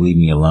yelling, "Leave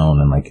me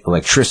alone!" and like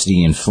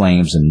electricity and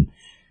flames and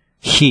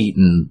heat,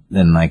 and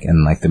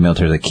the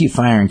military like, keep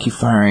firing,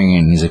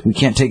 and he's like, we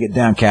can't take it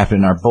down,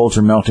 Captain. Our bolts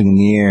are melting in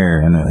the air,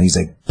 and he's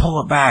like,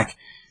 pull it back,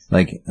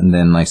 like, and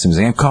then like somebody's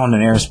like, I'm calling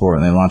an air support,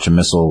 and they launch a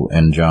missile,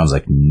 and John's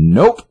like,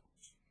 nope.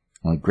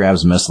 Like,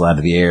 grabs a missile out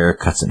of the air,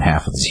 cuts it in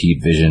half with his heat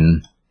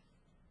vision.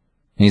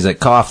 And he's like,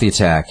 call off the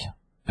attack.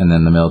 And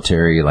then the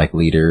military, like,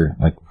 leader,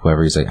 like,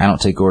 whoever, he's like, I don't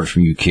take orders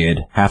from you,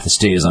 kid. Half the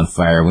state is on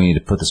fire. We need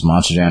to put this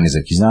monster down. He's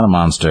like, he's not a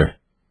monster.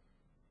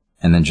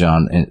 And then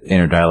John, in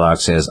inner dialogue,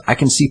 says, I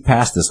can see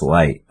past this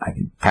light. I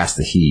can past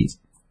the heat.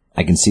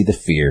 I can see the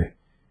fear.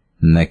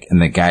 And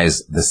the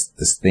guy's, this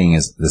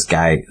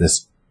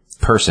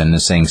person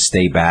is saying,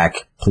 stay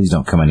back. Please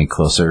don't come any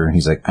closer.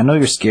 He's like, I know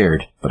you're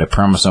scared, but I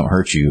promise I won't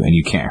hurt you, and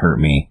you can't hurt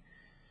me.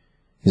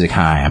 He's like,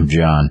 hi, I'm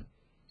John.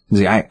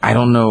 He's like, I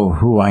don't know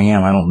who I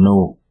am. I don't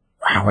know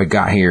how I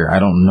got here. I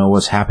don't know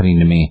what's happening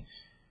to me.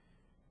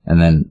 And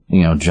then,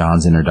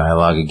 John's inner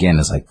dialogue again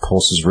is like,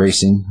 pulse is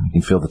racing. I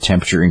can feel the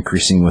temperature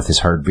increasing with his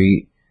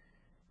heartbeat.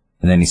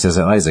 And then he says,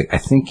 he's like, I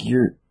think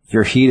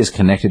your heat is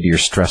connected to your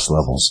stress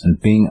levels,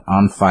 and being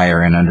on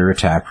fire and under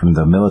attack from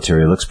the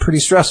military looks pretty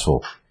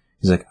stressful.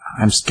 He's like,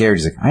 I'm scared.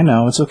 He's like, I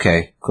know, it's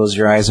okay. Close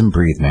your eyes and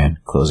breathe, man.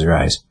 Close your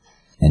eyes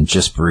and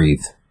just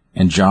breathe.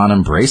 And John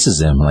embraces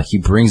him. Like, he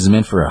brings him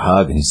in for a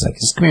hug, and he's like,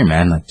 just come here,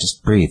 man. Like,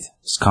 just breathe.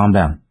 Just calm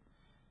down.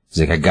 He's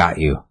like, I got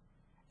you.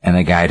 And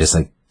the guy just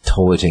like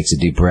totally takes a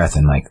deep breath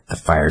and like the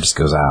fire just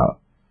goes out.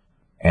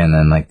 And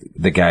then like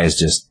the guy is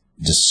just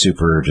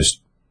super,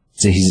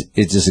 he's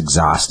just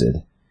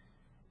exhausted.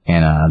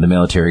 And the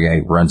military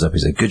guy runs up.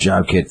 He's like, "Good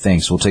job, kid.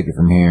 Thanks. We'll take it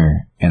from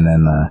here." And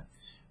then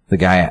the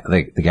guy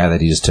that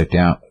he just took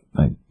down,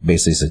 like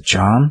basically said,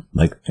 "John,"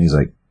 like he's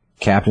like,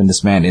 "Captain,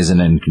 this man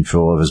isn't in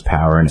control of his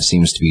power, and it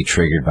seems to be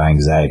triggered by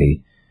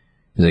anxiety."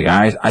 He's like,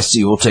 I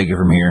see. We'll take it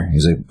from here."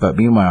 He's like, "But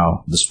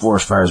meanwhile, this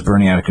forest fire is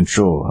burning out of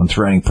control. I'm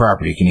threatening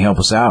property. Can you help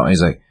us out?" And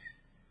he's like,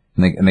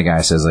 and the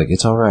guy says, like,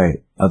 "It's all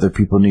right. Other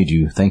people need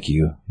you. Thank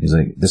you." He's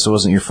like, "This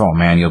wasn't your fault,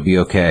 man. You'll be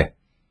okay."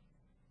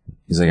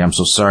 He's like, "I'm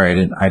so sorry.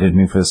 I didn't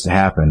mean for this to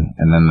happen."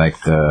 And then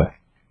like the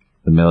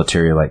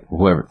military, like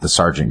whoever, the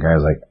sergeant guy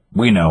was like,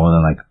 "We know." And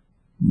then like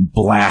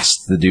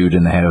blast the dude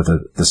in the head with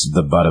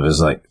the butt of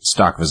his like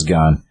stock of his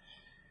gun.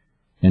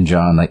 And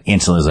John like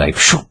instantly was like,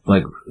 "Shoo!"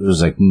 Like it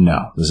was like,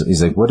 "No."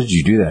 He's like, "What did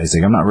you do that?" He's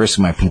like, "I'm not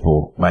risking my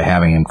people by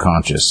having him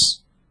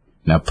conscious.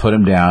 Now put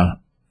him down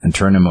and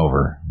turn him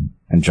over."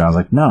 And John's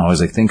like, "No." He's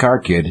like, "Think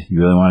hard, kid. You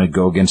really want to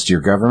go against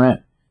your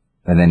government?"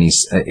 And then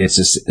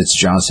it's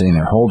John sitting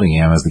there holding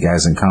him as the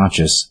guy's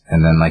unconscious.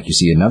 And then like you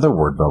see another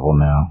word bubble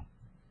now,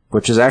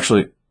 which is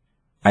actually,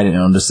 I didn't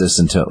notice this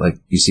until like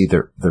you see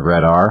the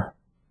red R.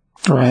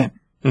 Right.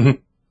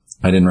 Mm-hmm.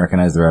 I didn't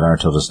recognize the red R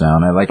until just now.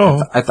 And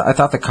I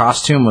thought the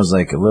costume was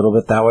like a little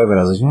bit that way, but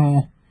I was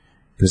like,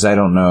 because I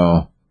don't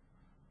know.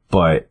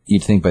 But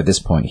you'd think by this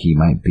point he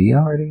might be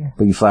already.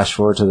 But you flash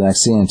forward to the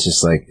next scene, it's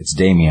just like, it's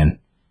Damien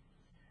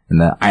in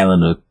the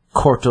island of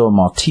Corto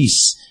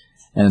Maltese.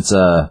 And it's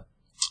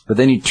but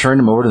then you turn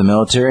him over to the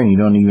military and you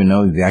don't even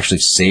know if you actually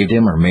saved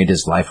him or made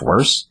his life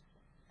worse.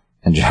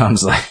 And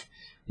John's like,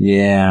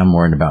 "Yeah, am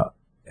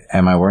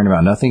I worrying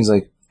about nothing?" He's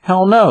like,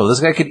 "Hell no. This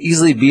guy could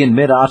easily be in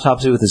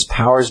mid-autopsy with his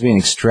powers being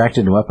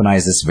extracted and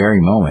weaponized this very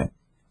moment."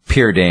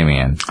 Pure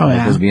Damien. Oh,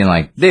 yeah. Just being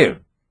like, "Dude,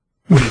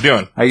 what are you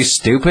doing? Are you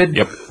stupid?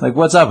 Yep. Like,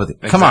 what's up with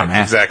it? Come on,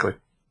 man." Exactly.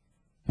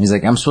 He's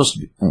like, I'm supposed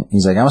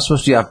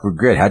to be off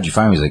grid. How'd you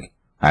find me?" He's like,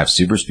 "I have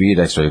super speed,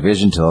 X-ray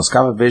vision,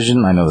 telescopic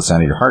vision. I know the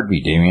sound of your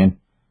heartbeat, Damien.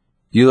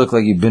 You look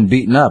like you've been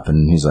beaten up."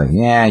 And he's like,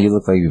 "Yeah, you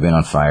look like you've been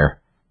on fire."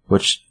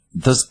 Which,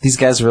 these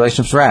guys'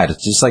 relationship's rad.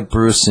 It's just like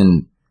Bruce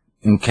and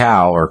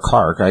Cal or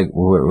Clark, what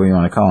do you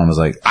want to call him? Is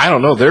like, I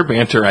don't know. Their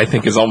banter, I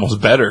think, is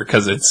almost better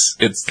because it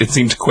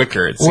seems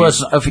quicker.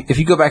 If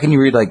you go back and you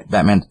read like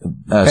Batman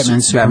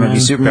v Superman,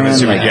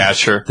 yeah,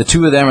 sure. The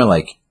two of them are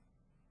like,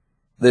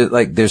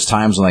 there's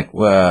times when like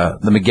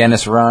the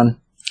McGinnis run,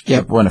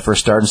 when it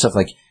first started and stuff,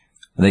 like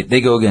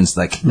they go against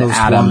like the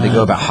Atom, they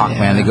go about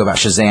Hawkman, they go about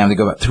Shazam, they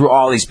go about through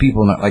all these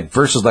people, and like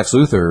versus Lex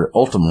Luthor.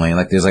 Ultimately,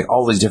 like there's like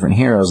all these different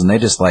heroes, and they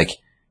just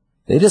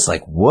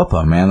whoop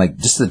them, man. Like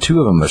just the two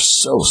of them, they're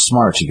so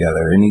smart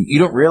together, and you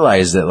don't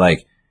realize that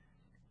like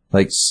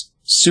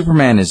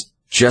Superman is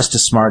just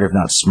as smart, if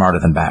not smarter,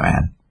 than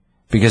Batman,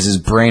 because his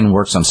brain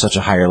works on such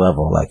a higher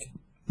level,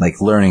 like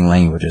learning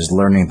languages,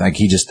 like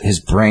his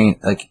brain,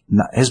 like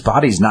his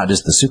body's not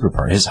just the super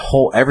part, his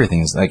whole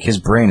everything is like his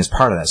brain is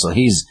part of that, so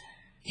he's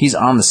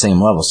on the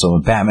same level. So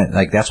when Batman,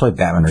 like that's why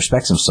Batman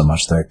respects him so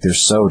much. They're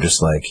so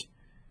just like,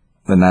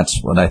 and that's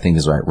what I think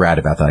is rad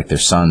about that. Like their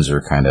sons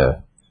are kind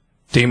of.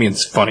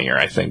 Damien's funnier,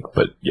 I think,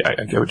 but yeah,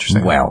 I get what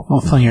you're saying. Well,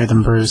 funnier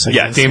than Bruce. I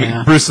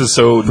guess. Bruce is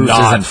so Bruce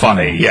not isn't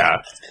funny.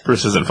 Yeah,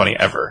 Bruce isn't funny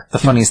ever. The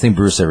funniest thing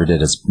Bruce ever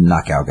did is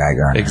knock out Guy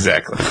Gardner.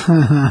 Exactly.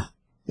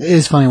 It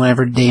is funny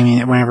whenever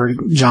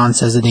John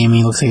says that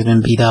Damien looks like he's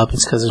been beat up,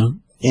 it's because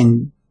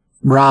in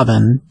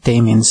Robin,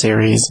 Damien's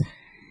series,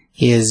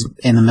 he is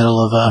in the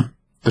middle of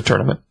the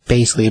tournament.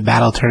 Basically a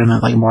battle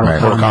tournament like Mortal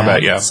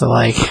Kombat. Yeah. So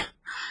like,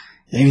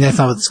 I mean, that's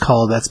not what it's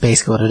called. That's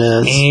basically what it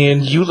is.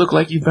 And you look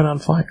like you've been on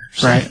fire.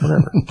 So right.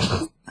 Whatever.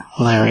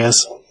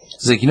 Hilarious.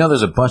 It's like,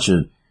 there's a bunch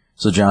of,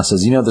 so John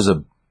says, there's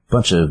a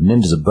bunch of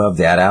ninjas above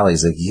that alley.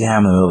 He's like, yeah,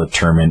 I'm in the middle of a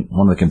tournament.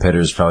 One of the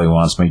competitors probably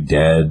wants me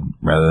dead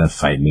rather than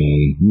fight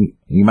me.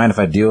 You mind if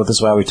I deal with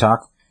this while we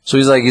talk? So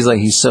he's like,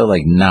 he's so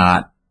like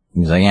not,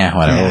 he's like, yeah,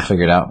 whatever, we'll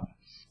figure it out.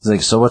 He's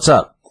like, so what's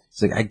up?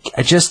 He's like,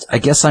 I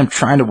guess I'm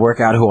trying to work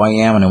out who I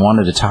am, and I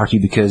wanted to talk to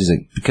you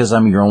because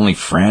I'm your only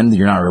friend that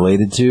you're not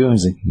related to.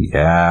 He's like,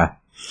 yeah.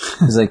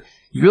 He's like,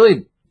 you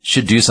really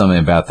should do something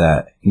about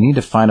that. You need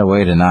to find a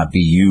way to not be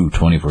you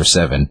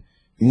 24/7. And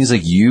he's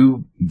like,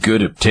 you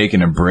good at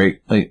taking a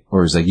break?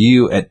 Or he's like,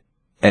 you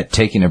at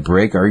taking a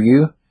break, are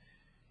you?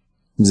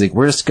 He's like,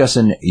 we're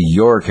discussing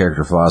your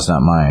character flaws,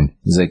 not mine.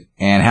 He's like,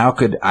 and how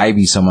could I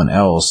be someone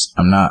else?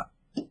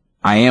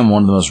 I am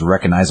one of the most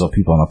recognizable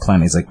people on the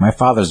planet. He's like, my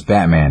father's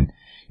Batman.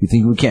 You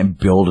think we can't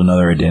build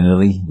another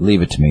identity?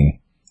 Leave it to me.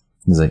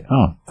 He's like,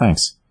 oh,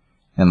 thanks.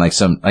 And like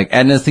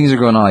and the things are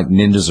going on, like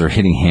ninjas are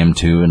hitting him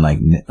too, and like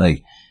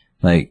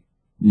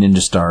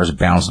ninja stars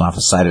bouncing off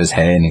the side of his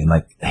head, and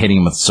like hitting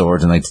him with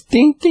swords, and like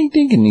ding, ding,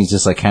 ding, and he's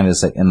just like kind of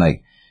just like, and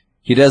like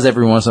he does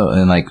every once in a while,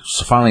 and like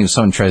so finally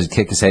someone tries to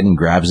kick his head and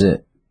grabs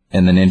it,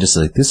 and the ninja's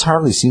like, this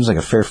hardly seems like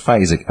a fair fight.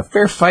 He's like, a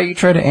fair fight? You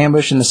try to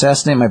ambush and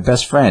assassinate my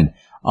best friend.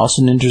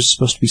 Also, ninjas are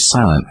supposed to be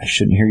silent. I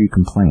shouldn't hear you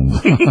complain.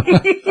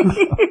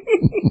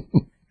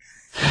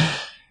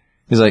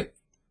 He's like,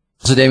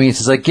 So Damien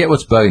says, I get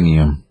what's bugging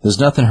you. There's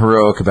nothing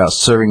heroic about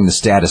serving the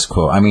status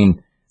quo. I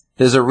mean,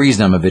 there's a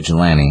reason I'm a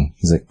vigilante.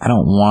 He's like, I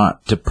don't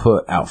want to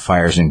put out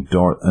fires and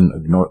ignore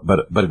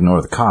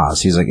the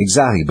cause. He's like,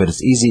 exactly, but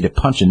it's easy to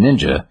punch a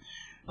ninja.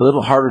 A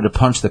little harder to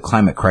punch the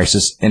climate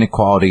crisis,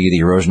 inequality, the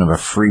erosion of a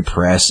free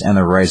press, and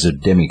the rise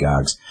of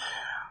demagogues.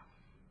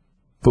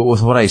 But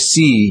with what I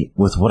see,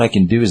 with what I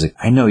can do, is like,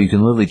 I know you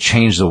can literally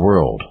change the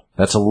world.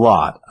 That's a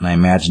lot, and I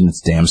imagine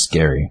it's damn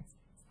scary.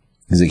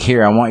 He's like,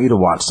 here, I want you to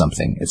watch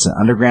something. It's an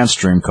underground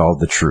stream called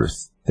The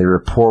Truth. They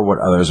report what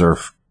others are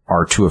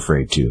too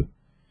afraid to.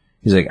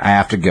 He's like, I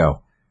have to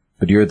go.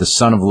 But you're the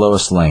son of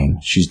Lois Lane.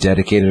 She's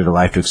dedicated her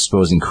life to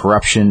exposing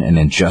corruption and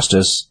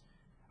injustice.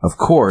 Of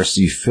course,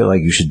 you feel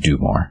like you should do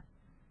more.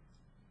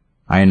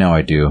 I know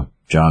I do,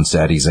 John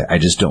said. He's like, I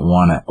just don't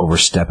want to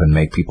overstep and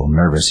make people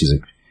nervous. He's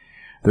like,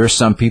 there are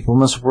some people in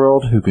this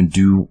world who can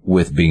do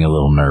with being a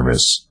little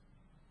nervous.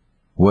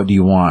 What do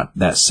you want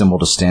that symbol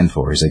to stand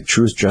for? He's like,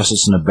 truth,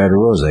 justice, and a better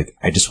world. He's like,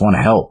 I just want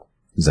to help.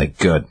 He's like,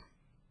 good.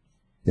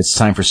 It's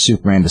time for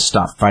Superman to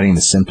stop fighting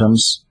the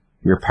symptoms.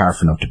 You're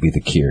powerful enough to be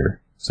the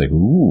cure. It's like,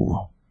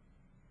 ooh.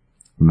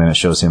 And then it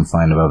shows him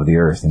flying above the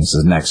earth, and it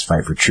says, next,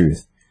 fight for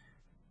truth.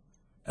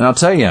 And I'll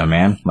tell you,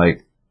 man,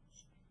 like,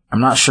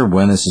 I'm not sure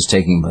when this is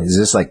taking place. Is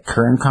this like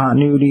current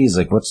continuity? Is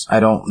like, I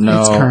don't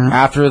know. It's current.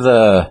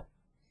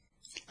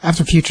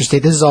 After Future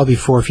State. This is all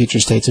before Future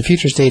State. So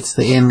Future State's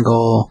the end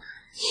goal,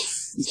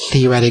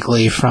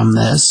 theoretically, from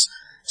this.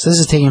 So this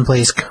is taking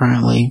place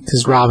currently,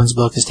 because Robin's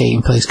book is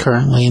taking place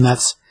currently, and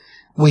that's,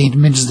 when he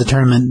mentions the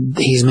tournament,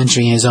 he's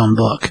mentioning his own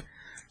book.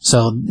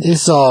 So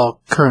it's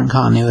all current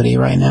continuity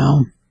right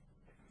now,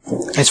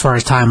 as far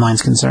as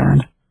timeline's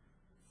concerned.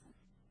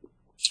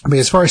 But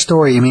as far as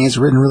story, I mean, it's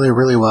written really,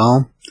 really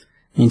well.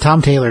 I mean,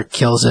 Tom Taylor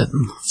kills it.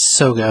 It's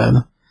so good.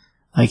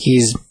 Like,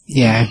 he's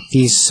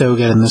so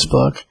good in this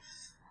book.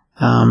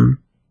 Do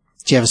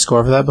you have a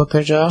score for that book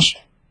there, Josh?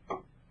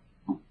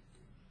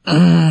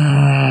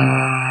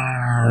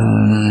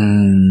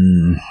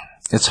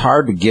 It's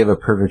hard to give a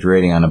perfect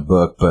rating on a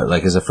book, but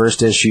like as a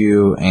first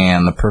issue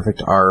and the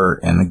perfect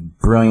art and the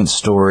brilliant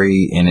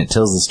story, and it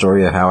tells the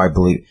story of how I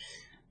believe.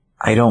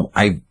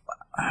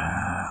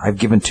 I've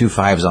given 2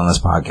 5s on this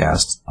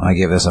podcast. I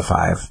give this a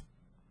 5.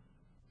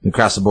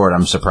 Across the board,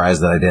 I'm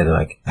surprised that I did.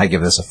 Like, I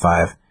give this a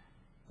 5.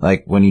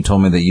 Like, when you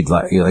told me that you're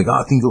like, oh,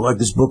 I think you'll like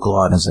this book a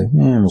lot. And it's like,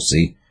 we'll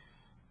see.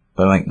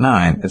 But I'm like,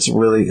 9. It's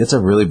a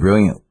really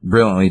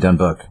brilliantly done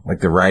book. Like,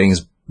 the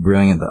writing's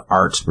brilliant, the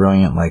art's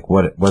brilliant. Like,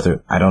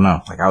 I don't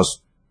know. Like, I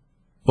was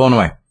blown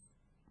away.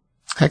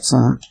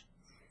 Excellent.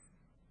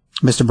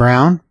 Mr.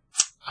 Brown?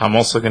 I'm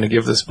also going to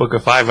give this book a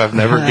 5. I've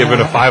never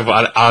given a 5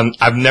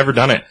 I've never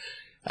done it.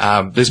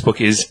 This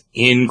book is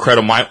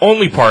incredible. My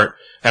only part,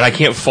 and I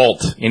can't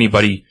fault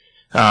anybody,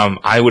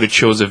 I would have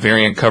chose a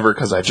variant cover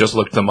because I just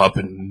looked them up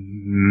and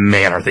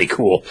man, are they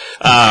cool.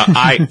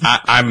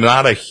 I'm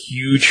not a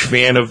huge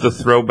fan of the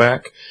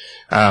throwback,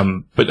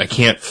 but I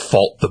can't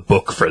fault the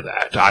book for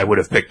that. I would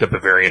have picked up a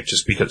variant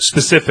just because,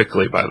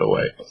 specifically, by the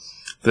way,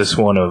 this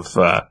one of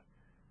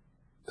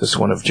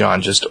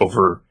John just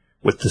over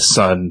with the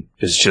sun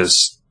is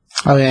just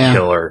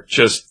killer.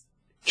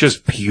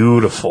 Just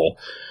beautiful.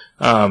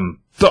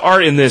 The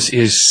art in this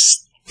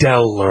is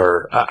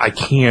stellar. I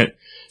can't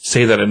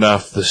say that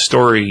enough. The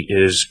story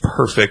is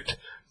perfect.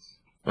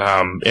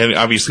 And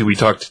obviously we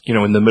talked,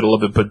 in the middle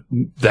of it, but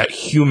that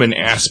human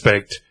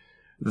aspect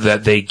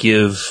that they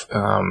give,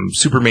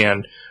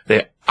 Superman,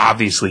 they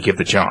obviously give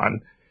to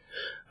John.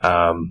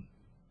 I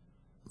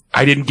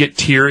didn't get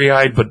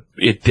teary-eyed, but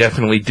it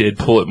definitely did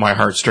pull at my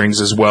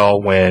heartstrings as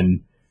well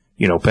when,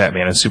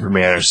 Batman and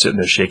Superman are sitting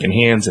there shaking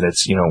hands and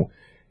it's,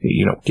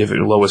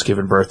 Lois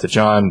giving birth to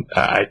John.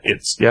 I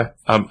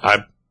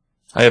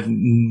have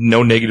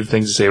no negative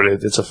things to say, but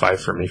it's a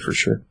 5 for me for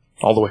sure.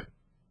 All the way.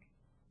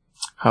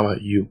 How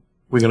about you?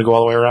 We gonna go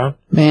all the way around?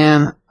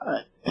 Man.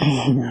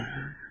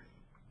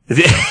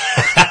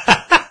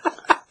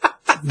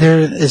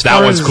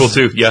 That one's cool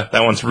too. Yeah,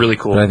 that one's really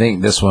cool. But I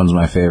think this one's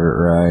my favorite,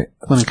 right?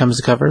 When it comes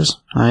to covers?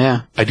 Oh,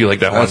 yeah. I do like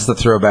that one. That's the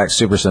throwback,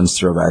 Super Sense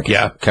throwback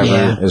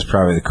cover is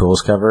probably the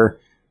coolest cover.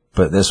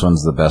 But this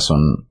one's the best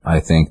one, I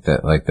think,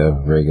 that like the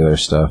regular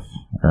stuff,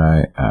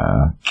 right?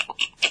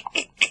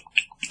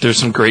 There's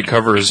some great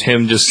covers.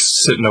 Him just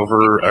sitting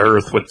over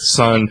Earth with the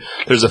sun.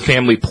 There's a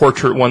family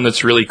portrait one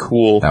that's really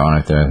cool. That one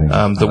right there,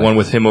 I think. The one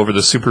with him over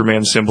the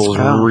Superman symbol is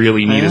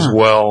really neat as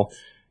well.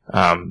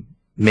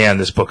 Man,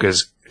 this book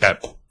is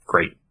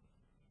great.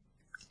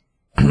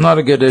 A lot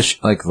of good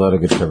a lot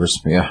of good covers.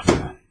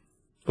 Yeah.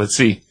 Let's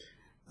see.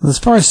 As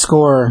far as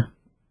score,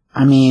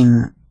 I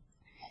mean,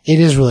 it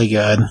is really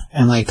good.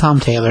 And like Tom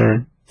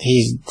Taylor,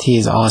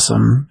 he's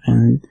awesome.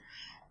 And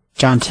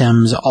John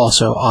Tim's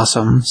also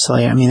awesome. So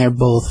I mean, they're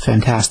both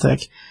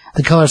fantastic.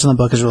 The colors in the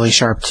book is really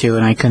sharp too,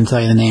 and I couldn't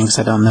tell you the names,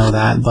 I don't know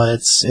that, but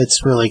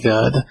it's really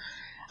good.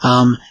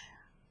 Man,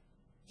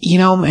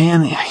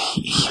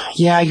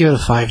 yeah, I give it a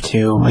 5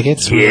 too. Like,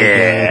 it's really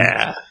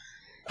good.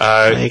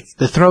 Like,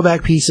 the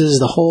throwback pieces,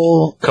 the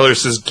whole... Color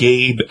says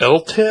Gabe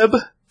Elteb?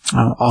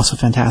 Oh, also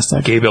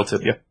fantastic. Gabe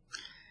Elteb, yeah.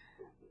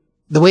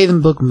 the way the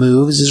book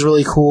moves is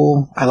really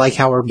cool. I like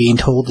how we're being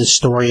told the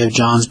story of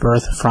John's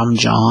birth from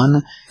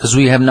John. Because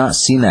we have not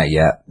seen that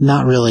yet.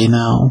 Not really,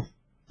 no.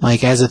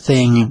 Like, as a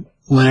thing,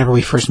 whenever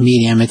we first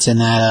meet him, it's in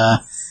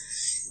that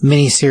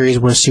mini-series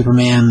where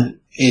Superman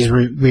is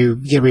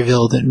get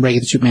revealed that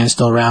regular Superman is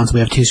still around, so we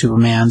have two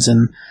Supermans,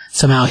 and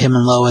somehow him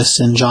and Lois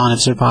and John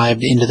have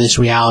survived into this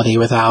reality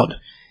without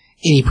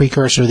any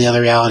precursor to the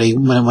other reality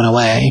when it went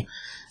away.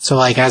 So,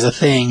 like, as a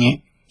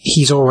thing,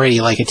 he's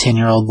already like a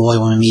 10-year-old boy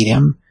when we meet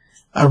him,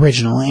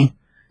 originally.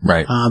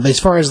 Right. But as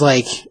far as,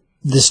 like,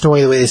 the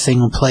story, the way this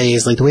thing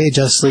plays, like, the way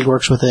Justice League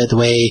works with it, the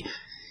way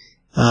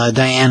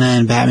Diana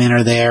and Batman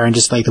are there, and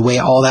just, like, the way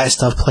all that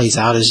stuff plays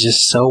out is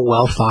just so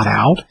well thought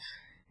out.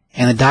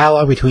 And the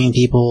dialogue between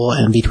people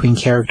and between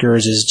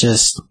characters is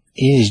just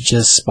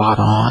spot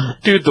on.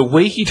 Dude, the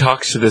way he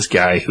talks to this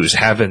guy who's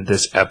having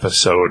this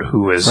episode,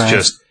 who is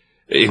just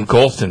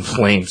engulfed in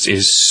flames,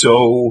 is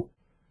so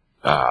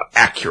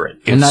accurate.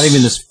 And not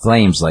even just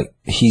flames, like,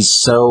 he's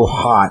so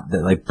hot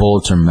that, like,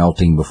 bullets are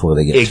melting before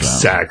they get to him.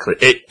 Exactly.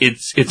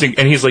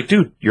 And he's like,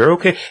 dude, you're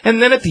okay.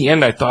 And then at the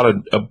end, I thought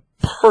a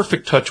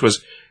perfect touch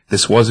was,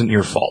 this wasn't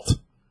your fault.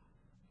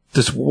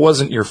 This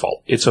wasn't your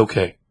fault. It's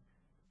okay.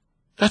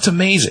 That's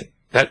amazing.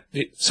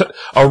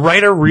 A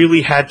writer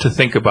really had to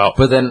think about,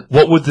 but then,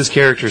 what would this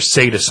character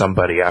say to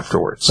somebody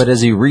afterwards? But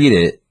as you read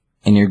it,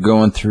 and you're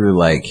going through,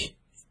 like,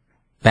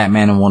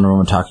 Batman and Wonder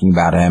Woman talking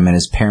about him, and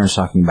his parents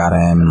talking about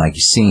him, and, like,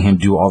 you're seeing him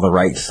do all the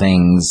right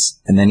things,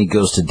 and then he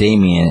goes to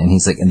Damian, and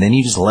he's like, and then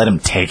you just let him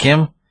take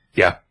him?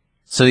 Yeah.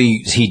 So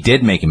he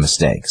did make a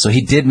mistake. So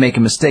he did make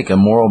a mistake, a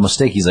moral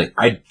mistake. He's like,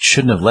 I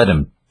shouldn't have let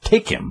him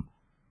take him.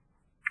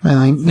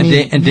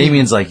 And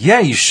Damian's like, yeah,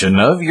 you shouldn't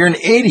have. You're an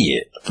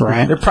idiot.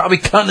 Right. They're probably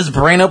cutting his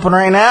brain open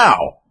right now.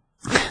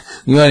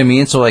 You know what I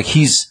mean? So, like,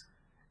 he's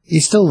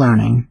still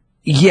learning.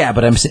 Yeah,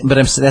 but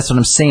that's what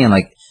I'm saying.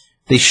 Like,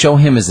 they show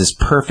him as this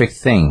perfect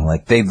thing.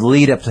 Like, they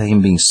lead up to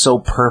him being so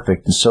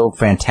perfect and so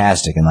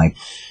fantastic and, like,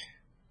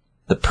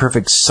 the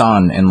perfect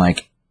son, and,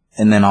 like,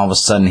 and then all of a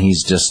sudden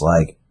he's just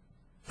like,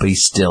 but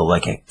he's still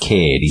like a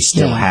kid. He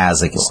still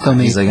has, like,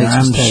 he's like,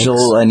 I'm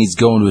still, and he's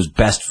going to his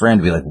best friend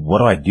to be like, what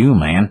do I do,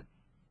 man?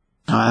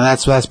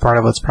 That's part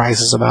of what's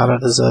priceless about it,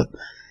 is that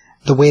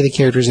the way the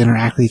characters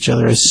interact with each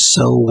other is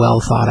so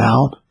well thought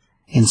out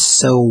and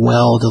so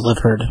well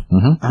delivered.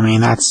 Mm-hmm. I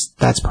mean,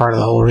 that's part of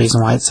the whole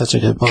reason why it's such a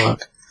good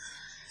book.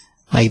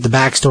 Like, the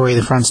backstory,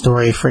 the front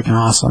story, freaking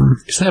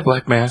awesome. Is that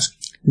Black Mask?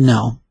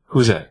 No.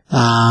 Who's that?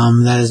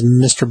 That is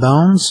Mr.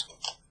 Bones.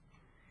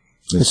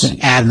 It's an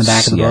ad in the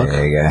back of the book.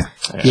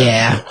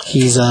 Yeah.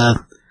 He's,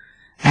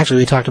 actually,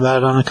 we talked about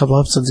it on a couple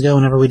episodes ago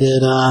whenever we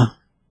did,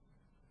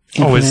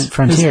 Infinite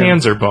Frontier. His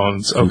hands are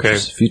bones. Okay.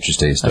 Future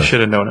State stuff. I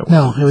should have known it.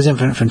 No, it was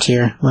Infinite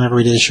Frontier whenever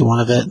we did issue 1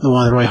 of it. The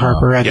one with Roy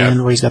Harper at the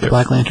end where he's got the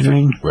Black Lantern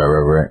ring.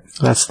 Right.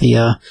 So that's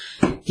the,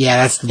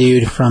 that's the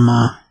dude from,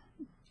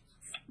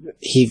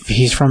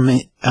 he's from,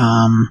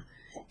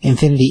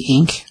 Infinity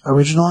Inc.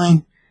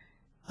 originally.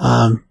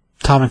 Tom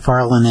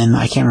McFarlane, and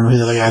I can't remember who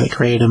the other guy that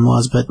created him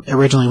was, but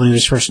originally when he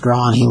was first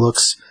drawn,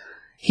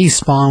 he's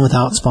Spawn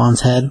without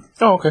Spawn's head.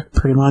 Oh, okay.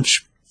 Pretty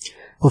much.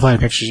 We'll find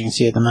pictures, you can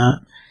see it in a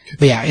minute.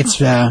 But yeah, it's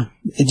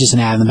just an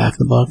ad in the back of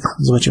the book,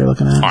 is what you're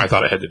looking at. Oh, I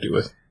thought it had to do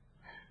with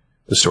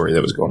the story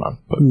that was going on.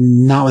 But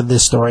not with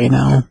this story,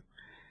 no.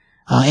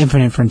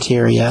 Infinite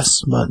Frontier,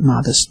 yes, but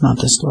not this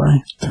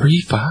story.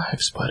 3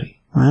 5s,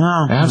 buddy. I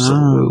know.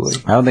 Absolutely.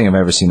 I don't think I've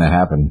ever seen that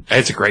happen.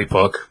 It's a great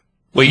book.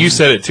 Well, you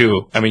said it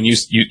too. I mean, you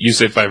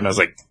said 5, and I was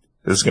like,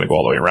 this is going to go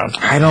all the way around.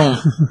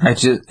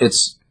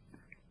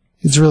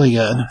 It's really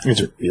good.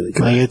 It's really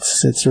good. Like,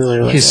 it's really,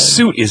 really His good.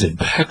 suit is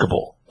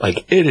impeccable.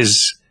 Like, it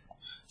is.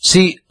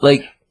 See,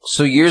 like,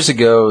 so years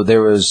ago,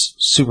 there was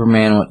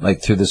Superman went,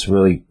 like, through this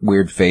really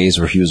weird phase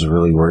where he was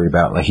really worried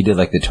about, like, he did,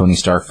 like, the Tony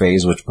Stark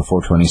phase, which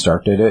before Tony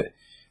Stark did it,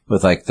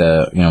 with, like,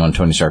 when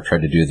Tony Stark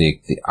tried to do the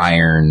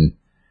iron,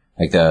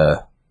 like,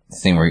 the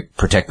thing where he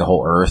protect the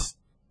whole Earth.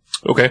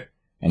 Okay.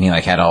 And he,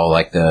 like, had all,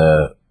 like,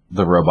 the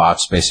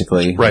robots,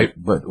 basically. Right.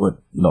 But with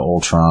the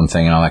Ultron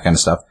thing and all that kind of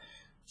stuff.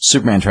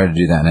 Superman tried to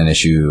do that in an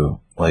issue,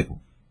 like,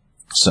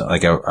 so,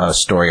 like a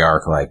story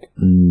arc, like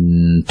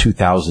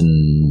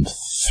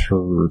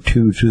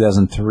 2002,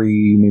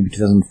 2003, maybe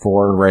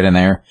 2004, right in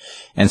there.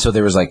 And so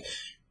there was like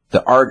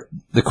the art.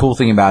 The cool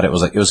thing about it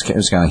was like it was kind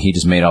of like he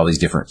just made all these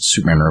different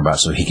Superman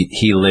robots, so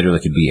he literally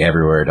could be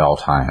everywhere at all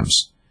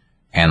times.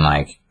 And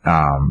like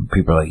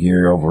people are like,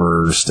 you're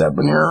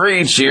overstepping your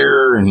reach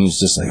here, and he's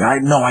just like, I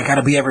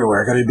gotta be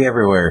everywhere. I gotta be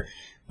everywhere.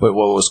 But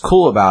what was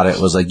cool about it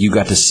was like you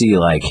got to see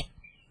like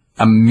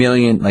a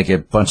million, like a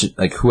bunch of,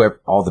 like whoever,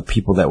 all the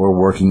people that were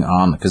working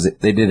on, because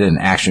they did it in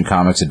Action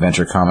Comics,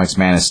 Adventure Comics,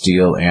 Man of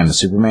Steel, and the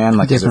Superman.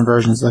 Like different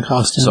versions of the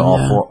costume. So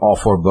all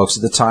four books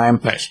at the time.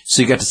 Nice.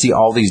 So you got to see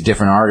all these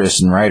different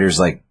artists and writers,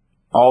 like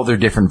all their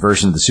different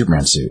versions of the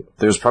Superman suit.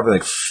 There's probably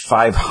like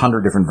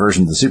 500 different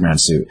versions of the Superman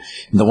suit.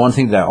 And the one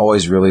thing that I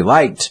always really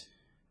liked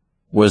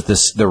was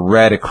the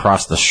red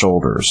across the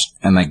shoulders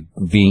and like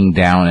being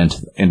down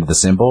into the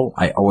symbol.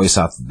 I always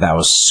thought that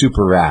was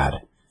super rad.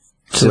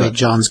 So the way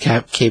John's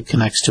cape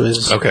connects to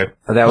his. Okay.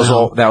 That was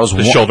all. That was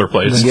The shoulder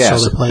blades. Yeah.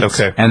 Yes. Shoulder blades.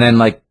 Okay. And then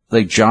like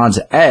John's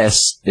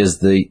S is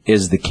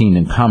the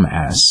Kingdom Come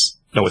S.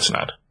 No, it's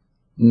not.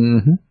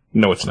 Mm-hmm.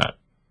 No, it's not.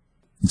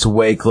 It's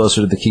way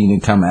closer to the Kingdom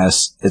Come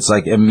S. It's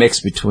like a mix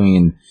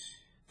between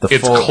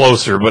It's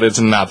closer, but it's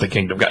not the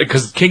Kingdom Come.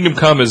 Because the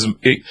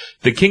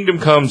Kingdom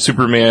Come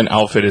Superman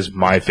outfit is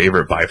my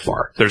favorite by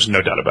far. There's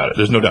no doubt about it.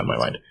 There's no doubt in my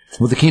mind.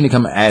 Well, the Kingdom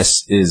Come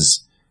S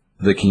is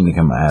the Kingdom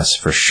Come S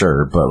for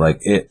sure, but like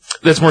it.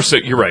 That's more so.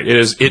 You're right. It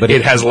is.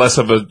 It has less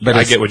of a.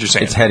 I get what you're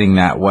saying. It's heading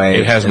that way.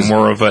 It has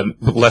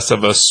less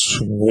of a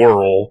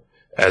swirl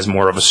as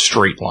more of a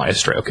straight line.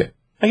 Okay.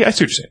 I see what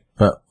you're saying.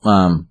 But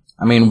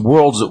I mean,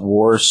 Worlds at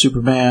War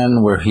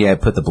Superman, where he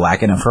had put the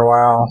black in it for a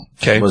while,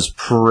 was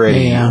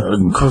pretty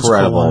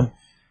incredible. Cool.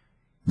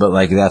 But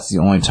like that's the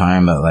only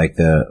time that like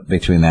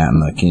between that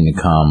and the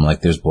Kingdom Come,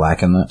 like there's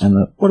black in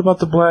the. What about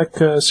the black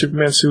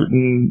Superman suit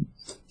in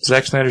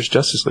Zack Snyder's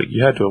Justice League?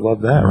 You had to have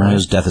loved that, right? It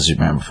was Death of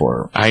Superman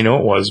before. I know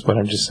it was, but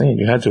I'm just saying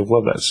you had to have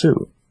loved that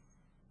suit.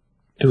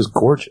 It was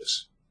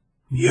gorgeous,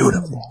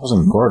 beautiful. It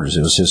wasn't gorgeous.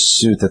 It was his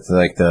suit that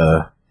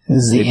It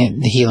was the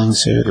healing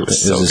suit. It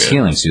was his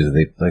healing suit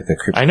that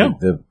they I know.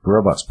 the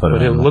robots put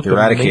him in. It looked the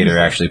Eradicator amazing.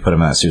 actually put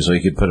him in that suit so he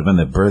could put him in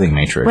the birthing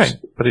matrix. Right,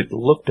 but it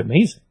looked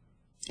amazing.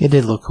 It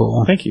did look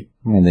cool. Thank you.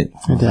 And It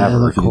did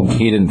look cool.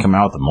 He didn't come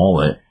out with the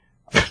mullet.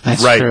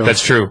 That's Right, true.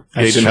 that's true.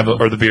 He didn't have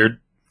the beard.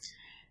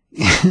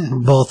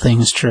 Both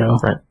things true.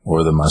 Right.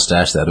 Or the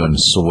mustache. That would have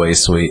been way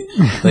sweet.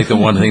 Like the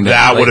one thing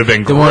That would have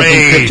been the one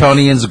thing great.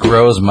 Kryptonians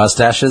grow is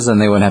mustaches and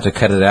they wouldn't have to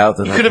cut it out.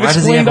 They're like, Could have why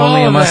does he have explained only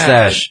all a of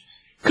mustache?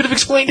 Could have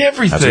explained That's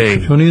what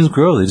everything. Kryptonians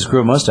grow. They just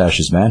grow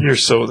mustaches, man.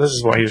 This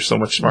is why you're so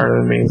much smarter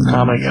than me.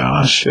 Oh my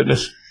gosh.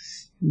 Goodness.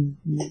 You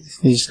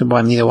just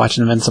need to watch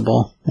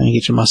Invincible and you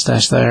get your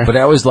mustache there. But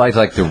I always liked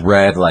like the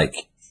red, like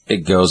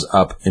it goes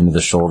up into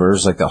the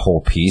shoulders, like the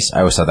whole piece. I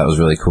always thought that was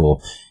really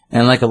cool.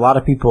 And like a lot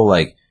of people,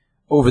 like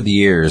over the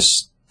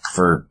years,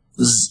 for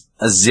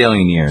a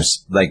zillion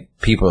years, like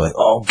people are like,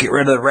 oh, get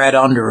rid of the red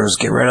underoos,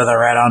 get rid of the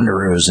red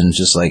underoos. And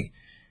just like,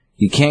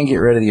 you can't get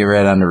rid of the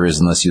red underoos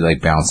unless you like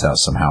bounce out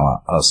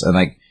somehow else. And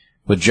like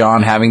with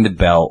John having the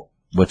belt,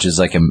 which is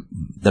like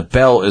the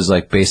belt is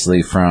like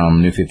basically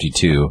from New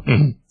 52.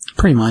 Mm-hmm.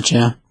 Pretty much,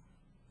 yeah.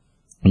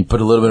 You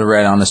put a little bit of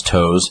red on his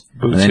toes,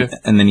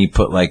 and then you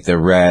put like the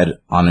red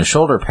on his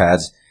shoulder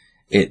pads.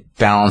 It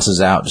balances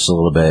out just a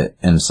little bit,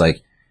 and it's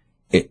like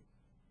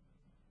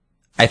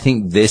I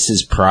think this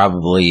is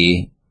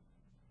probably.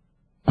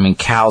 I mean,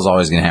 Cal's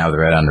always going to have the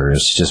red underoos.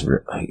 It just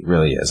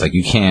really is. Like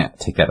you can't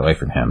take that away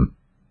from him.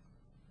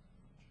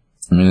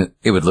 I mean,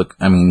 it would look.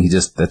 I mean,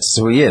 that's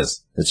who he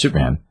is. It's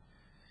Superman.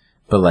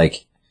 But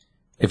like,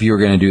 if you were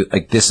going to do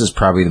like this, is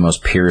probably the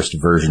most purest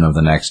version of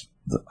the next.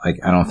 Like,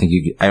 I don't think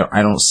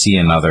I don't see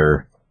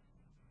another.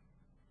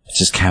 It's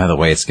just kind of the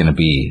way it's going to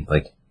be.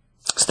 Like,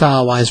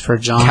 style-wise for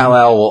John.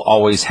 Kal-El will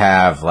always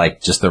have,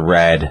 like, just the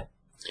red.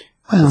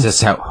 Well,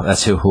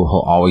 That's who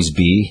he'll always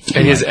be.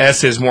 And his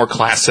S is more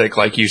classic,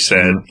 like you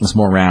said. It's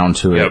more round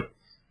to it. Yep.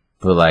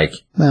 But, like.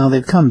 well,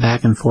 they've come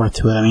back and forth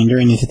to it. I mean,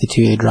 during New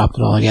 52, they dropped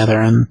it all together,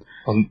 and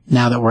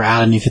now that we're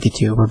out of New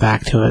 52, we're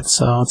back to it,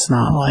 so it's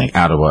not like.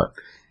 Out of what?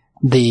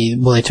 They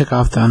took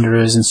off the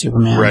underoos in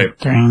Superman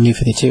during New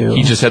 52.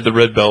 He just had the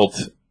red belt.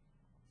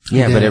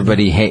 Yeah, but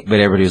everybody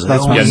was like,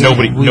 That's why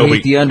nobody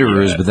hate the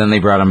underoos, but then they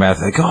brought him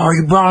back. Like, oh,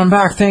 you brought him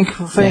back, thank.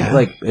 Yeah.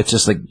 Like, it's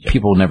just like,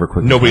 people never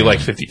quit. Nobody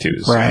liked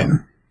 52s. Right.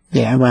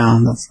 Yeah,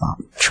 well, that's not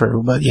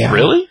true, but yeah.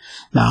 Really?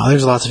 No,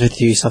 there's lots of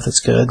 52 stuff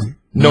that's good.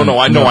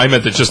 I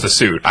meant just the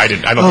suit. I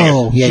don't think.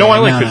 I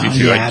like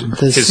 52. Yeah,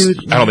 the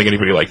suit. I don't think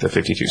anybody liked the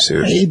 52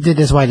 suit.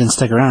 That's why it didn't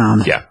stick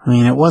around. Yeah. I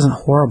mean, it wasn't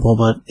horrible,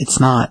 but it's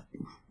not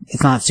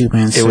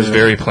Superman's suit. It was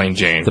very plain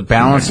Jane. The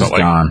balance is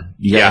gone.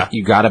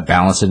 You got to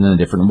balance it in a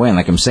different way. And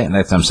like I'm saying,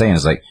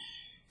 is like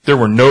there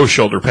were no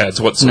shoulder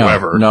pads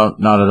whatsoever. No,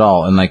 not at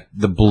all. And like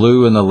the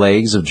blue in the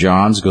legs of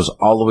John's goes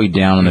all the way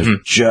down, and there's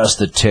just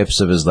the tips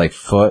of his like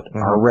foot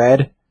are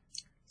red,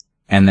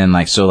 and then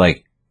like so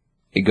like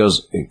it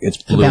goes.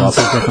 It's blue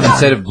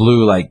instead of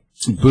blue like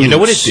boots. You know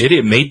what it did?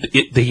 It made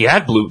he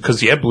had blue because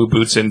he had blue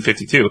boots in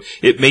 52.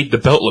 It made the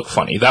belt look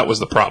funny. That was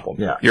the problem.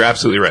 Yeah, you're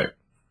absolutely right.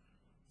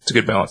 It's a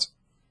good balance.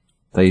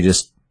 That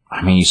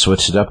you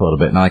switched it up a little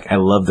bit. And like, I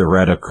love the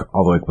red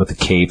all the way with the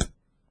cape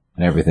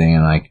and everything.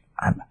 And like,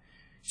 you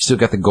still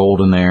got the gold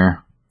in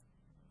there,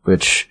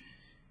 which,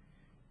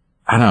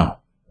 I don't know.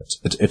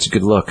 It's a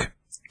good look.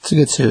 It's a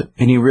good suit.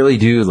 And you really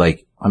do,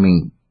 like, I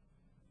mean,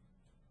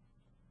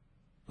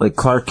 like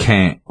Clark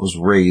Kent was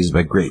raised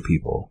by great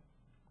people.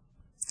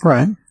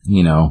 Right.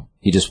 You know,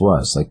 he just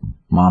was. Like,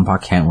 Mom and Pa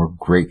Kent were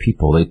great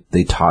people.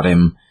 They taught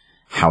him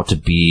how to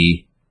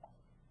be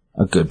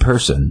a good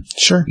person.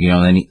 Sure. You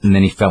know, and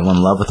then he fell in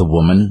love with a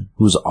woman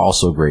who's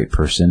also a great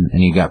person,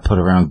 and he got put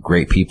around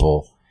great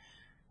people.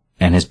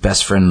 And his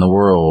best friend in the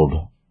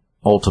world,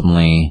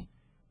 ultimately,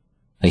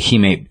 like he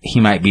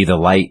might be the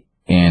light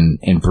in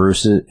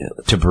Bruce's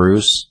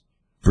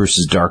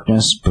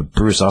darkness, but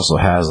Bruce also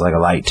has like a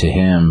light to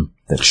him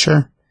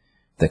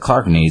that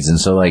Clark needs.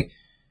 And so like,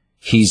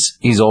 he's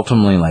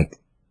ultimately like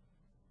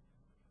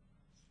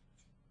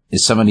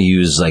is somebody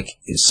who's like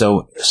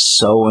so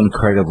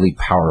incredibly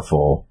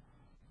powerful.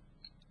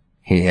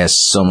 He has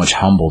so much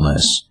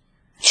humbleness.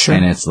 Sure.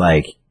 And it's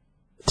like,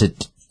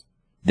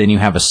 then you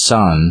have a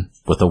son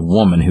with a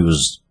woman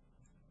who's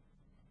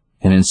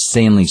an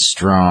insanely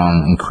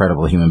strong,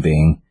 incredible human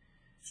being,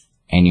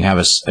 and you have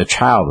a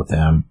child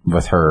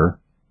with her,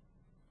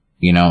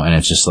 you know, and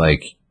it's just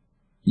like,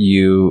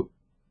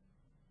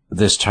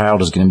 this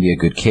child is going to be a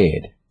good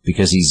kid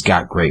because he's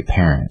got great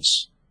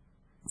parents.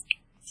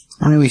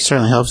 I mean, we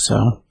certainly hope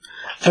so.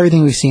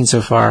 Everything we've seen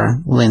so far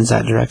lends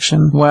that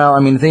direction. Well, I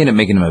mean, if they end up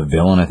making him a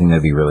villain, I think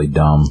that'd be really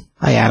dumb.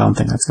 I don't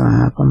think that's going to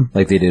happen.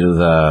 Like they did with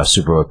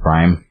Superboy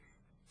Prime.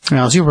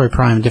 No, Superboy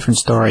Prime, different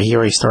story. He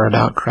already started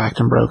out cracked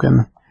and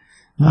broken.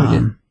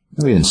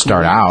 We didn't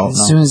start out.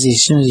 As soon as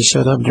he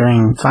showed up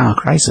during Final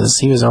Crisis,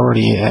 he was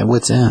already at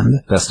wit's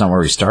end. That's not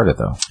where he started,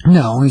 though.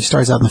 No, he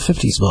starts out in the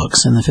 50s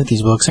books. In the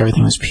 50s books,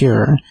 everything was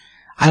pure.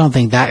 I don't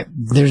think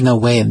there's no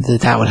way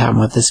that would happen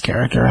with this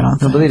character. I don't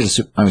think. No,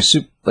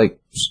 but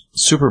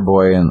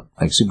Superboy and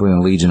like Superboy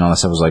and Legion and all that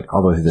stuff was like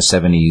all the way through the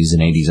 70s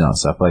and 80s and all that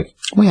stuff. Like,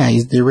 well, yeah,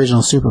 he's the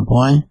original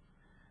Superboy.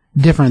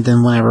 Different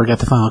than whenever we got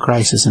the Final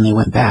Crisis and they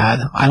went bad.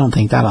 I don't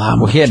think that'll happen.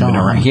 Well, he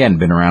hadn't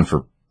been around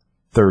for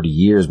 30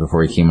 years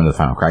before he came into the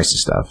Final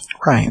Crisis stuff.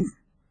 Right.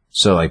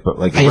 So like, but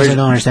like, I guess I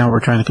don't understand what we're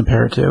trying to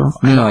compare it to.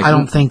 I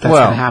don't think that's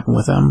going to happen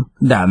with him.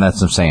 No,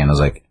 that's what I'm saying. I was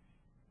like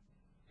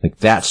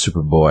that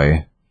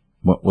Superboy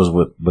was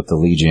with the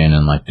Legion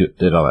and like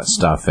did all that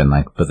stuff and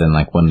like, but then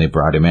like when they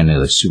brought him in as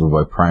like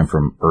Superboy Prime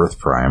from Earth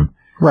Prime.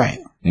 Right.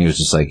 And he was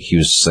just like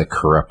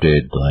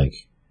corrupted, like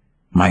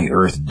my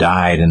Earth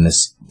died and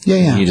this.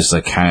 Yeah. He just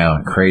like kind of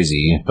went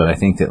crazy. But I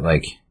think that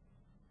like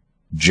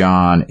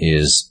John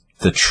is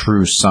the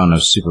true son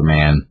of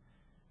Superman,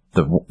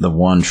 the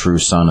one true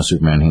son of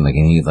Superman.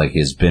 He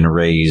has been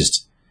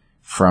raised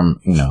from,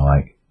 you know,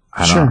 like,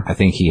 I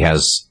think he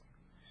has.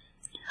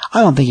 I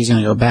don't think he's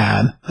going to go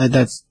bad.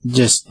 That's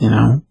just, you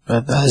know,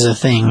 that is a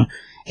thing.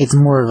 It's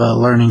more of a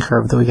learning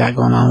curve that we got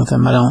going on with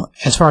him.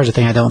 As far as the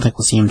thing, I don't think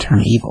we'll see him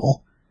turn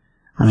evil.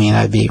 I mean,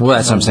 that'd be. Well,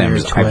 that's what I'm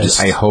saying.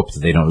 I hope that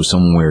they don't do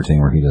some weird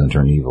thing where he doesn't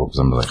turn evil because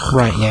I'm like.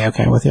 Right. Yeah.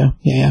 Okay. With you.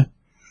 Yeah.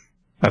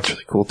 That's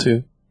really cool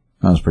too.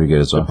 That was pretty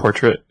good as well. The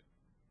portrait.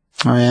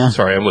 Oh yeah.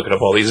 Sorry, I'm looking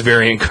up all these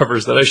variant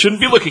covers that I shouldn't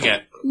be looking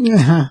at.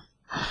 Yeah.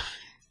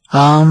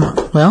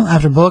 Well,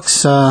 after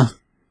books,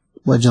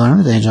 what'd you learn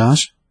today,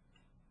 Josh?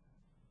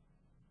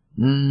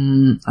 I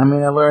mean,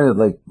 I learned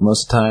that like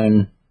most of the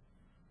time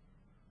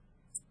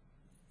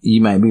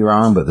you might be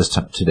wrong, but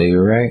today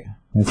you're right.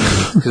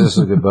 Because this is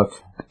a good book.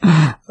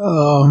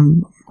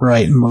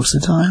 Right, most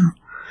of the time.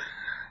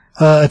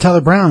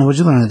 Tyler Brown, what'd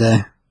you learn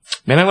today?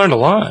 Man, I learned a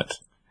lot.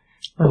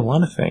 I learned a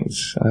lot of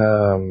things. I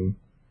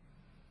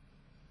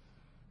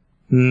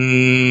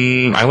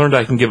learned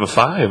I can give a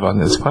 5 on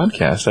this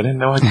podcast. I didn't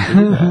know I could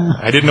do that.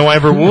 I didn't know I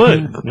ever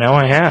would. Now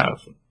I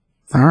have.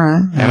 All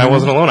right. And I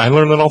wasn't alone. I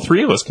learned that all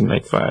 3 of us can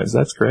make 5s.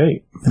 That's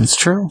great. That's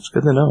true. It's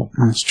good to know.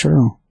 That's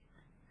true.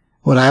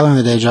 What I learned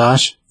today,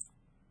 Josh?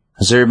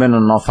 Has there been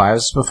on all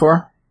 5s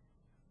before?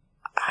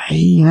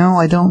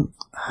 I don't.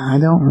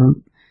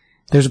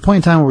 There's a point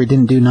in time where we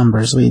didn't do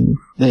numbers. There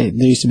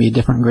used to be a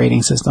different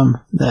grading system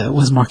that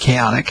was more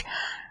chaotic.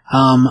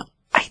 I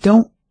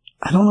don't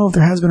know if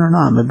there has been or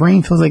not. My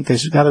brain feels like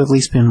there's got to at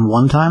least been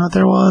one time that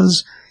there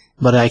was,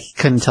 but I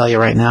couldn't tell you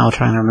right now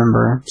trying to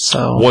remember.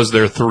 So. Was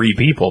there 3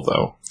 people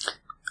though?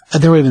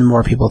 There would have been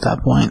more people at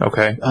that point.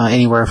 Okay.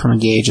 Anywhere from a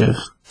gauge of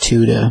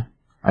 2 to.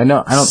 I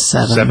don't.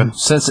 7.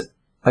 Since,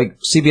 like,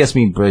 CBS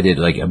Me did,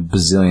 like, a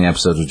bazillion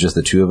episodes with just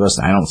the 2 of us,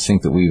 I don't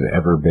think that we've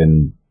ever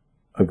been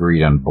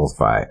agreed on both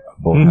 5.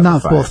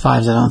 Not both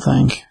 5s, I don't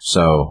think.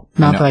 So.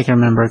 Not that I can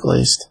remember, at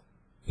least.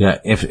 Yeah,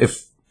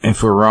 if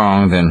we're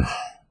wrong, then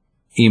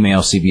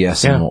email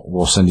CBS and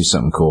we'll send you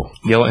something cool.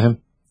 Yell at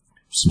him.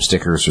 Some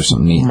stickers or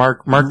something neat.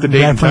 Mark the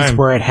date and Reference time.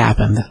 where it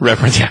happened.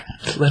 Reference, yeah.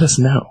 Let us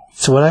know.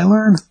 So what I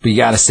learned? But you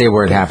gotta say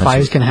where it happened.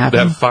 5s can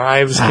happen? That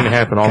 5s can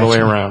happen all the way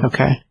around.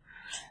 Okay.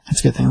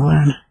 That's a good thing to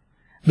learn.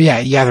 But yeah,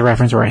 you gotta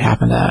reference where it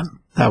happened at.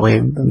 That way,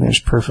 then there's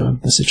proof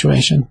of the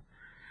situation.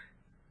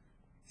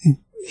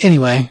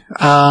 Anyway,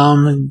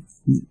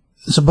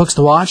 so books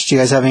to watch. Do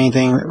you guys have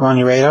anything on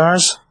your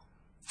radars?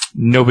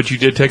 No, but you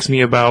did text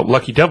me about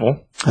Lucky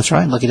Devil. That's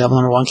right. Lucky Devil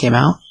 #1 came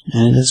out,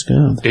 and it is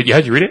good. Did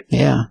you read it?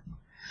 Yeah.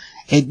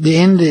 The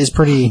end is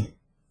pretty.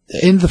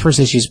 The end of the first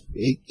issue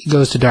it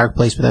goes to dark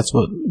place, but that's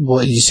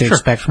what you should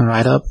expect from the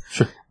write-up.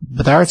 Sure.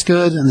 But the art's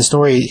good, and the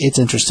story, it's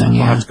interesting.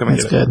 Yeah, it's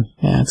good.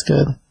 Yeah, it's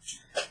good.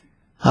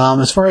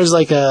 As far as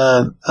like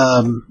a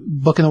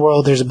book in the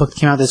world, there's a book that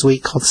came out this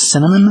week called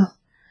Cinnamon.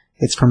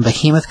 It's from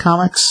Behemoth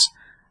Comics.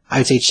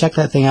 I'd say check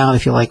that thing out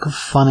if you like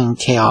fun and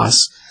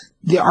chaos.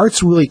 The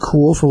art's really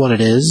cool for what it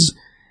is.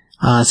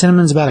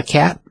 Cinnamon's about a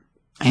cat,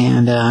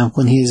 and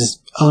when his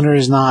owner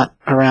is not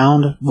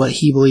around, what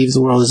he believes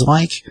the world is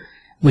like,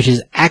 which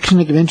is action,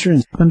 adventure,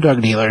 and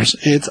drug dealers.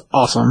 It's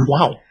awesome.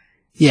 Wow.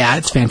 Yeah,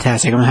 it's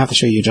fantastic. I'm going to have to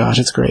show you, Josh.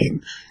 It's great.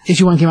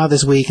 Issue 1 came out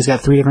this week. It's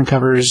got 3 different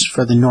covers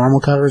for the normal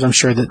covers. I'm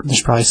sure that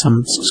there's probably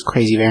some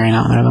crazy variant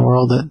out there in the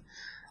world that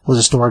was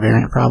a store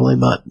variant probably,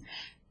 but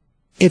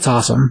it's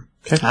awesome.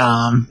 Okay.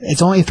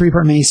 It's only a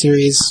 3-part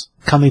miniseries.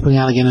 Company putting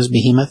out again is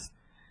Behemoth.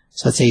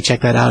 So I'd say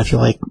check that out if you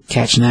like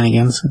cat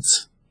shenanigans.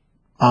 It's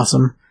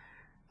awesome.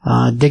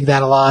 Dig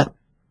that a lot.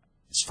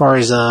 As far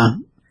as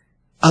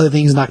other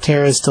things,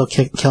 Noctera is still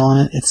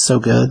killing it. It's so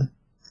good.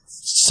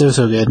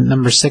 So good.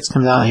 Number 6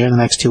 comes out here in the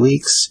next 2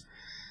 weeks.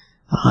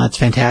 It's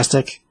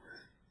fantastic.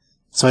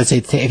 So I'd say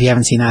if you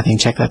haven't seen that thing,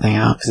 check that thing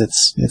out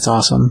because it's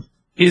awesome.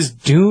 Is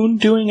Dune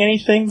doing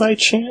anything by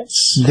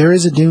chance? There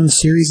is a Dune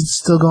series that's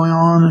still going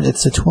on.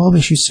 It's a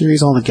 12-issue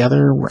series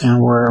altogether,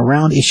 and we're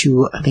around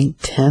issue, I think,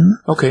 10.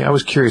 Okay, I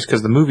was curious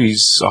because the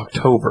movie's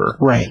October.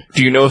 Right.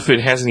 Do you know if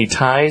it has any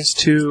ties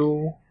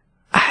to...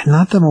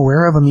 Not that I'm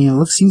aware of. I mean,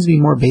 it seems to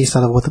be more based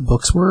out of what the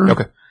books were.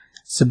 Okay.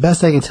 It's the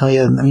best I can tell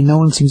you. I mean, no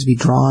one seems to be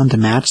drawn to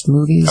match the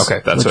movies.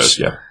 Okay, that's what,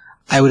 yeah.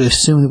 I would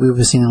assume that we would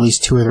have seen at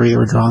least 2 or 3 that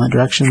were drawn that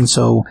direction,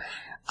 so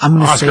I'm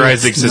going to say Oscar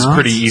Isaacs is not.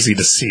 pretty easy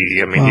to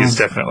see. I mean, he's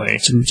definitely...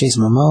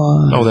 Jason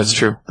Momoa. Oh, that's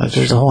true.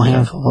 There's a whole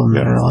handful of them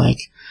that are like...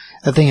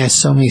 That thing has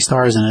so many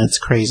stars in it, it's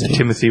crazy.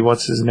 Timothy,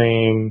 what's his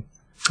name?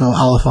 Oh,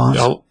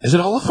 Oliphant. Is it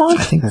Oliphant?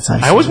 I think that's how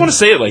you I always want to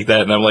say it like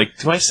that, and I'm like,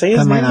 do I say his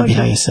that name might not like be that?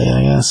 how you say it,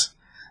 I guess.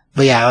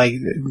 But yeah, like,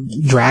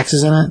 Drax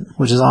is in it,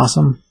 which is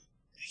awesome.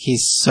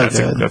 He's so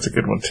good. That's a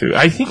good one, too.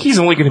 I think he's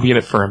only going to be in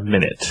it for a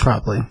minute.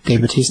 Probably.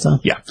 Dave Bautista?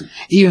 Yeah.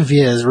 Even if he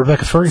is,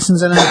 Rebecca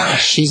Ferguson's in it.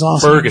 She's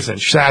awesome. Ferguson.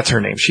 That's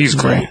her name. She's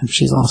great. Yeah,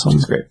 she's awesome.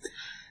 She's great.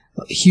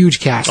 Huge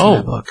cast in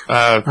that book.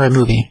 Or a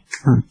movie.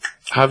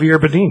 Javier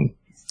Bardem.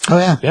 Oh,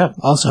 yeah. Yeah.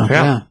 Also,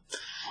 yeah.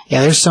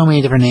 Yeah, there's so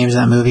many different names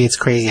in that movie. It's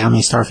crazy how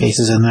many star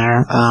faces in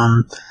there.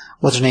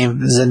 What's her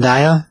name?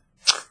 Zendaya?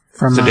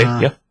 From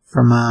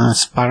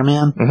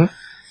Spider-Man? Mm-hmm.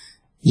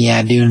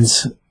 Yeah,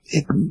 Dune's...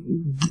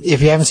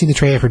 if you haven't seen the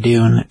trailer for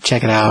Dune,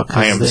 check it out.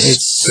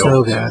 It's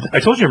so good. I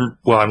told you,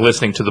 I'm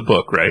listening to the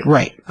book, right?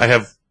 Right. I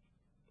have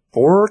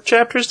 4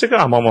 chapters to go.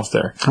 I'm almost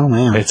there. Oh,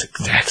 man. It's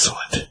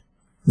excellent.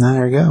 Now,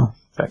 there you go.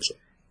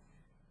 Excellent.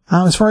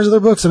 As far as other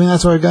books, I mean,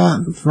 that's what I got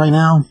right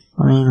now.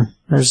 I mean,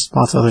 there's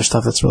lots of other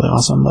stuff that's really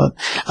awesome, but...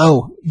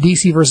 Oh,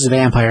 DC versus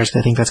Vampires,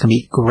 I think that's going to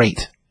be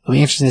great. It'll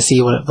be interesting to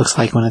see what it looks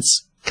like when it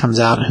comes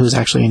out and who's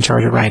actually in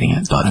charge of writing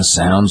it. But That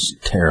sounds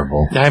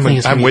terrible.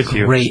 I'm with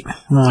you. Great. Oh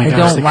my I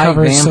gosh, don't like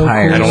vampires. So cool.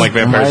 I don't like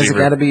vampires Why has it either.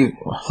 got to be?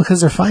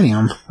 Because they're fighting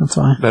them. That's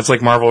why. That's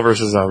like Marvel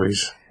versus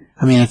zombies.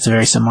 I mean, it's a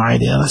very similar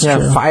idea. That's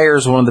true. Fire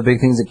is one of the big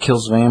things that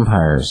kills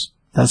vampires.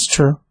 That's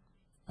true.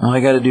 All I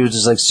got to do is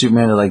just like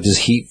Superman to like just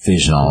heat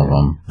vision all of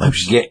them. Like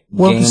game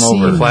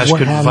over. Flash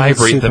could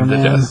vibrate them to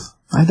death.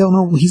 I don't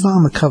know. He's not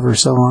on the cover,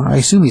 so I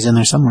assume he's in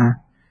there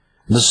somewhere.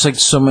 There's like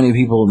so many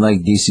people in like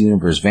DC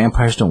Universe.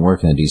 Vampires don't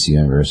work in the DC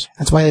Universe.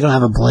 That's why they don't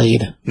have a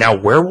blade. Now,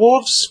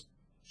 werewolves?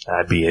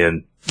 I'd be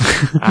in.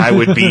 I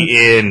would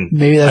be in.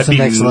 Maybe that's I'd the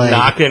be next leg.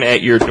 knocking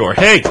at your door.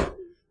 Hey!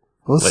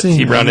 Let's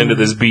Let's run into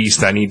this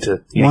beast. I need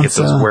to get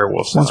those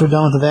werewolves. Once we're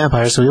done with the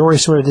vampires, so we already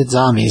sort of did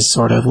zombies,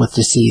 sort of, with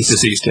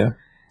Deceased. Yeah.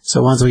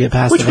 So once we get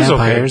past Which the was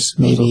vampires,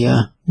 okay. maybe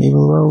the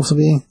werewolves will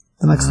be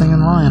the next thing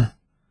in line.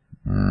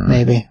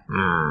 Maybe.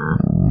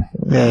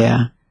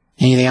 Yeah.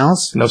 Anything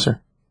else? No, sir.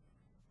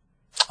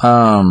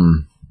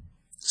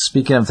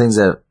 Speaking of things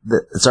that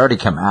it's already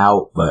come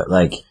out, but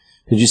like,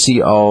 did you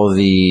see all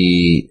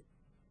the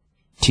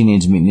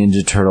Teenage Mutant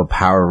Ninja Turtle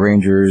Power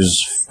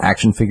Rangers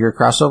action figure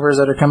crossovers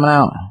that are coming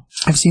out?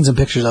 I've seen some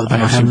pictures of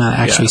them. I have not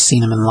actually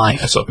seen them in life.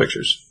 I saw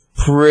pictures.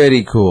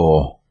 Pretty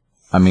cool.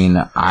 I mean,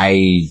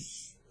 I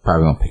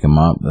probably won't pick them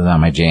up. They're not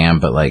my jam,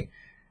 but like,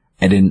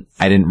 I didn't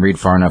read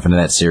far enough into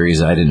that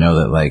series. I didn't know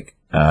that like,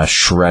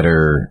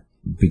 Shredder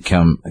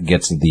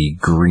gets the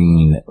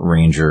Green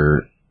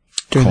Ranger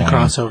During the coin,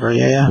 crossover,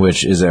 yeah.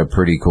 which is a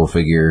pretty cool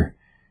figure.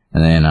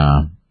 And then,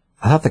 I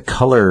thought the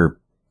color,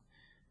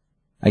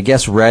 I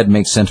guess red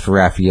makes sense for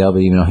Raphael, but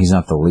even though he's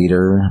not the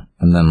leader,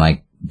 and then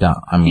like,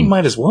 He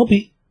might as well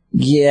be.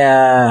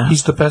 yeah,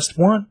 He's the best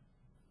one.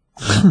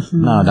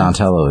 no,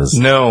 Donatello is.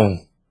 No.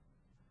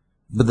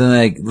 But then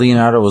like,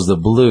 Leonardo was the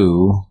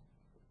blue,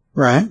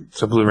 Right.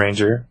 It's a Blue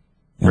Ranger.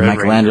 and Red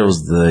Michelangelo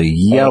was the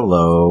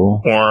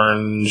yellow,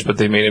 Orange, but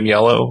they made him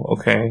yellow.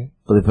 Okay.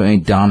 but they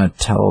put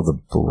Donatello the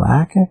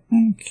black, I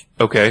think.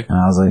 Okay. And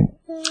I was like,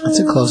 That's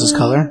the closest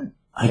color.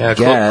 I Yeah,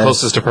 guess.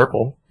 closest to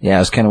purple. Yeah, it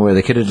was kind of weird.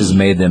 They could have just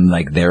made them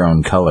like their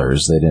own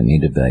colors. They didn't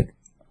need to be like,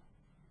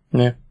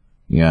 Yeah.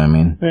 you know what I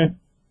mean? Yeah.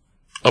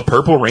 A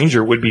purple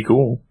Ranger would be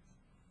cool.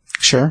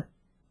 Sure.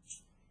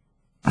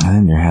 I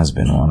think there has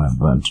been one, a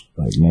bunch,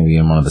 like maybe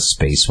in one of the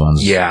space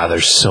ones. Yeah,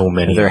 there's so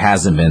many. There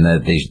hasn't been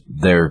that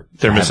they're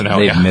missing out,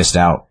 They've yeah. missed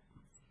out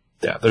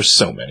Yeah, there's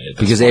so many. at this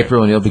because point.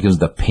 April O'Neil becomes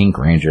the pink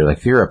ranger. Like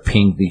if you're a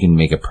pink, you can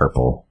make it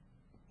purple.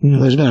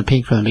 There's been a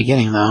pink from the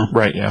beginning, though.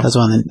 Right, yeah. That's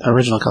one of the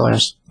original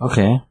colors.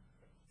 Okay,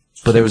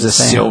 but there was a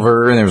Same.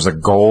 silver and there was a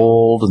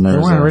gold and there They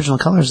was weren't a, original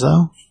colors,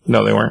 though.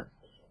 No, they weren't.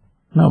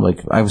 no, like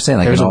I was saying,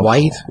 like There was an a all-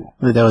 white.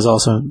 That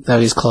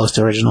was close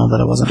to original, but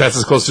it wasn't. That's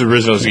as close to the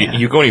original as Yeah.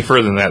 you go any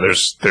further than that.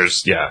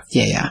 There's yeah.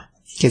 Yeah.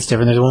 It's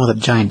different. There's one with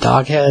a giant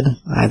dog head.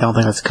 I don't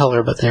think that's a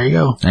color, but there you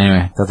go.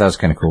 Anyway, thought that was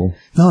kind of cool.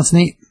 No, it's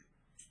neat.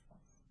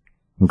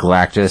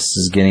 Galactus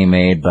is getting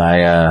made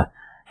by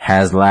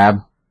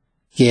HasLab.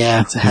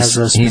 Yeah, it's a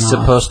Hasbro He's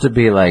spin-off. supposed to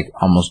be like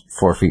almost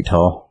 4 feet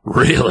tall.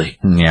 Really?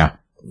 Yeah.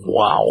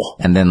 Wow.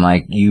 And then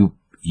like you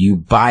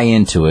buy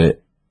into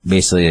it.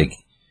 Basically, like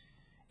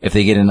if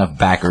they get enough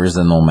backers,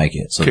 then they'll make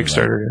it. So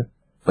Kickstarter, yeah.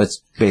 But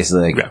it's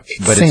basically like, Yeah.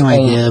 but Same it's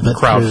idea, but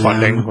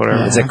crowdfunding,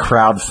 whatever. It's a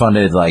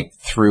crowdfunded like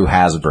through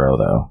Hasbro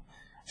though.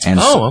 And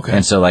okay.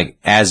 And so like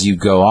as you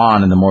go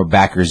on and the more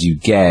backers you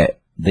get,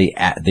 they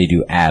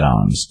do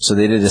add-ons. So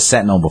they did a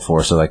Sentinel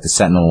before. So like the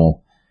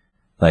Sentinel,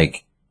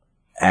 like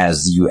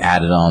as you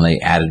added on, they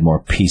added more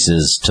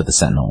pieces to the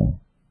Sentinel.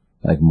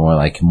 Like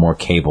more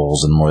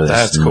cables and more this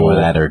That's and cool. more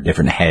that, or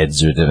different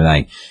heads or different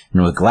like.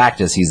 And with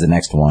Galactus, he's the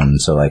next one.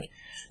 So like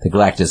the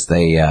Galactus,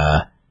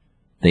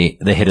 they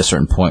hit a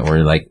certain point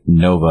where like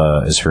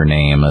Nova is her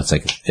name. It's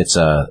like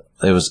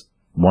it was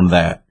one of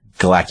the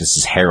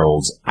Galactus's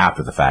heralds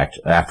after the fact,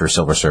 after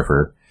Silver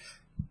Surfer.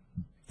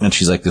 And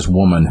she's like this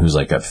woman who's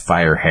like got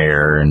fire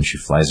hair and she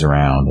flies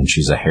around and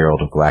she's a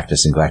herald of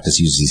Galactus, and Galactus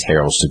uses these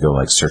heralds to go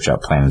like search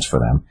out planets for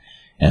them.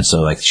 And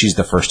so like she's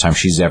the first time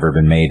she's ever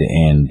been made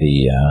in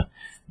the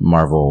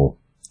Marvel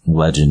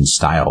Legends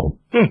style.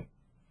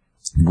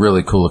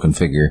 Really cool looking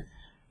figure.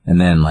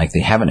 And then like they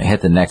haven't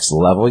hit the next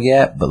level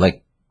yet, but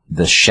like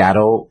the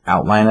shadow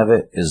outline of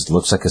it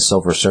looks like a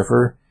Silver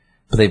Surfer.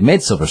 But they've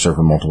made Silver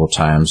Surfer multiple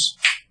times.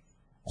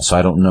 So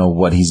I don't know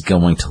what he's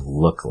going to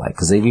look like.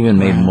 Because they've even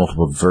made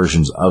multiple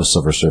versions of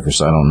Silver Surfer,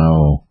 so I don't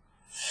know.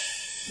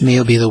 Maybe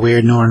it'll be the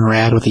weird Norrin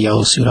Rad with the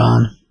yellow suit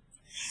on.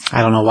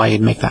 I don't know why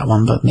you'd make that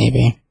one, but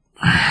maybe.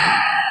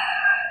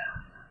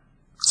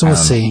 So we'll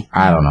see.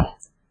 I don't know.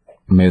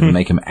 Maybe they'll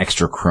make him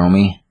extra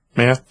chromy.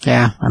 Yeah.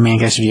 Yeah, I mean, I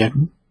guess if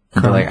you...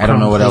 But like, I don't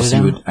know what else I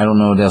don't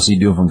know what else you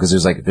do with him, because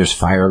there's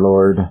Fire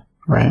Lord,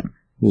 Right.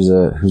 who's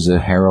a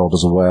herald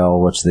as well,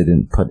 which they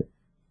didn't put.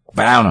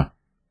 But I don't know.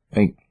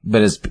 Like,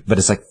 but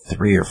it's like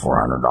 $300 or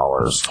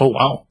 $400. Oh,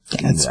 wow.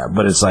 Yeah,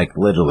 but it's like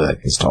literally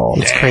like this tall.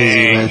 It's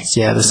crazy, but it's,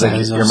 the It's like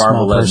size of your a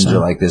Marvel small Legends person.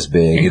 are like this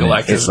big. And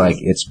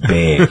it's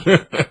big.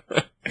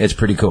 It's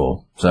pretty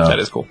cool. So That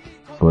is cool.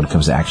 But when it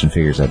comes to action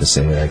figures, I have to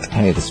say like,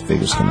 hey, this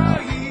figure's coming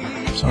out.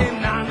 So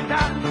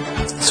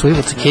Sweet,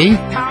 what's the key?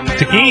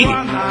 Taki!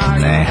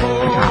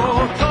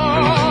 nah.